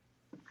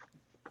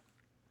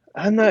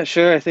 I'm not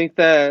sure. I think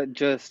that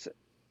just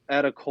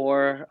at a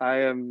core, I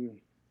am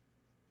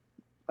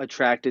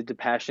attracted to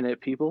passionate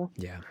people,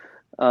 Yeah.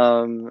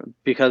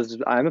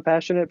 because I'm a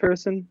passionate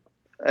person.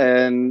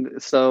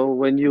 And so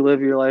when you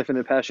live your life in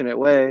a passionate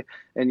way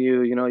and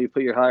you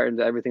put your heart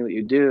into everything that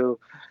you do,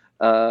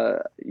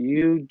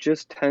 you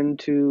just tend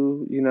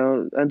to,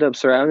 end up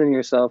surrounding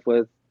yourself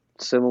with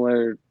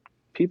similar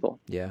people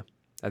Yeah,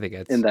 I think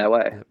in it's that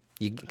way.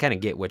 you kind of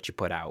get what you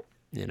put out.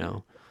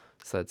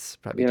 So that's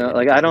probably a good Like I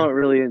indicator. don't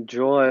really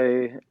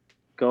enjoy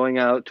going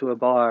out to a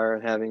bar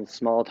and having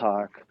small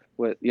talk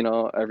with,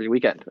 every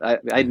weekend. I'd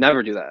Yeah,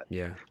 never do that.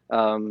 yeah,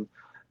 Um,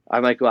 I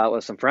might go out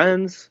with some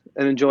friends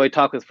and enjoy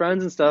talk with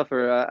friends and stuff,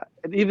 or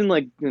even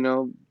like,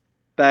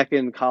 back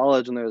in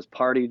college when there was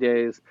party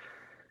days,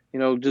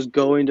 just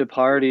going to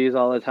parties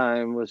all the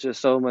time was just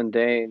so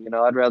mundane.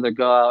 I'd rather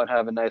go out and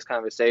have a nice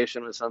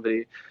conversation with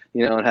somebody,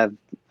 and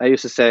I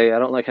used to say, I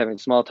don't like having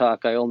small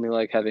talk. I only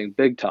like having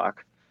big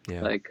talk.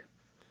 yeah, Like,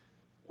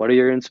 what are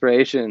your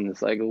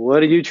inspirations? Like,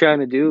 what are you trying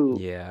to do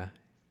yeah.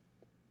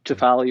 to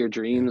follow your Yeah.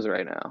 dreams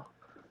right now?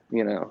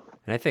 You know?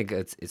 And I think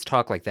it's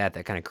talk like that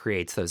kind of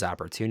creates those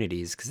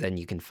opportunities because then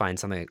you can find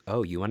something like,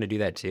 oh, you want to do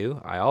that too?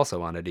 I also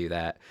want to do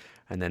that,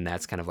 and then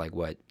that's kind of like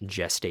what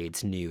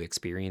gestates new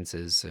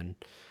experiences. And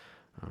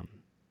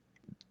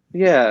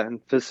yeah, and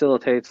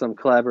facilitate some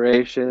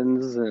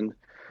collaborations, and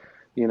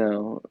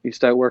you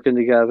start working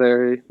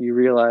together.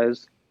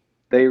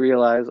 They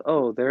realize,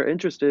 oh, they're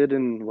interested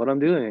in what I'm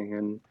doing,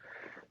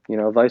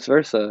 and vice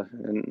versa,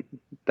 and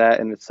that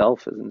in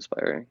itself is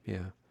inspiring.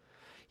 Yeah.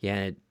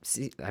 Yeah,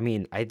 I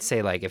mean, I'd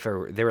say like if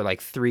there were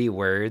like three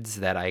words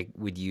that I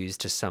would use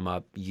to sum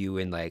up you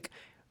and like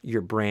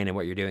your brand and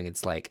what you're doing,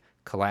 it's like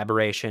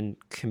collaboration,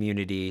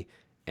 community,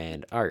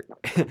 and art.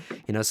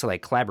 So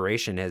like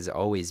collaboration has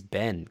always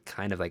been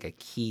kind of like a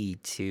key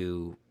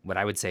to what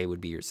I would say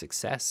would be your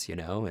success,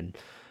 and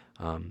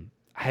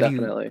have you,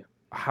 Definitely.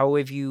 how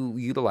have you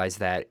utilized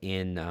that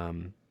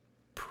in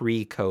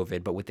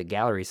pre-COVID, but with the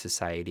Gallery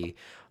Society?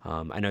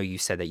 I know you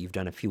said that you've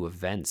done a few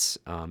events,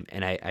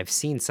 and I've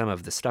seen some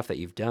of the stuff that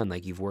you've done.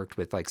 Like you've worked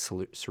with like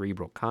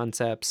Cerebral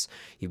Concepts,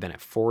 you've been at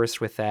Forest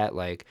with that.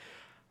 Like,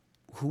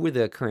 who are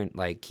the current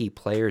like key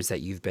players that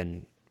you've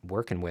been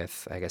working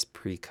with? I guess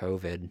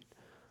pre-COVID.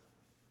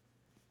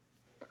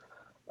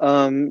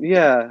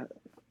 Yeah,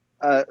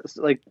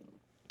 like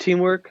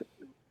teamwork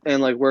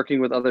and like working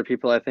with other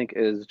people, I think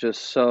is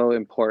just so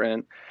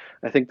important.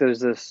 I think there's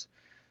this,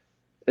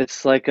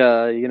 it's like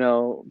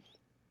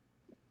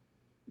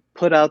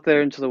put out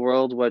there into the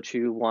world what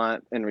you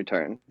want in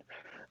return.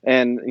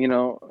 And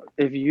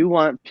if you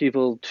want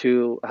people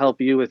to help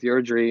you with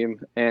your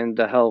dream and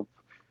to help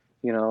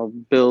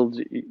build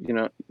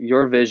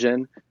your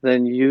vision,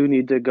 then you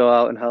need to go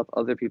out and help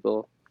other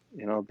people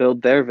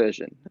build their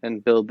vision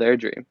and build their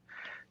dream,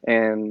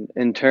 and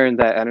in turn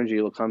that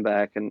energy will come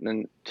back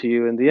and to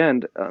you in the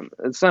end.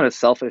 It's not a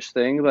selfish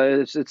thing, but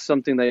it's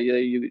something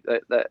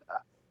that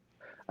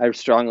I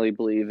strongly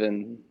believe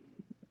in.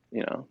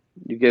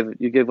 You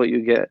give what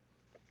you get,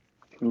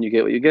 and you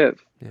get what you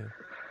give. Yeah.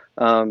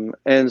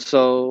 And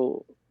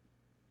so,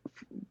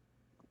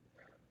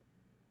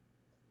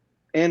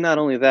 and not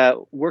only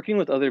that, working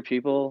with other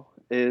people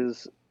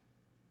is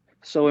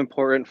so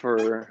important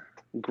for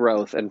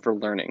growth and for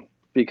learning,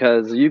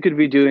 because you could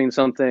be doing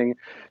something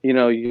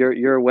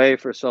your way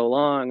for so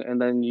long,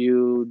 and then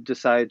you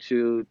decide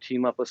to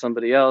team up with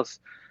somebody else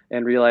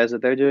and realize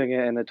that they're doing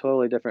it in a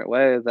totally different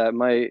way that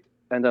might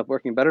end up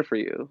working better for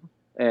you.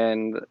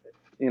 And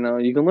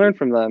you can learn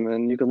from them,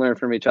 and you can learn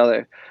from each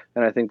other,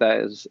 and I think that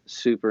is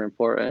super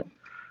important.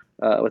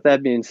 With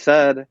that being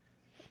said,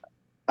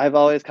 I've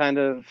always kind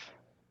of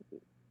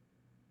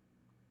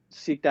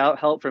seeked out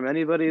help from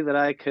anybody that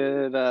I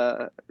could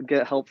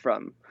get help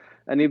from.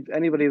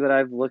 Anybody that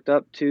I've looked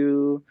up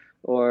to,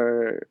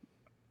 or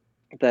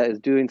that is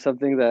doing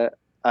something that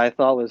I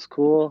thought was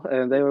cool,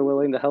 and they were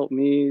willing to help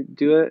me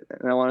do it,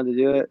 and I wanted to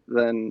do it,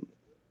 then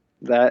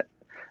that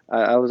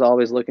I was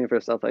always looking for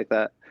stuff like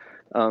that.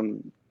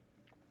 Um,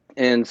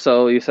 and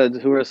so you said,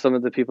 who are some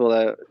of the people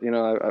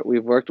that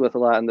we've worked with a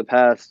lot in the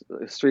past?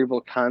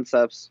 Cerebral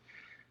Concepts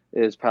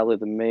is probably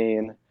the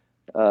main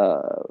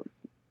uh,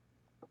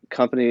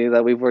 company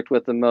that we've worked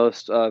with the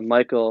most.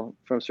 Michael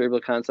from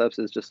Cerebral Concepts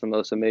is just the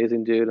most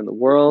amazing dude in the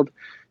world.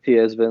 He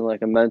has been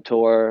like a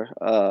mentor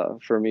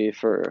for me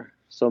for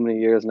so many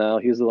years now.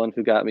 He's the one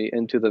who got me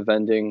into the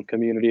vending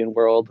community and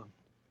world.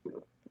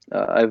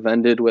 I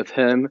vended with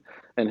him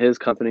and his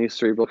company,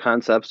 Cerebral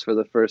Concepts, for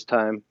the first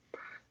time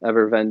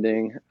ever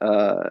vending,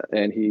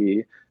 and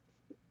he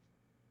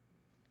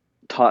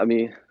taught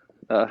me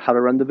how to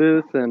run the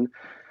booth and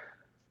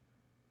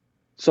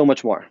so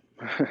much more.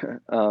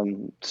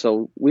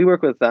 So we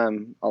work with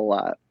them a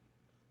lot.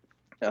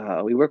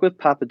 We work with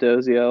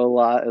Papadozio a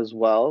lot as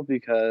well,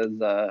 because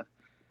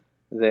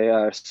they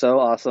are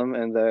so awesome,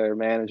 and their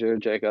manager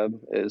Jacob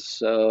is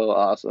so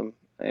awesome,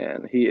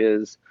 and he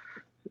is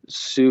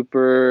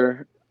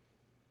super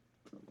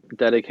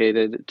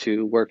dedicated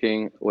to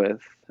working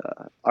with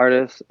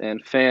artists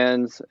and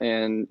fans,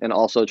 and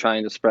also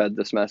trying to spread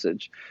this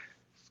message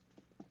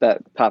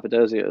that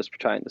Papadozio is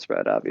trying to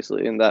spread,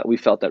 obviously, and that we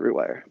felt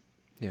everywhere.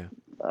 Yeah.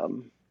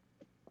 Um,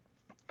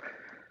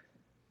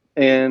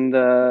 and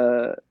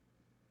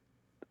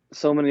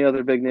so many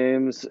other big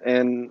names,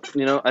 and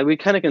we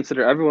kind of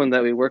consider everyone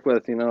that we work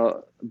with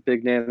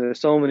big name.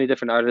 There's so many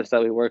different artists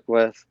that we work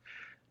with,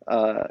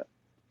 uh,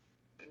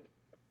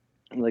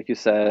 like you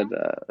said,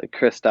 like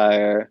Chris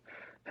Dyer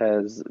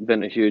has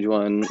been a huge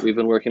one. We've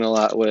been working a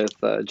lot with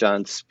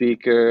John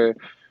Speaker,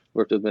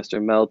 worked with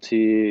Mr.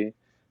 Melty.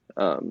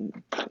 um,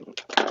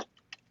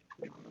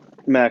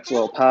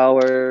 Maxwell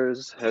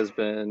Powers has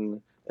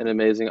been an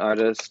amazing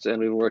artist, and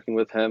we've been working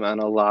with him on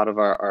a lot of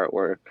our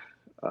artwork.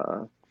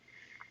 uh,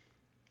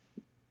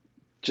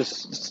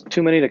 just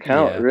too many to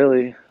count, Yeah.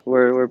 really.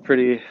 We're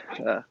pretty.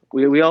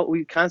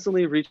 We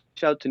constantly reach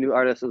out to new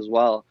artists as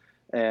well,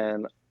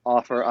 and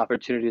offer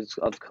opportunities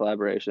of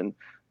collaboration.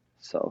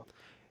 So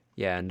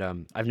Yeah,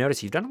 and I've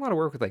noticed you've done a lot of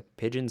work with like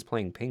pigeons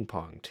playing ping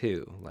pong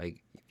too.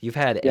 Like you've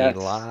had a yes,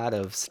 lot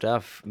of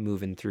stuff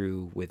moving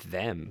through with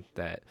them.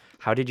 That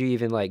how did you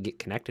even like get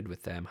connected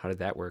with them? How did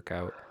that work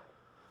out?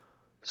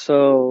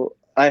 so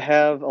I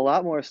have a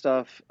lot more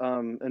stuff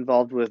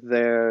involved with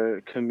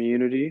their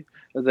community,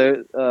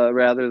 there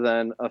rather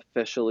than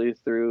officially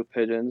through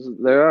pigeons.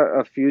 There are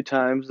a few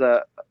times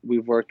that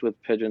we've worked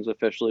with pigeons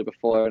officially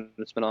before, and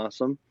it's been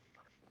awesome.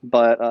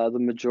 But the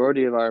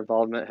majority of our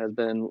involvement has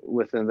been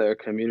within their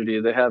community.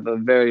 They have a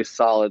very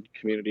solid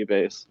community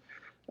base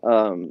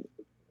um,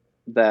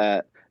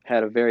 that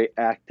had a very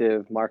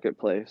active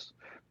marketplace,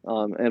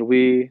 and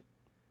we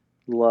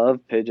love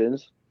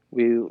pigeons.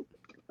 We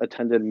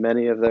attended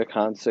many of their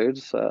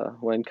concerts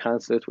when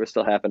concerts were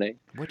still happening.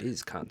 What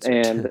is concert?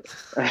 And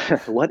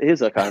what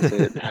is a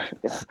concert?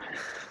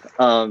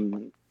 Yeah.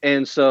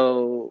 And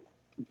so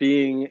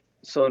being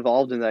so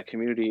involved in that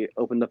community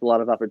opened up a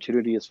lot of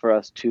opportunities for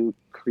us to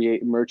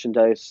create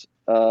merchandise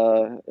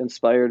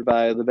inspired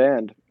by the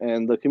band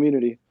and the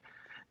community.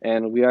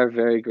 And we are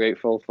very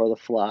grateful for the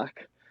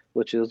flock,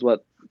 which is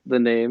what the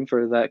name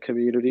for that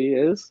community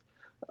is,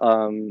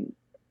 um,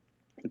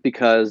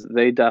 because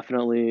they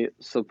definitely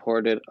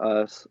supported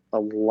us a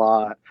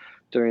lot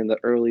during the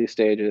early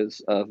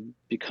stages of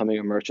becoming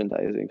a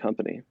merchandising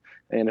company.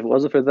 And if it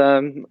wasn't for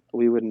them,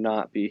 we would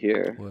not be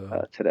here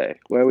Whoa. today,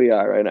 where we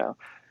are right now.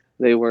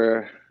 They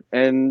were,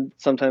 and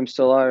sometimes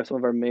still are, some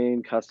of our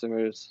main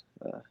customers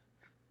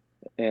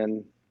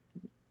and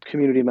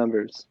community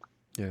members.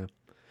 Yeah.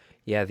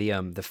 Yeah,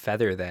 the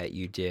feather that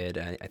you did,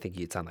 I think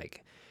it's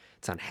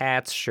on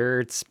hats,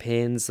 shirts,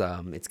 pins.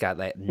 It's got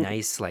that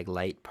nice like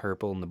light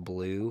purple and the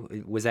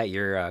blue. Was that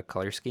your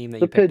color scheme that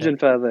The you picked out? pigeon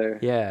feather.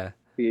 Yeah.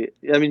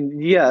 I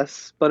mean,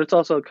 yes, but it's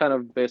also kind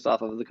of based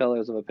off of the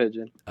colors of a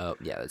pigeon. Oh,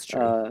 yeah, that's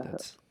true. Uh,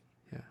 That's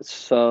yeah.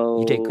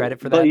 You take so, credit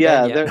for but that then?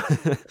 yeah,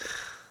 Yeah.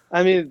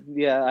 I mean,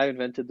 yeah, I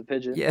invented the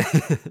pigeon. Yeah.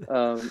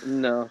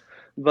 No,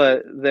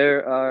 but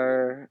there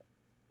are,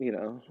 you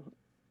know,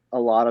 a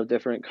lot of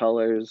different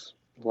colors,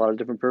 a lot of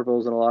different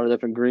purples, and a lot of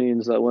different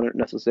greens that wouldn't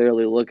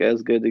necessarily look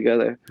as good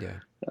together. Yeah.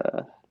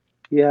 Uh,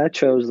 yeah, I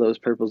chose those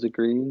purples and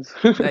greens.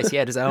 Nice.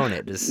 Yeah, just own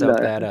it. Just soak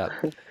No, that up.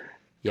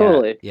 Yeah,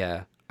 totally.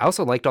 yeah. I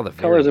also liked all the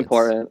Color's variants.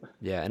 important.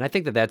 Yeah, and I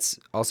think that that's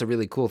also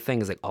really cool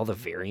thing is like all the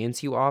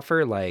variants you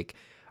offer. Like,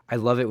 I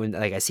love it when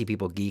like I see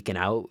people geeking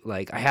out.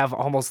 Like, I have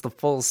almost the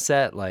full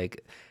set.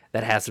 Like,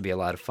 that has to be a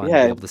lot of fun to be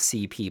Yeah, able to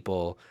see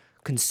people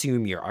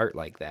consume your art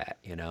like that,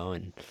 you know?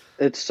 And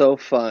it's so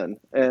fun,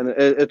 and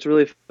it's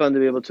really fun to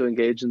be able to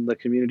engage in the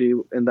community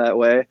in that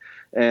way.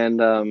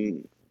 And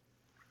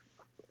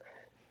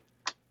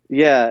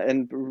yeah,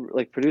 and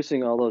like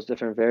producing all those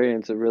different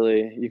variants, it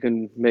really you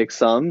can make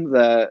some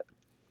that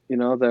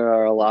there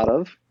are a lot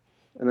of,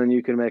 and then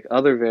you can make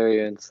other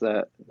variants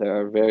that there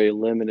are very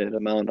limited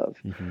amount of.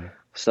 hmm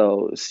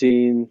So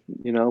seeing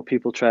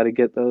people try to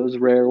get those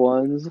rare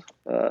ones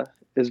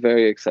is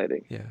very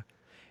exciting, yeah,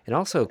 and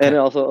also, and it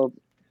also,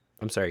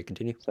 I'm sorry,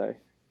 continue. sorry,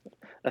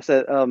 I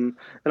said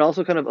it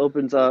also kind of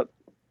opens up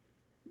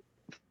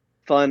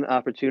fun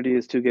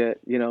opportunities to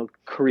get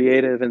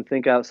creative and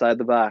think outside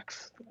the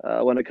box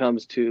when it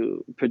comes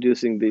to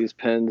producing these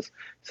pins,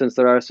 since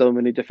there are so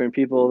many different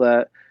people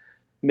that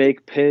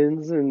make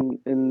pins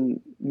and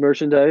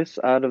merchandise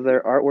out of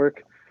their artwork.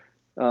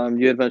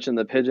 You had mentioned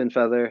the pigeon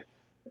feather,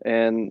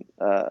 and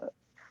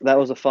that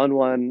was a fun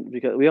one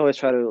because we always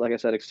try to, like I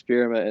said,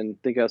 experiment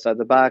and think outside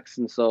the box.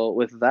 And so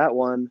with that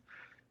one,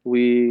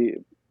 we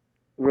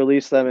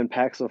released them in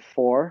packs of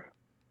four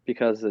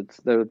because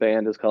their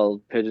band is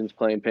called Pigeons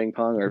Playing Ping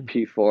Pong, or Mm.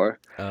 P4.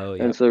 Oh,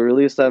 And yep. so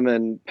released them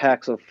in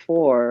packs of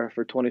four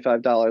for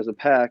 $25 a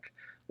pack,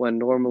 when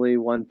normally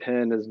one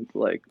pin is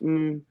like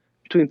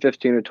between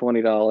 15 or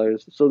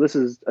 $20. So this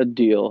is a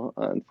deal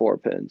on four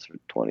pins for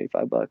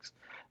 25 bucks.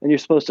 And you're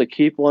supposed to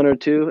keep one or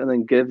two and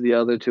then give the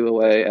other two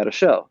away at a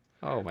show.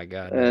 Oh my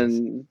God, nice.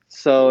 And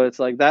so it's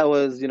like that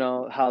was,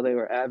 how they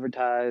were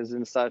advertised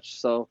and such.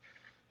 So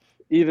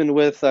even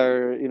with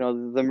our,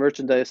 the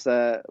merchandise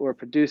that we're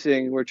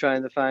producing, we're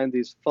trying to find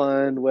these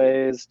fun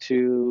ways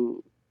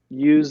to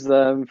use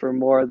them for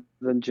more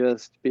than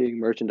just being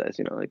merchandise.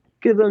 Like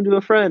give them to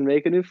a friend,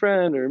 make a new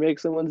friend, or make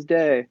someone's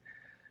day.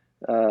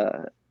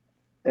 Uh,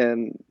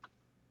 and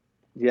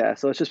yeah,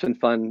 so it's just been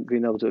fun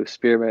being able to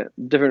experiment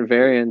different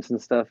variants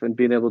and stuff, and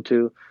being able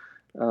to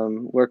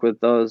work with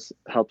those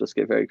helped us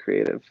get very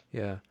creative.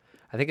 Yeah.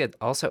 I think it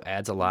also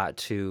adds a lot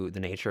to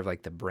the nature of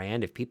like the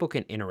brand. If people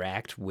can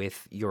interact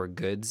with your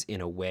goods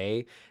in a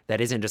way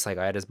that isn't just like,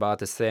 I just bought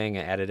this thing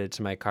and added it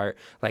to my cart.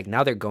 Like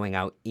now they're going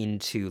out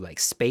into like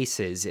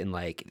spaces and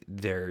like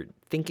they're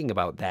thinking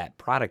about that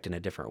product in a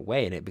different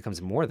way. And it becomes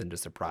more than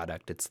just a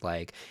product. It's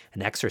like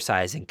an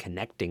exercise in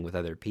connecting with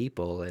other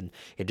people. And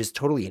it just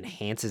totally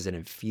enhances and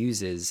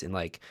infuses in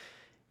like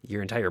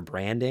your entire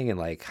branding and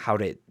like how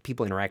do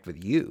people interact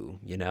with you,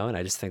 you know? And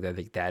I just think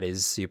that that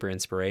is super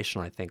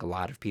inspirational. I think a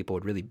lot of people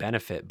would really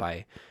benefit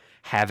by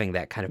having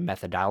that kind of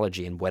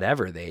methodology in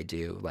whatever they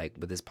do. Like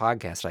with this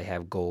podcast, I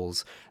have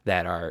goals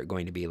that are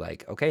going to be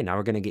like, okay, now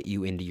we're going to get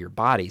you into your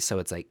body. So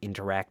it's like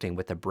interacting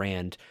with the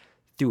brand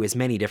through as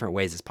many different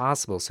ways as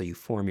possible so you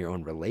form your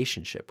own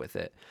relationship with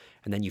it.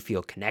 And then you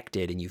feel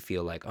connected and you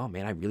feel like, oh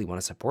man, I really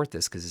want to support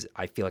this because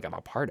I feel like I'm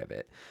a part of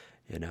it,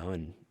 you know?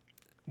 And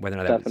whether or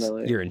not that was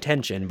Definitely. your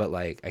intention, but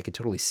like I could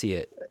totally see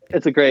it.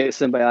 It's a great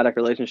symbiotic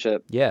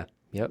relationship Yeah.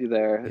 Yep.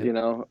 there,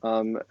 Yep.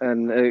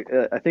 and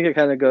I think it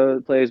kind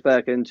of plays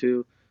back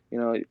into, you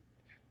know,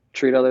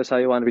 treat others how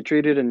you want to be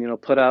treated,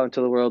 and put out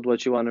into the world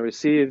what you want to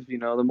receive.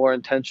 The more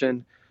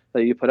intention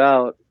that you put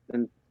out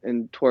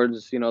and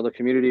towards the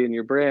community and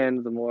your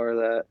brand, the more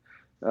that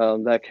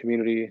that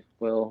community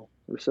will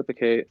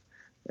reciprocate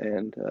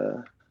and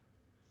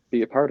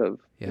be a part of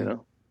Yeah.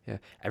 Yeah. your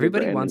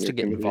Everybody brand and wants to your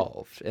get community.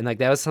 involved. And like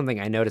that was something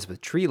I noticed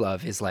with Tree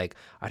Love is like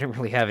I didn't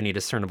really have any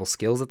discernible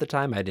skills at the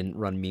time. I didn't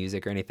run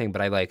music or anything,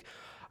 but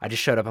I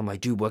just showed up. I'm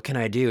like, dude, what can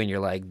I do? And you're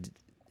like,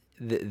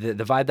 the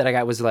vibe that I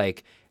got was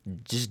like,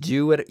 just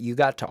do what you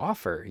got to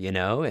offer,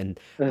 and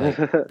like,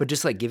 but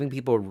just like giving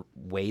people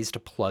ways to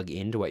plug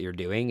into what you're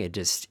doing,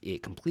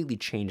 it completely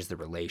changes the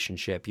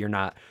relationship. You're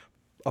not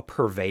a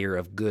purveyor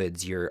of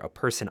goods. You're a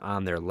person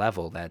on their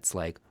level that's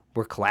like,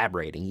 we're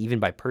collaborating. Even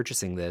by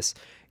purchasing this,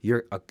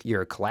 you're a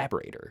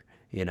collaborator,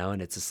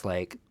 and it's just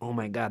like, oh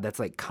my God, that's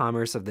like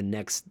commerce of the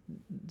next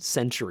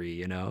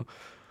century.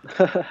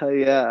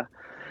 Yeah,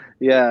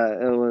 yeah,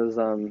 it was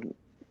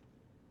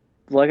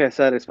like I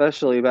said,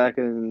 especially back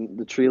in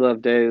the Tree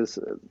Love days,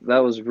 that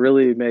was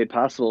really made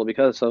possible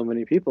because so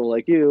many people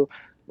like you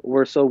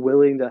were so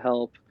willing to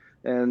help.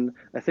 And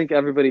I think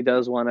everybody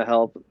does want to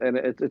help, and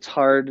it's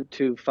hard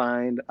to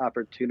find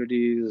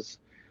opportunities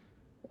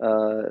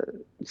uh,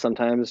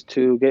 sometimes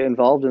to get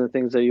involved in the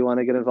things that you want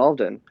to get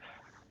involved in.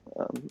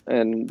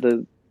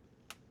 And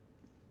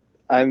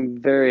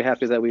I'm very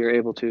happy that we were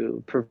able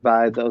to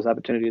provide those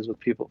opportunities with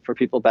people for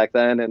people back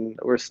then, and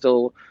we're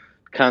still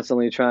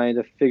constantly trying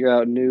to figure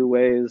out new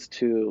ways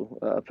to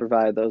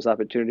provide those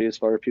opportunities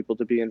for people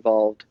to be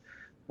involved.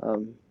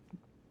 Um,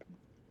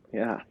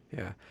 yeah.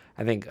 Yeah.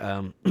 I think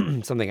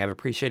something I've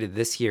appreciated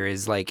this year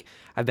is like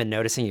I've been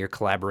noticing your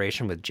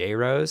collaboration with J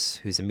Rose,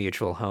 who's a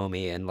mutual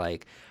homie, and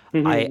like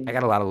I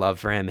got a lot of love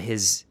for him.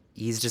 He's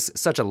just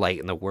such a light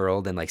in the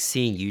world, and like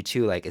seeing you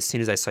two, like as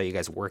soon as I saw you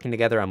guys working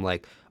together, I'm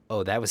like,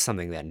 oh, that was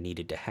something that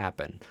needed to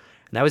happen.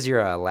 And that was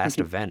your last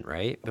event,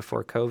 right?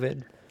 Before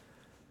COVID?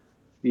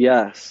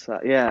 Yes,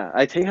 yeah.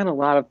 I take on a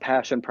lot of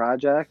passion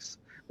projects,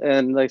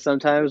 and like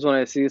sometimes when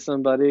I see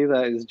somebody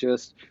that is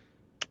just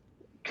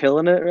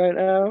killing it right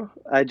now,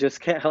 I just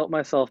can't help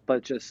myself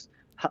but just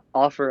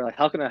offer like,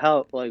 how can I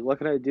help? Like, what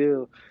can I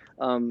do?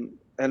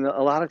 And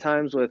a lot of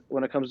times with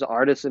when it comes to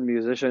artists and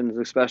musicians,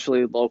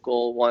 especially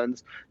local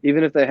ones,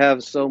 even if they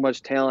have so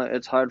much talent,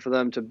 it's hard for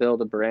them to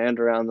build a brand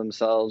around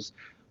themselves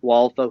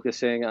while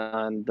focusing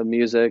on the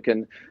music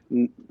and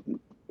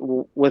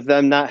with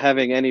them not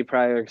having any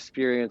prior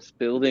experience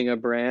building a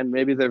brand.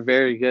 Maybe they're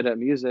very good at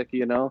music,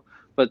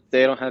 but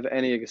they don't have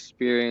any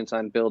experience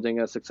on building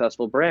a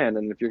successful brand.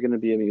 And if you're going to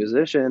be a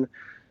musician,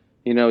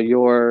 you know,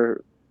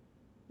 your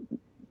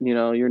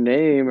your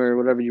name or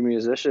whatever your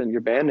musician,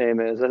 your band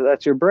name is,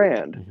 that's your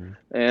brand.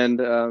 Hmm.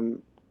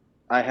 And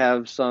I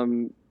have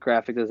some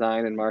graphic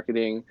design and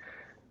marketing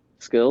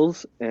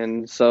skills,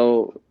 and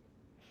so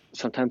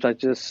sometimes I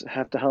just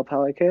have to help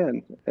how I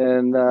can.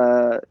 And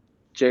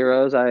J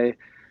Rose, I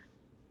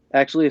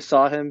actually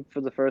saw him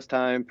for the first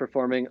time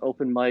performing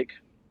open mic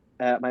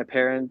at my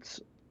parents'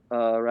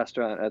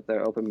 restaurant at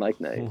their open mic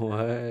night.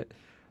 What?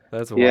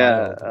 That's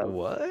Yeah, wild.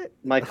 What?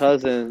 my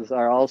cousins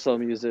are also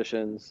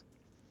musicians,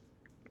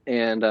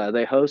 and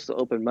they host the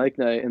open mic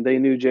night, and they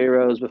knew J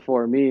Rose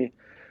before me,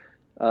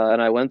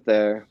 and I went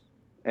there,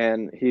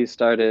 and he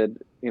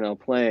started,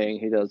 playing.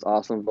 He does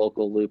awesome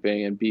vocal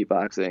looping and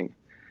beatboxing,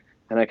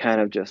 and I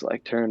kind of just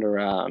like turned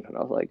around, and I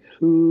was like,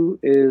 "Who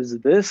is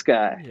this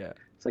guy?" Yeah.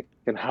 It's like,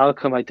 and how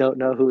come I don't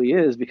know who he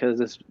is? Because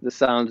this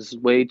sounds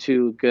way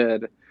too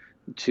good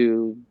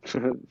to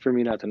for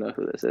me not to know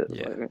who this is.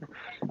 Yeah. Like,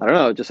 I don't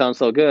know. It just sounds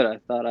so good. I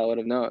thought I would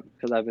have known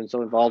because I've been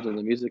so involved in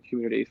the music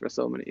community for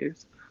so many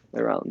years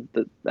around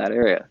that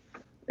area.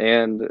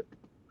 And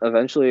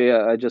eventually,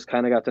 I just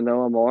kind of got to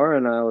know him more,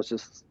 and I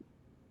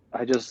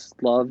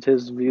just loved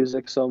his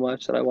music so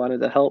much that I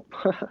wanted to help.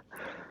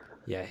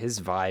 Yeah, his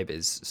vibe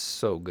is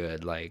so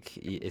good. Like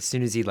as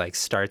soon as he like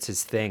starts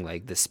his thing,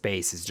 like the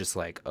space is just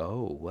like,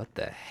 "Oh, what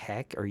the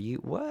heck are you?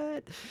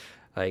 What?"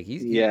 Like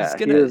he's Yeah,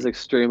 he gonna is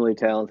extremely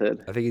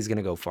talented. I think he's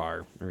gonna go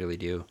far. I really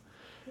do.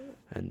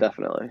 And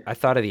Definitely. I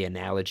thought of the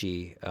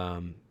analogy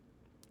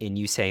in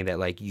you saying that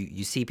like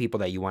you see people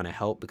that you want to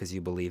help because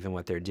you believe in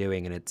what they're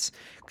doing, and it's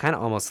kind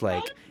of almost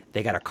like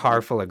they got a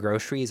car full of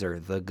groceries or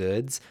the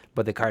goods,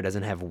 but the car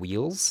doesn't have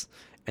wheels.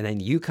 And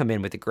then you come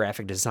in with the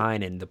graphic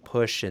design and the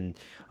push and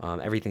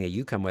everything that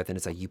you come with, and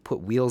it's like you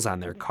put wheels on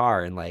their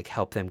car and like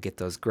help them get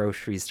those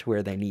groceries to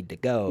where they need to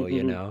go.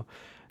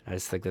 I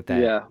just think that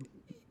Yeah.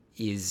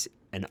 is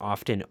an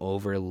often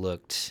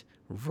overlooked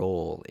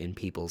role in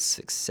people's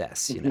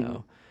success.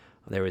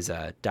 There was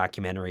a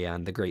documentary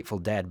on the Grateful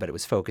Dead, but it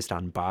was focused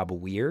on Bob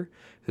Weir,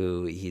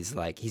 who he's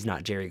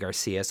not Jerry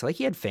Garcia. So like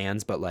he had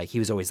fans, but like he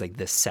was always like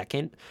the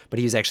second, but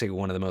he was actually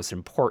one of the most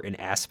important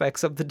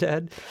aspects of the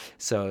Dead.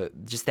 So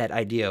just that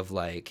idea of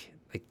like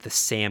the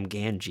Sam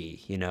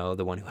Ganji,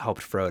 the one who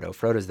helped Frodo.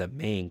 Frodo's the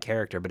main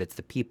character, but it's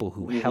the people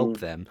who help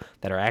Hmm. them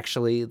that are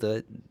actually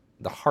the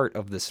heart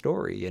of the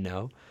story.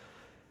 And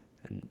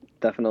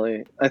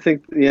Definitely. I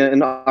think, yeah,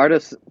 and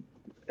artists,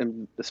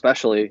 and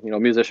especially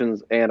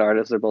musicians and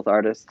artists, they're both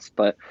artists,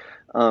 but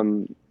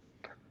um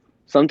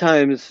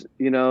sometimes,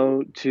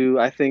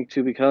 I think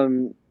to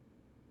become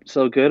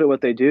so good at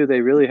what they do, they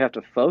really have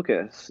to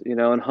focus,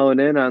 and hone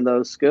in on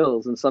those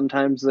skills. And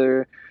sometimes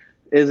there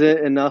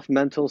isn't enough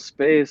mental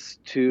space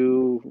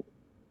to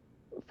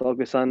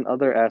focus on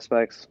other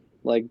aspects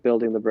like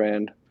building the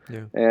brand.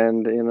 Yeah.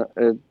 And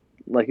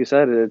like you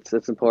said,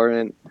 it's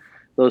important.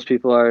 Those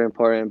people are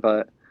important,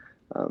 but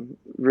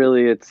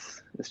really,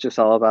 it's just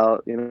all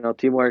about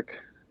teamwork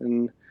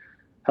and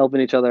helping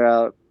each other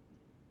out.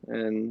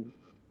 And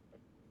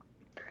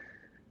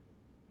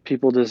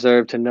people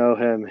deserve to know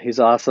him. He's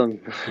awesome.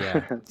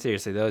 Yeah,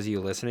 seriously, those of you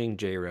listening,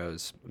 J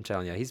Rose, I'm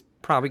telling you, he's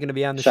probably going to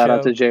be on the Shout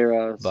out to show, J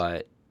Rose.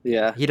 but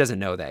yeah, Yeah, he doesn't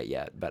know that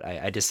yet. But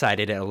I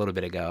decided it a little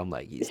bit ago. I'm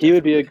like, he's he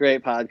would be a definitely,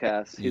 great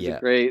podcast. He's a yeah,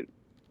 great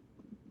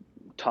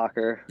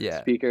talker,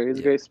 yeah, speaker. He's a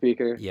yeah, great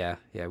speaker. yeah,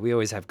 yeah. We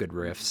always have good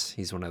riffs.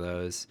 He's one of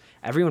those.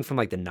 Everyone from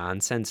like the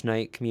Nonsense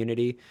Night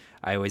community,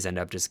 I always end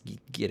up just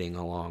getting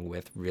along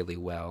with really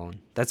well. And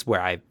that's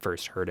where I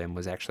first heard him,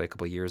 was actually a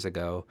couple years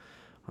ago.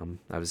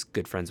 I was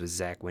good friends with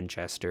Zach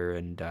Winchester,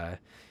 and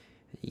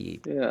he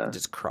Yeah,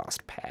 just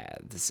crossed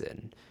paths,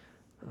 and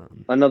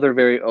another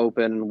very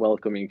open,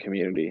 welcoming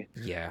community.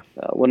 yeah.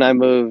 When I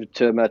moved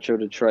to Metro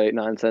Detroit,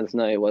 Nonsense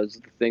Night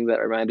was the thing that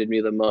reminded me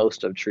the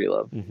most of Tree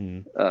Love. Hmm.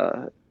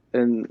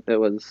 And it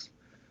was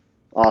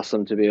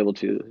awesome to be able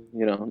to,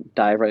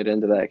 dive right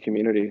into that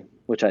community,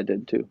 which I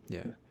did too.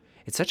 Yeah,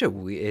 it's such a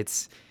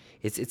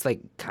it's like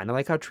kind of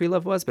like how Tree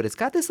Love was, but it's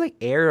got this like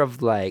air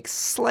of like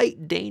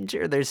slight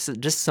danger. There's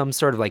just some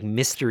sort of like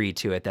mystery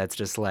to it that's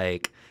just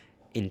like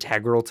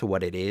integral to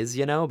what it is,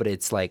 you know. But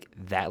it's like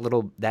that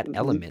Hmm.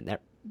 element,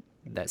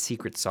 that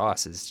secret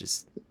sauce is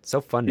just so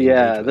fun to engage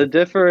Yeah, the with.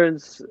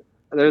 difference,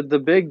 the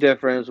big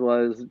difference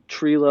was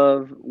Tree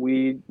Love.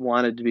 We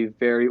wanted to be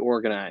very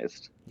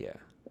organized, Yeah,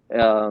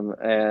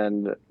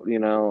 and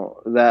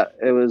that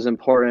it was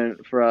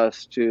important for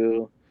us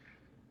to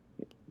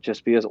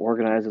just be as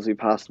organized as we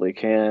possibly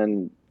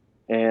can,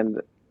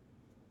 and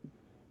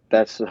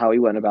that's how we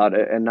went about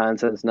it. And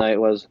Nonsense Night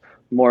was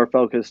more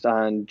focused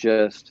on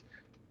just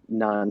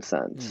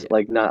nonsense, yeah.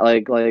 like not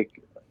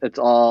like it's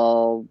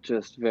all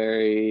just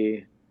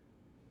very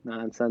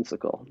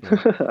nonsensical. Yeah.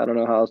 I don't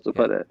know how else to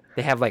Yeah. put it.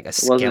 They have like a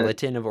It wasn't,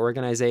 skeleton of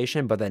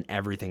organization, but then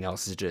everything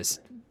else is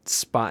just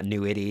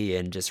spontaneity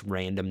and just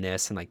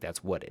randomness, and like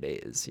that's what it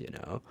is, you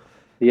know.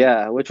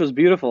 yeah, which was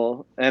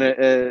beautiful, and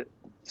it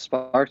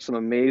sparked some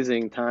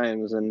amazing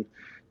times, and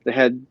they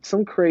had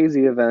some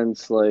crazy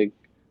events like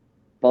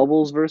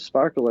bubbles versus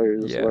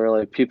sparklers, Yeah. where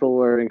like people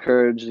were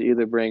encouraged to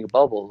either bring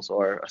bubbles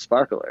or a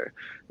sparkler,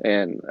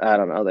 and I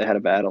don't know, they had a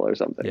battle or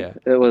something. Yeah.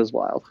 It was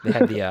wild. They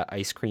had the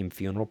ice cream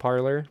funeral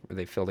parlor where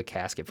they filled a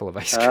casket full of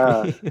ice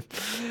Ah, cream.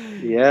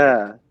 Yeah.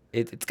 yeah,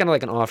 It's kind of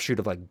like an offshoot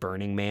of like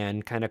Burning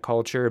Man kind of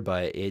culture,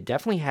 but it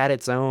definitely had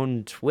its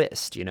own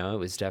twist, you know? It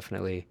was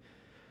definitely,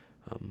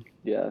 um,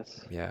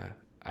 yes, yeah.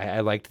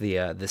 I liked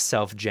the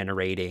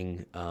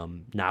self-generating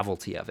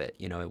novelty of it.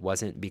 You know, it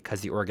wasn't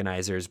because the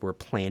organizers were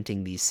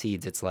planting these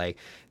seeds. It's like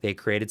they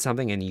created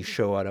something and you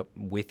show up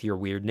with your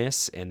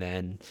weirdness and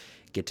then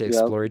get to yep,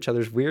 explore each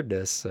other's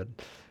weirdness. And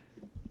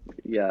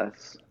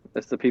yes.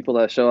 It's the people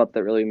that show up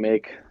that really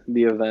make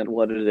the event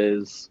what it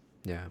is.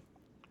 yeah.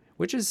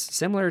 Which is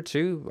similar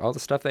to all the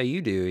stuff that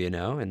you do, you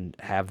know, and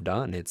have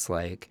done. It's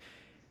like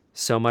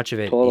so much of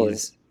it Totally.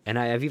 is, and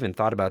I've even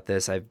thought about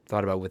this. I've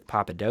thought about with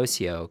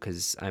Papadocio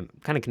because I'm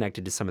kind of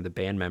connected to some of the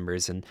band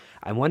members, and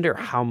I wonder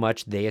how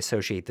much they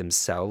associate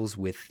themselves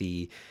with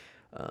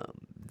um,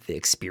 the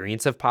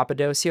experience of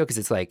Papadocio because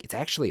it's like it's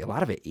actually a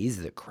lot of it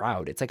is the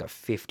crowd. It's like a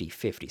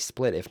 50-50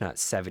 split, if not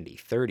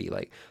 70-30.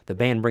 Like the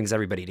band brings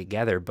everybody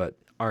together, but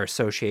our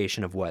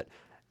association of what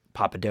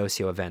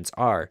Papadocio events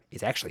are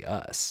is actually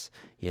us.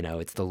 You know,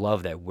 it's the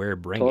love that we're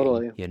bringing,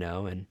 Totally. you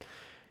know, and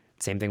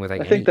same thing with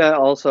like I think any. that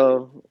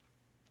also,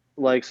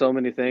 like so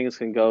many things,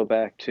 can go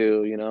back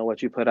to,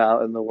 what you put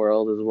out in the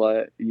world is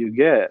what you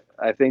get.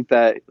 I think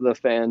that the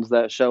fans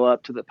that show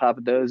up to the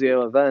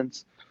Papadocio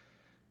events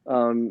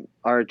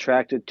are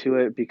attracted to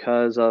it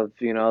because of,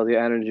 the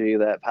energy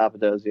that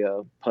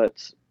Papadocio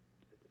puts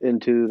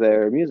into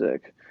their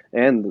music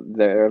and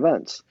their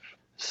events.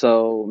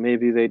 So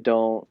maybe they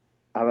don't.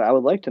 I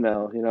would like to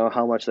know,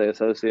 how much they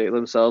associate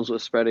themselves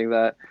with spreading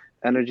that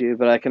energy.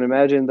 But I can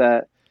imagine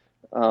that,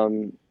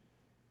 um,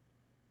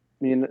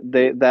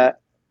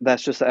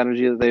 that's just the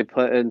energy that they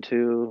put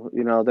into,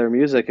 their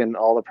music and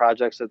all the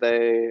projects that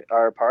they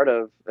are a part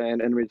of,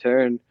 and in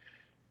return,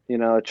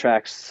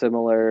 attracts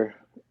similar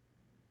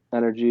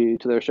energy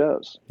to their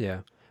shows. Yeah.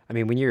 I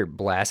mean, when you're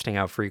blasting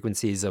out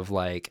frequencies of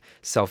like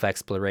self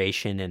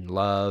exploration and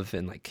love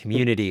and like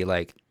community,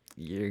 like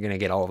you're gonna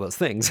get all of those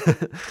things,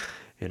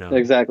 you know?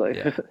 Exactly.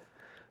 Yeah.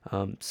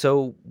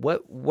 So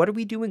what are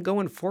we doing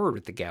going forward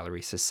with the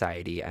Gallery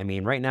Society? I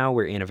mean, right now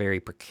we're in a very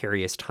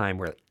precarious time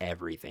where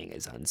everything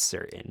is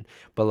uncertain.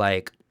 But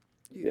like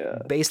Yeah.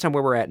 based on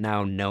where we're at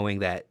now, knowing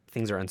that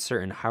things are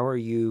uncertain, how are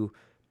you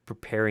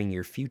preparing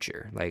your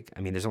future? Like,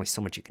 I mean, there's only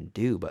so much you can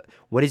do, but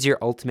what is your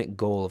ultimate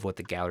goal of what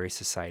the Gallery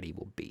Society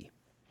will be?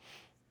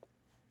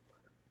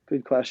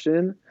 Good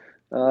question.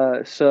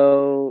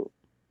 So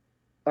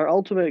our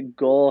ultimate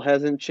goal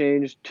hasn't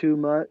changed too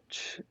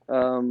much.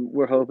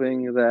 We're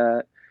hoping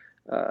that,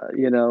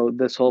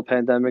 this whole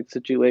pandemic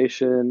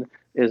situation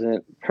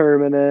isn't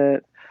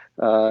permanent.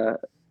 Uh,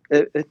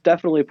 it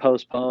definitely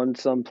postponed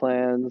some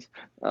plans,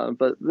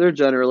 but they're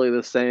generally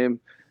the same.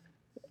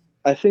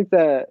 I think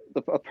that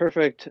a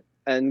perfect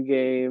end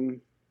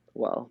game,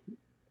 well,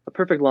 a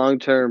perfect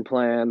long-term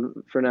plan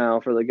for now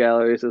for the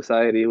Gallery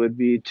Society would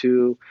be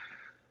to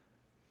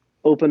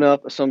open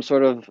up some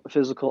sort of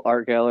physical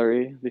art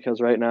gallery, because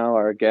right now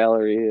our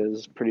gallery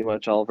is pretty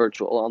much all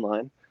virtual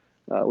online.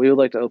 We would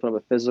like to open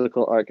up a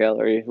physical art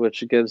gallery,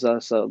 which gives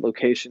us a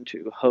location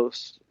to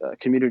host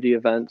community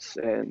events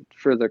and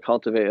further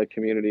cultivate a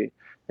community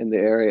in the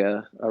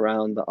area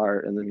around the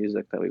art and the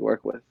music that we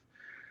work with.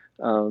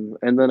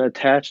 And then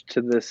attached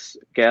to this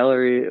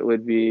gallery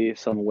would be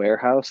some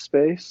warehouse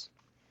space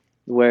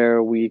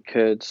where we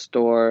could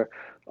store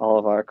all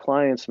of our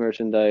clients'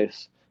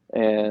 merchandise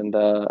and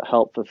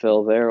help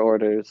fulfill their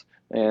orders.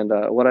 And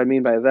what I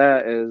mean by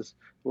that is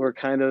we're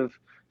kind of,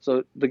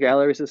 so the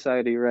Gallery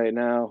Society right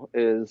now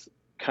is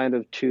kind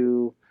of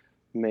two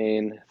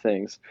main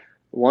things.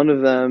 One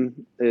of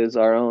them is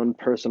our own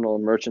personal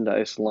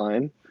merchandise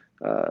line,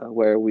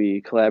 where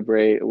we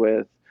collaborate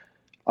with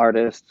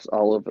artists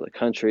all over the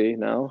country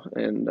now,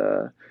 and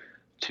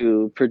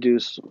to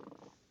produce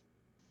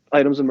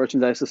items of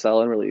merchandise to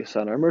sell and release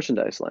on our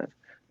merchandise line.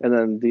 And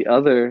then the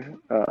other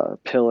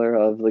pillar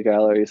of the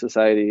Gallery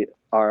Society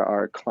are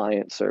our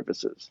client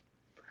services.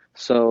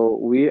 So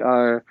we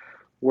are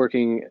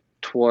working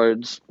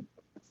towards,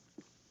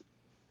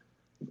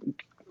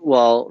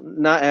 well,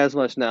 not as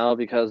much now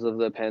because of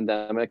the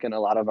pandemic, and a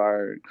lot of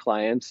our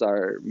clients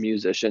are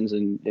musicians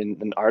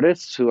and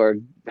artists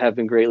who have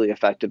been greatly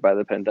affected by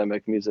the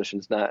pandemic.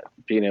 Musicians not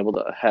being able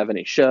to have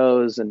any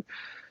shows, and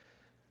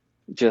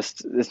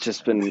it's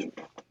just been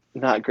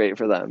not great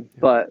for them. Yeah.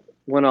 But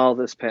when all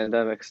this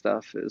pandemic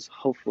stuff is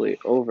hopefully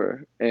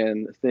over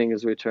and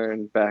things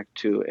return back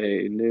to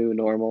a new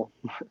normal,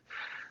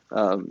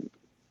 um,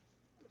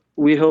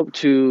 we hope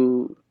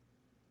to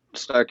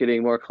start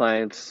getting more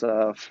clients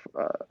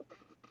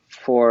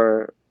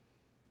for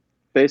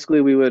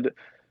basically, we would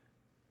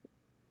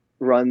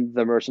run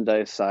the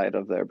merchandise side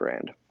of their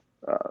brand.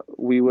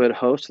 We would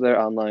host their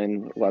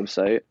online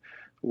website.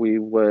 We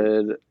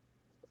would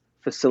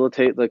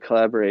facilitate the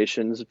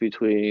collaborations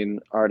between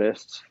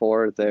artists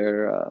for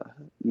their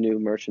new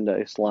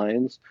merchandise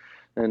lines,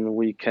 and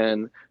we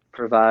can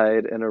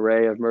provide an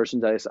array of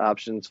merchandise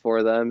options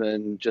for them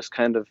and just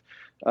kind of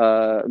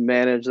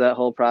manage that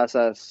whole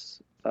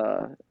process.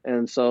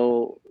 And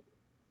so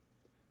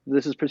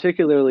this is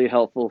particularly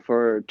helpful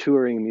for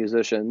touring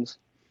musicians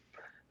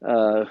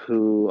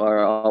who are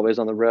always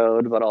on the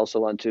road, but also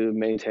want to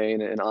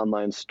maintain an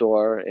online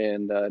store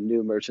and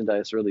new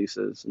merchandise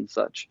releases and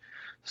such.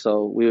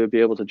 So we would be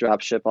able to drop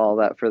ship all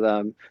that for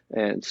them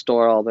and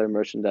store all their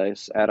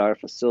merchandise at our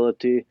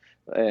facility,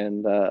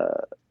 and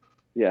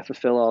yeah,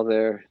 fulfill all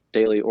their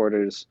daily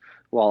orders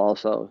while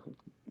also,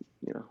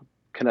 you know,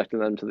 connecting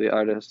them to the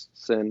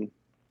artists and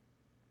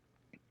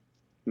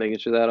making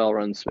sure that all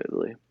runs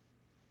smoothly.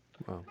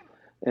 Wow.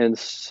 And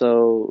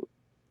so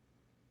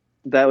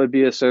that would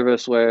be a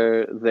service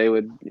where they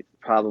would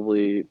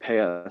probably pay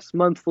us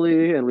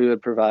monthly, and we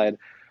would provide,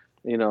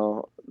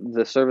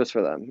 the service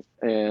for them.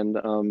 And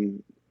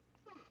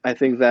I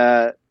think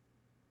that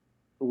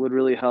would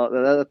really help.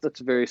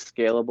 That's a very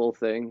scalable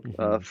thing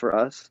Hmm. for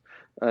us,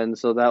 and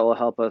so that will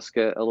help us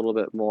get a little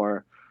bit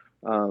more.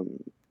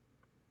 Um,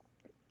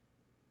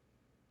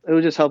 it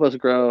would just help us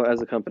grow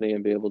as a company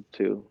and be able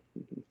to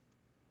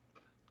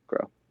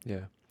grow.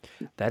 Yeah.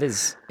 That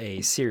is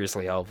a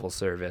seriously helpful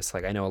service.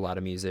 Like I know a lot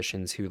of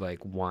musicians who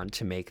like want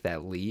to make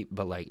that leap,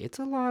 but like it's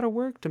a lot of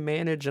work to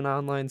manage an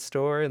online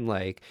store and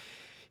like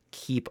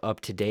keep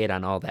up to date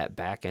on all that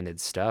back-ended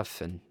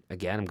stuff. And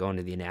again, I'm going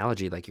to the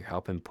analogy like you're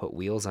helping put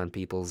wheels on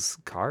people's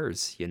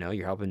cars,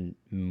 you're helping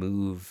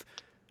move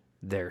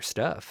their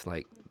stuff.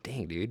 Like,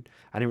 dang, dude.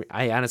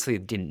 I honestly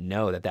didn't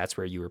know that that's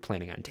where you were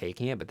planning on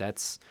taking it, but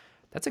that's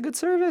a good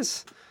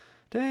service.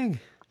 Dang.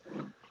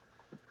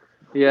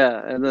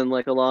 Yeah, and then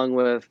like along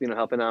with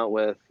helping out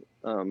with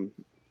um,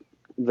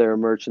 their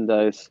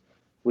merchandise,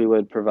 we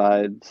would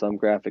provide some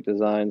graphic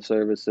design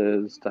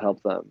services to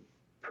help them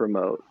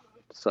promote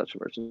such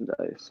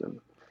merchandise,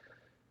 and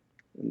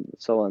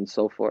so on and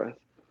so forth.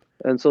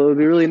 And so it would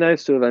be really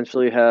nice to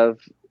eventually have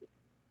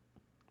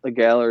a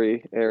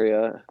gallery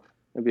area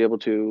and be able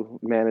to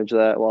manage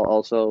that while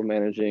also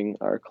managing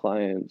our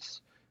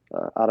clients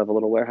out of a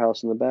little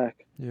warehouse in the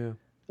back. Yeah.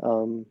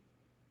 Um,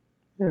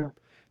 yeah.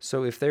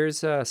 So, if there's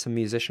some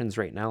musicians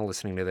right now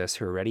listening to this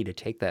who are ready to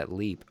take that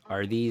leap,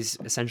 are these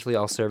essentially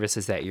all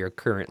services that you're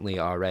currently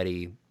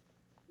already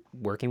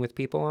working with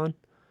people on?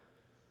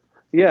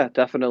 Yeah,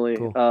 definitely.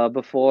 Cool.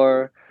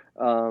 Before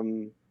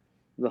um,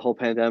 the whole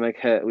pandemic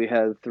hit, we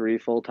had three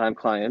full-time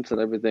clients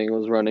and everything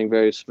was running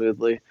very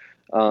smoothly.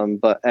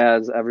 But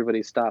as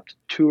everybody stopped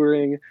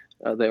touring,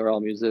 they were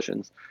all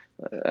musicians.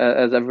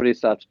 As everybody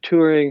stopped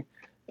touring,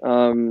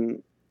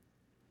 um,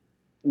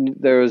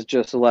 there was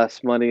just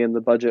less money in the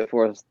budget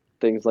for us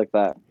things like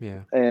that.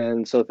 Yeah.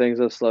 And so things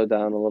have slowed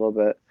down a little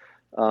bit.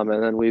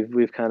 And then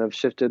we've kind of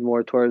shifted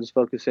more towards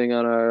focusing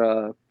on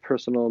our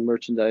personal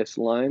merchandise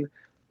line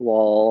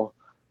while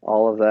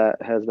all of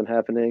that has been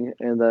happening.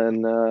 And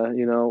then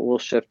we'll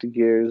shift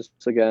gears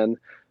again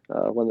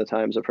when the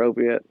time's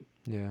appropriate.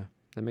 Yeah.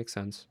 That makes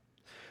sense.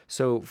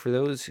 So, for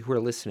those who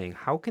are listening,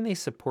 how can they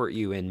support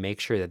you and make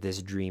sure that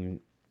this dream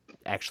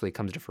actually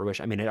comes to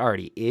fruition? I mean, it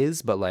already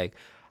is, but like,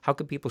 how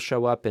can people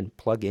show up and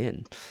plug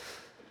in?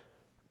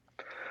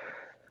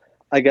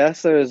 I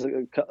guess there's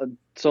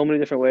so many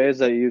different ways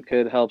that you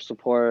could help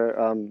support.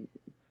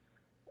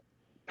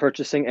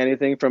 Purchasing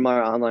anything from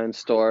our online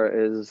store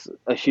is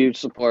a huge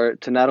support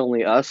to not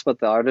only us, but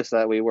the artists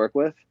that we work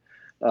with.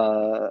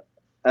 Uh,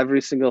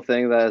 every single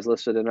thing that is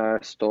listed in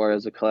our store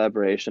is a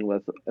collaboration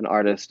with an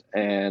artist,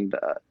 and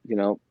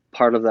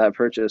part of that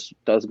purchase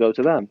does go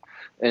to them,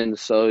 and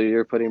so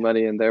you're putting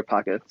money in their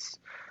pockets.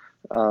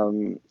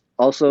 Um,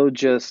 Also,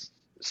 just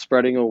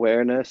spreading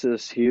awareness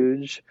is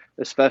huge,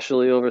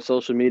 especially over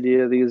social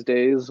media these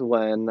days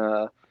when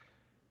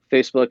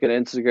Facebook and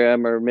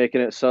Instagram are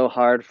making it so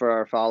hard for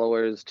our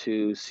followers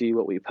to see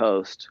what we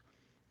post.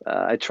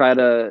 I try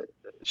to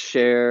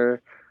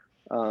share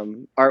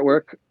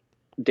artwork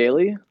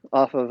daily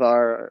off of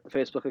our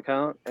Facebook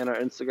account and our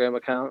Instagram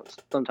account,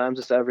 sometimes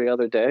just every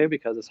other day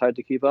because it's hard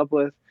to keep up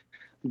with.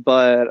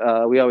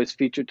 But we always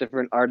feature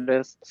different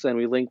artists and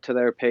we link to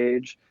their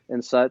page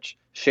and such.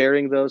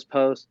 Sharing those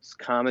posts,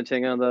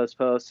 commenting on those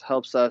posts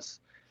helps us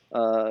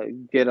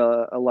get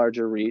a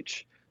larger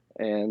reach.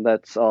 And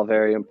that's all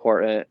very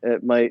important.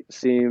 It might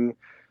seem,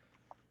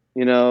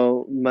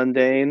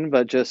 mundane,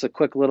 but just a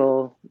quick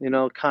little,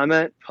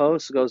 comment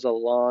post goes a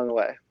long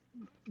way.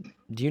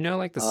 Do you know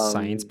like the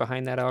science Um,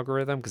 behind that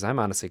algorithm? Because I'm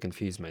honestly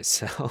confused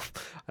myself.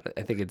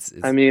 I think I it's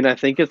mean, I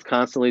think it's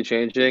constantly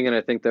changing, and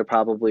I think they're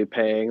probably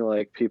paying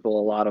like people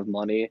a lot of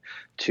money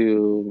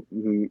to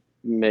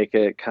make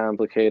it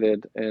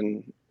complicated.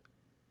 And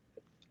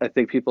I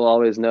think people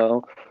always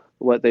know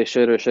what they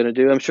should or shouldn't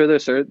do. I'm sure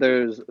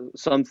there's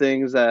some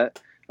things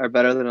that are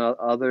better than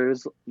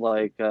others,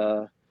 like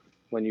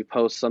when you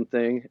post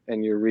something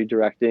and you're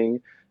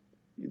redirecting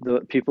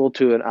the people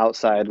to an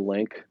outside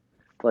link.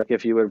 Like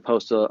if you would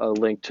post a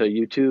link to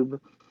YouTube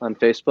on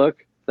Facebook,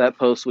 that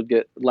post would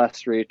get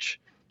less reach.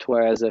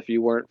 Whereas if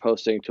you weren't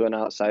posting to an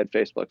outside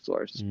Facebook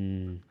source,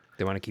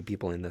 they want to keep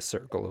people in the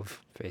circle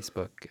of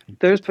Facebook.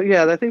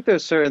 yeah, I think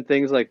there's certain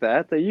things like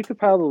that that you could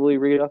probably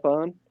read up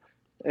on,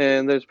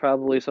 and there's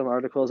probably some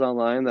articles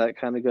online that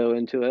kind of go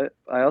into it.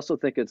 I also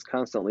think it's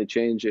constantly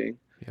changing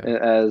Yeah.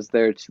 as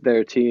their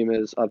team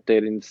is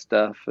updating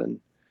stuff and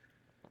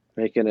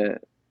making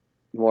it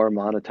more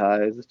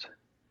monetized.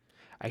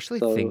 I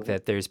actually think So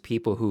that there's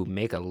people who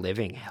make a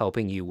living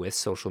helping you with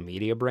social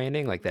media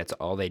branding. Like that's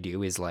all they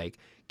do is like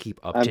keep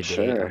up I'm to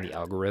date on sure the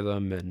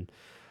algorithm, and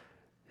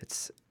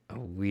it's a it's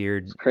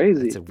weird it's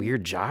crazy. a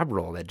weird job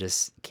role that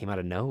just came out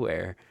of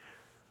nowhere.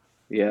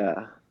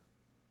 Yeah.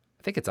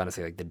 I think it's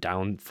honestly like the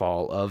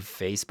downfall of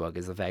Facebook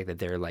is the fact that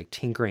they're like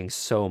tinkering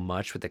so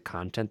much with the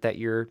content that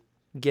you're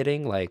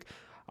getting. Like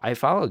I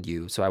followed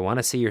you, so I want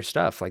to see your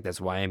stuff. Like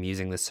that's why I'm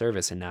using this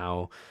service, and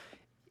now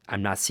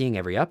I'm not seeing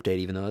every update,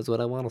 even though that's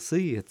what I want to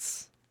see.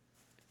 It's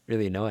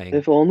really annoying.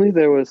 If only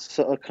there was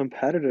a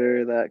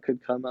competitor that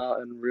could come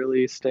out and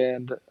really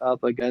stand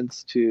up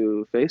against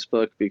to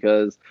Facebook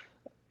because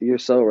you're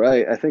so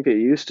right. I think it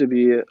used to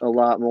be a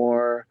lot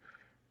more,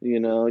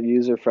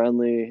 user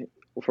friendly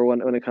for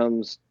when it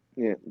comes,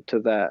 to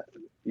that.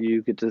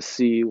 You get to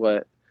see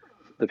what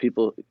the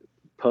people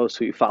post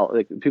who you follow.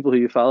 Like people who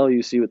you follow,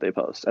 you see what they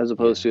post, as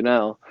opposed Yeah, to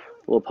now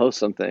we'll post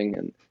something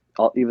and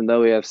even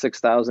though we have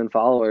 6,000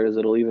 followers,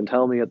 it'll even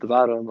tell me at the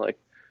bottom like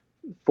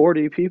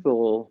 40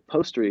 people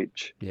post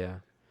reach. yeah.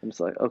 I'm just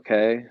like,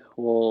 okay,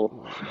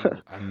 well,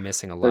 I'm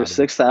missing a there's lot of.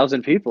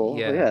 6,000 people,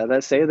 Yeah, yeah,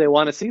 that say they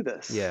want to see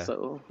this. yeah,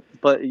 So,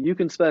 but you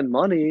can spend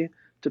money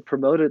to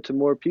promote it to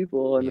more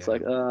people, and it's yeah.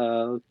 like,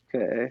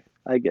 okay,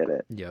 I get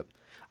it. Yep.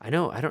 I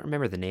know, I don't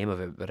remember the name of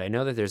it, but I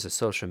know that there's a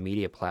social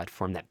media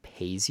platform that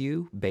pays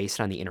you based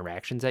on the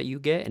interactions that you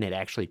get, and it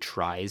actually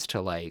tries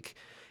to like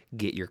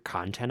get your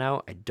content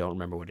out. I don't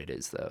remember what it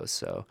is though.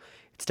 So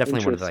it's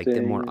definitely one of like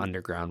the more Interesting.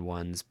 underground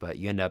ones, but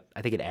you end up,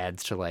 I think it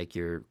adds to like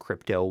your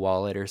crypto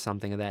wallet or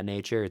something of that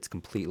nature. It's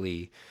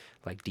completely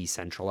like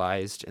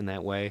decentralized in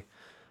that way.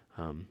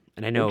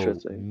 And I know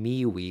Interesting.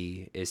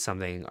 MeWe is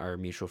something our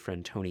mutual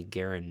friend Tony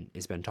Guerin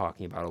has been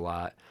talking about a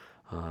lot.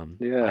 I haven't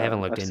Yeah,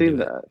 looked I've into seen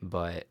it, that.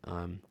 but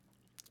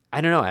I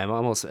don't know. I'm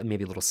almost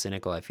maybe a little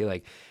cynical. I feel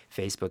like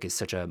Facebook is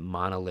such a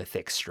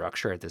monolithic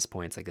structure at this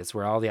point. It's like that's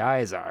where all the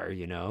eyes are,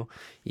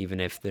 even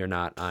if they're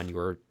not on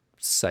your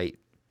site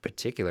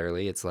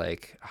particularly. It's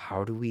like,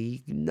 how do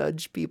we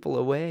nudge people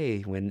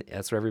away when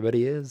that's where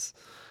everybody is?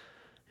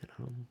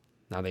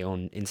 Now they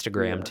own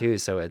Instagram Yeah. too,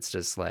 so it's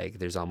just like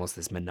there's almost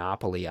this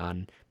monopoly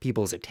on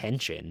people's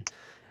attention.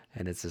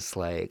 And it's just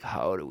like,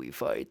 how do we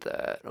fight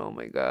that? Oh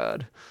my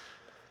God.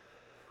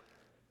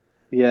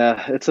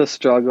 Yeah, it's a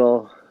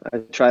struggle. I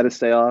try to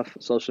stay off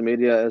social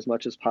media as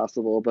much as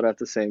possible, but at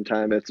the same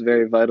time, it's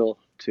very vital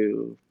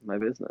to my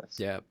business.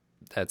 Yeah,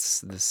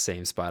 that's the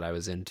same spot I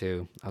was in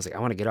too. I was like, I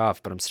want to get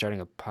off, but I'm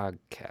starting a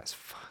podcast.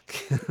 Fuck.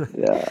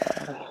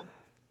 Yeah.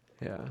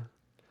 Yeah.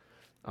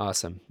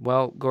 Awesome.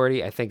 Well,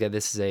 Gordy, I think that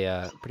this is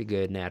a pretty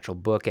good natural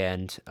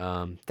bookend.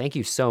 Thank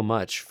you so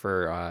much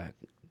for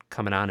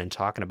coming on and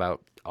talking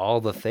about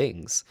all the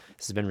things.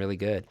 This has been really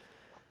good.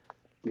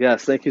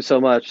 Yes, thank you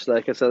so much.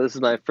 Like I said, this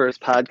is my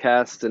first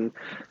podcast, and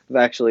I've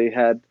actually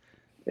had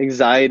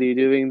anxiety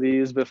doing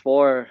these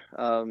before.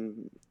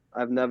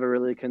 I've never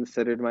really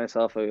considered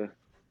myself a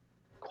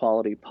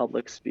quality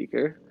public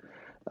speaker,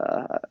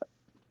 uh,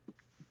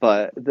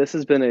 but this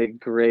has been a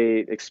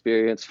great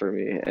experience for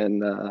me.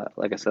 And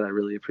like I said, I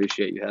really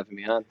appreciate you having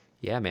me on.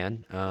 Yeah,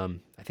 man.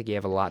 I think you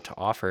have a lot to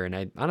offer, and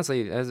I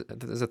honestly, as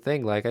a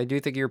thing, like I do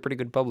think you're a pretty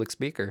good public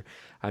speaker.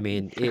 I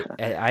mean,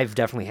 I've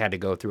definitely had to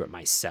go through it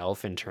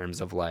myself in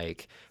terms of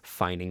like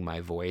finding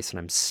my voice, and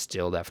I'm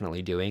still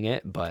definitely doing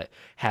it. But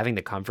having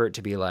the comfort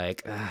to be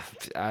like, "Ugh,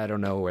 I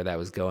don't know where that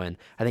was going.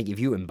 I think if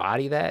you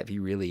embody that, if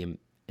you really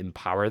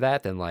empower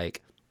that, then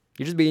like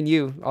you're just being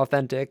you,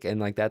 authentic, and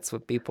like that's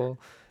what people,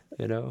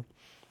 you know.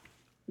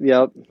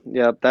 Yep,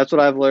 yep, that's what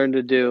I've learned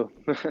to do.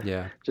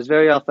 Yeah, Just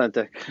very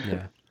authentic.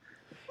 yeah,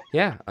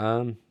 yeah.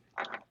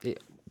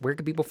 Where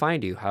can people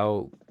find you?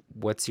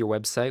 What's your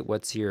website?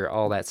 What's your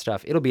all that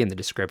stuff? It'll be in the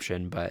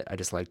description, but I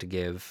just like to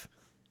give.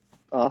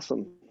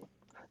 Awesome.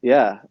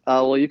 Yeah.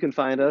 Well, you can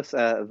find us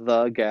at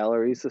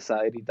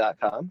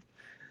thegallerysociety.com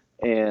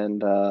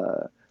and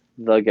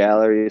The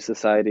Gallery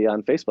Society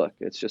on Facebook.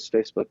 It's just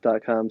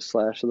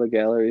facebook.com/The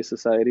Gallery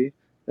Society.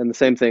 And the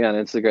same thing on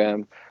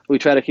Instagram. We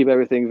try to keep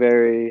everything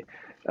very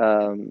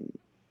um,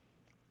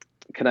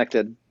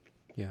 connected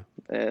Yeah,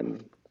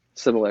 and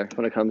similar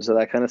when it comes to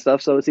that kind of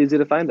stuff. So it's easy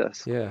to find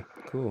us. yeah,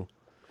 cool.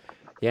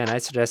 Yeah, and I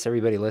suggest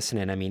everybody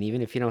listening. I mean,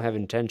 even if you don't have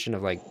intention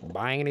of like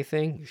buying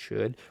anything, you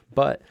should.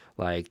 But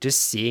like just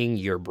seeing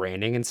your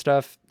branding and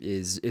stuff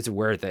is it's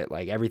worth it.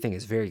 Like everything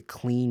is very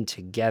clean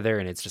together,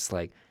 and it's just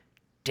like,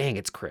 dang,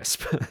 it's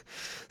crisp.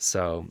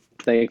 So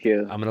Thank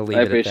you. I'm gonna I leave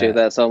it at appreciate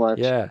that. that so much.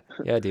 Yeah,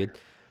 yeah, dude.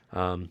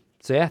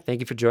 So yeah, thank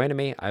you for joining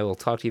me. I will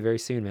talk to you very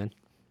soon, man.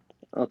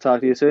 I'll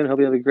talk to you soon. Hope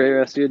you have a great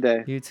rest of your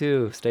day. You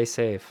too. Stay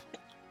safe.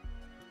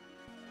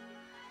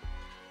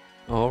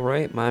 All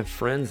right, my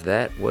friends,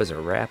 that was a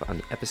wrap on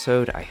the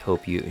episode. I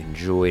hope you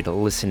enjoyed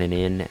listening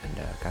in and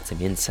got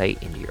some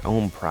insight into your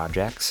own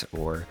projects,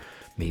 or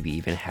maybe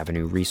even have a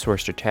new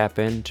resource to tap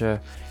in to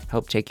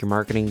help take your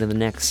marketing to the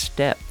next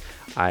step.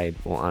 I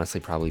will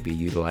honestly probably be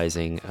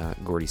utilizing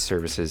Gordy's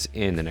services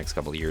in the next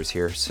couple of years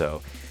here,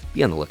 so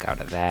be on the lookout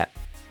of that.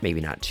 Maybe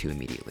not too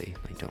immediately.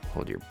 Like, don't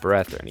hold your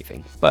breath or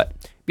anything, but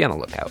be on the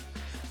lookout.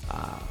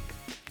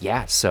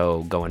 Yeah,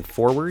 so going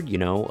forward, we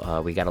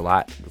got a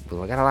lot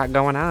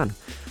going on.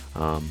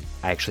 I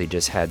actually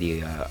just had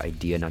the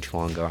idea not too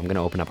long ago. I'm going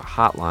to open up a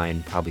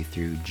hotline, probably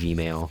through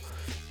Gmail,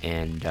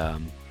 and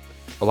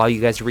allow you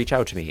guys to reach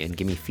out to me and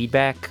give me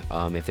feedback.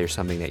 If there's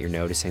something that you're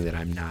noticing that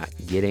I'm not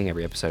getting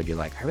every episode, you're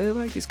like, I really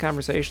like these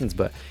conversations,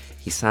 but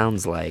he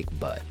sounds like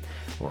but,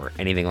 or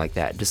anything like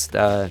that. Just,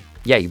 you'll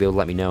be able to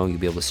let me know. You'll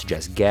be able to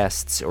suggest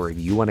guests, or if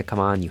you want to come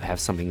on, you have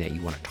something that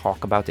you want to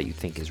talk about that you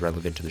think is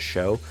relevant to the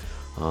show.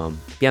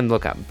 Be on the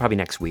lookout. Probably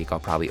next week I'll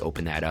probably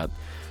open that up.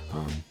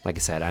 Like I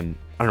said, I don't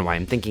know why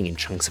I'm thinking in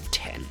chunks of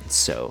 10.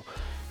 So,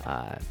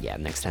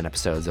 next 10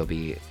 episodes there'll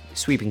be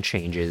sweeping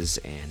changes,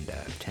 and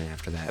 10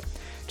 after that.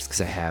 Just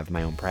because I have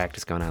my own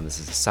practice going on. This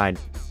is a side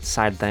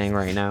thing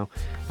right now.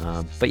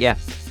 But yeah,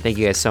 thank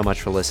you guys so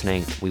much for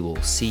listening. We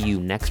will see you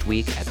next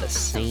week at the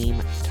same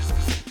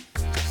time.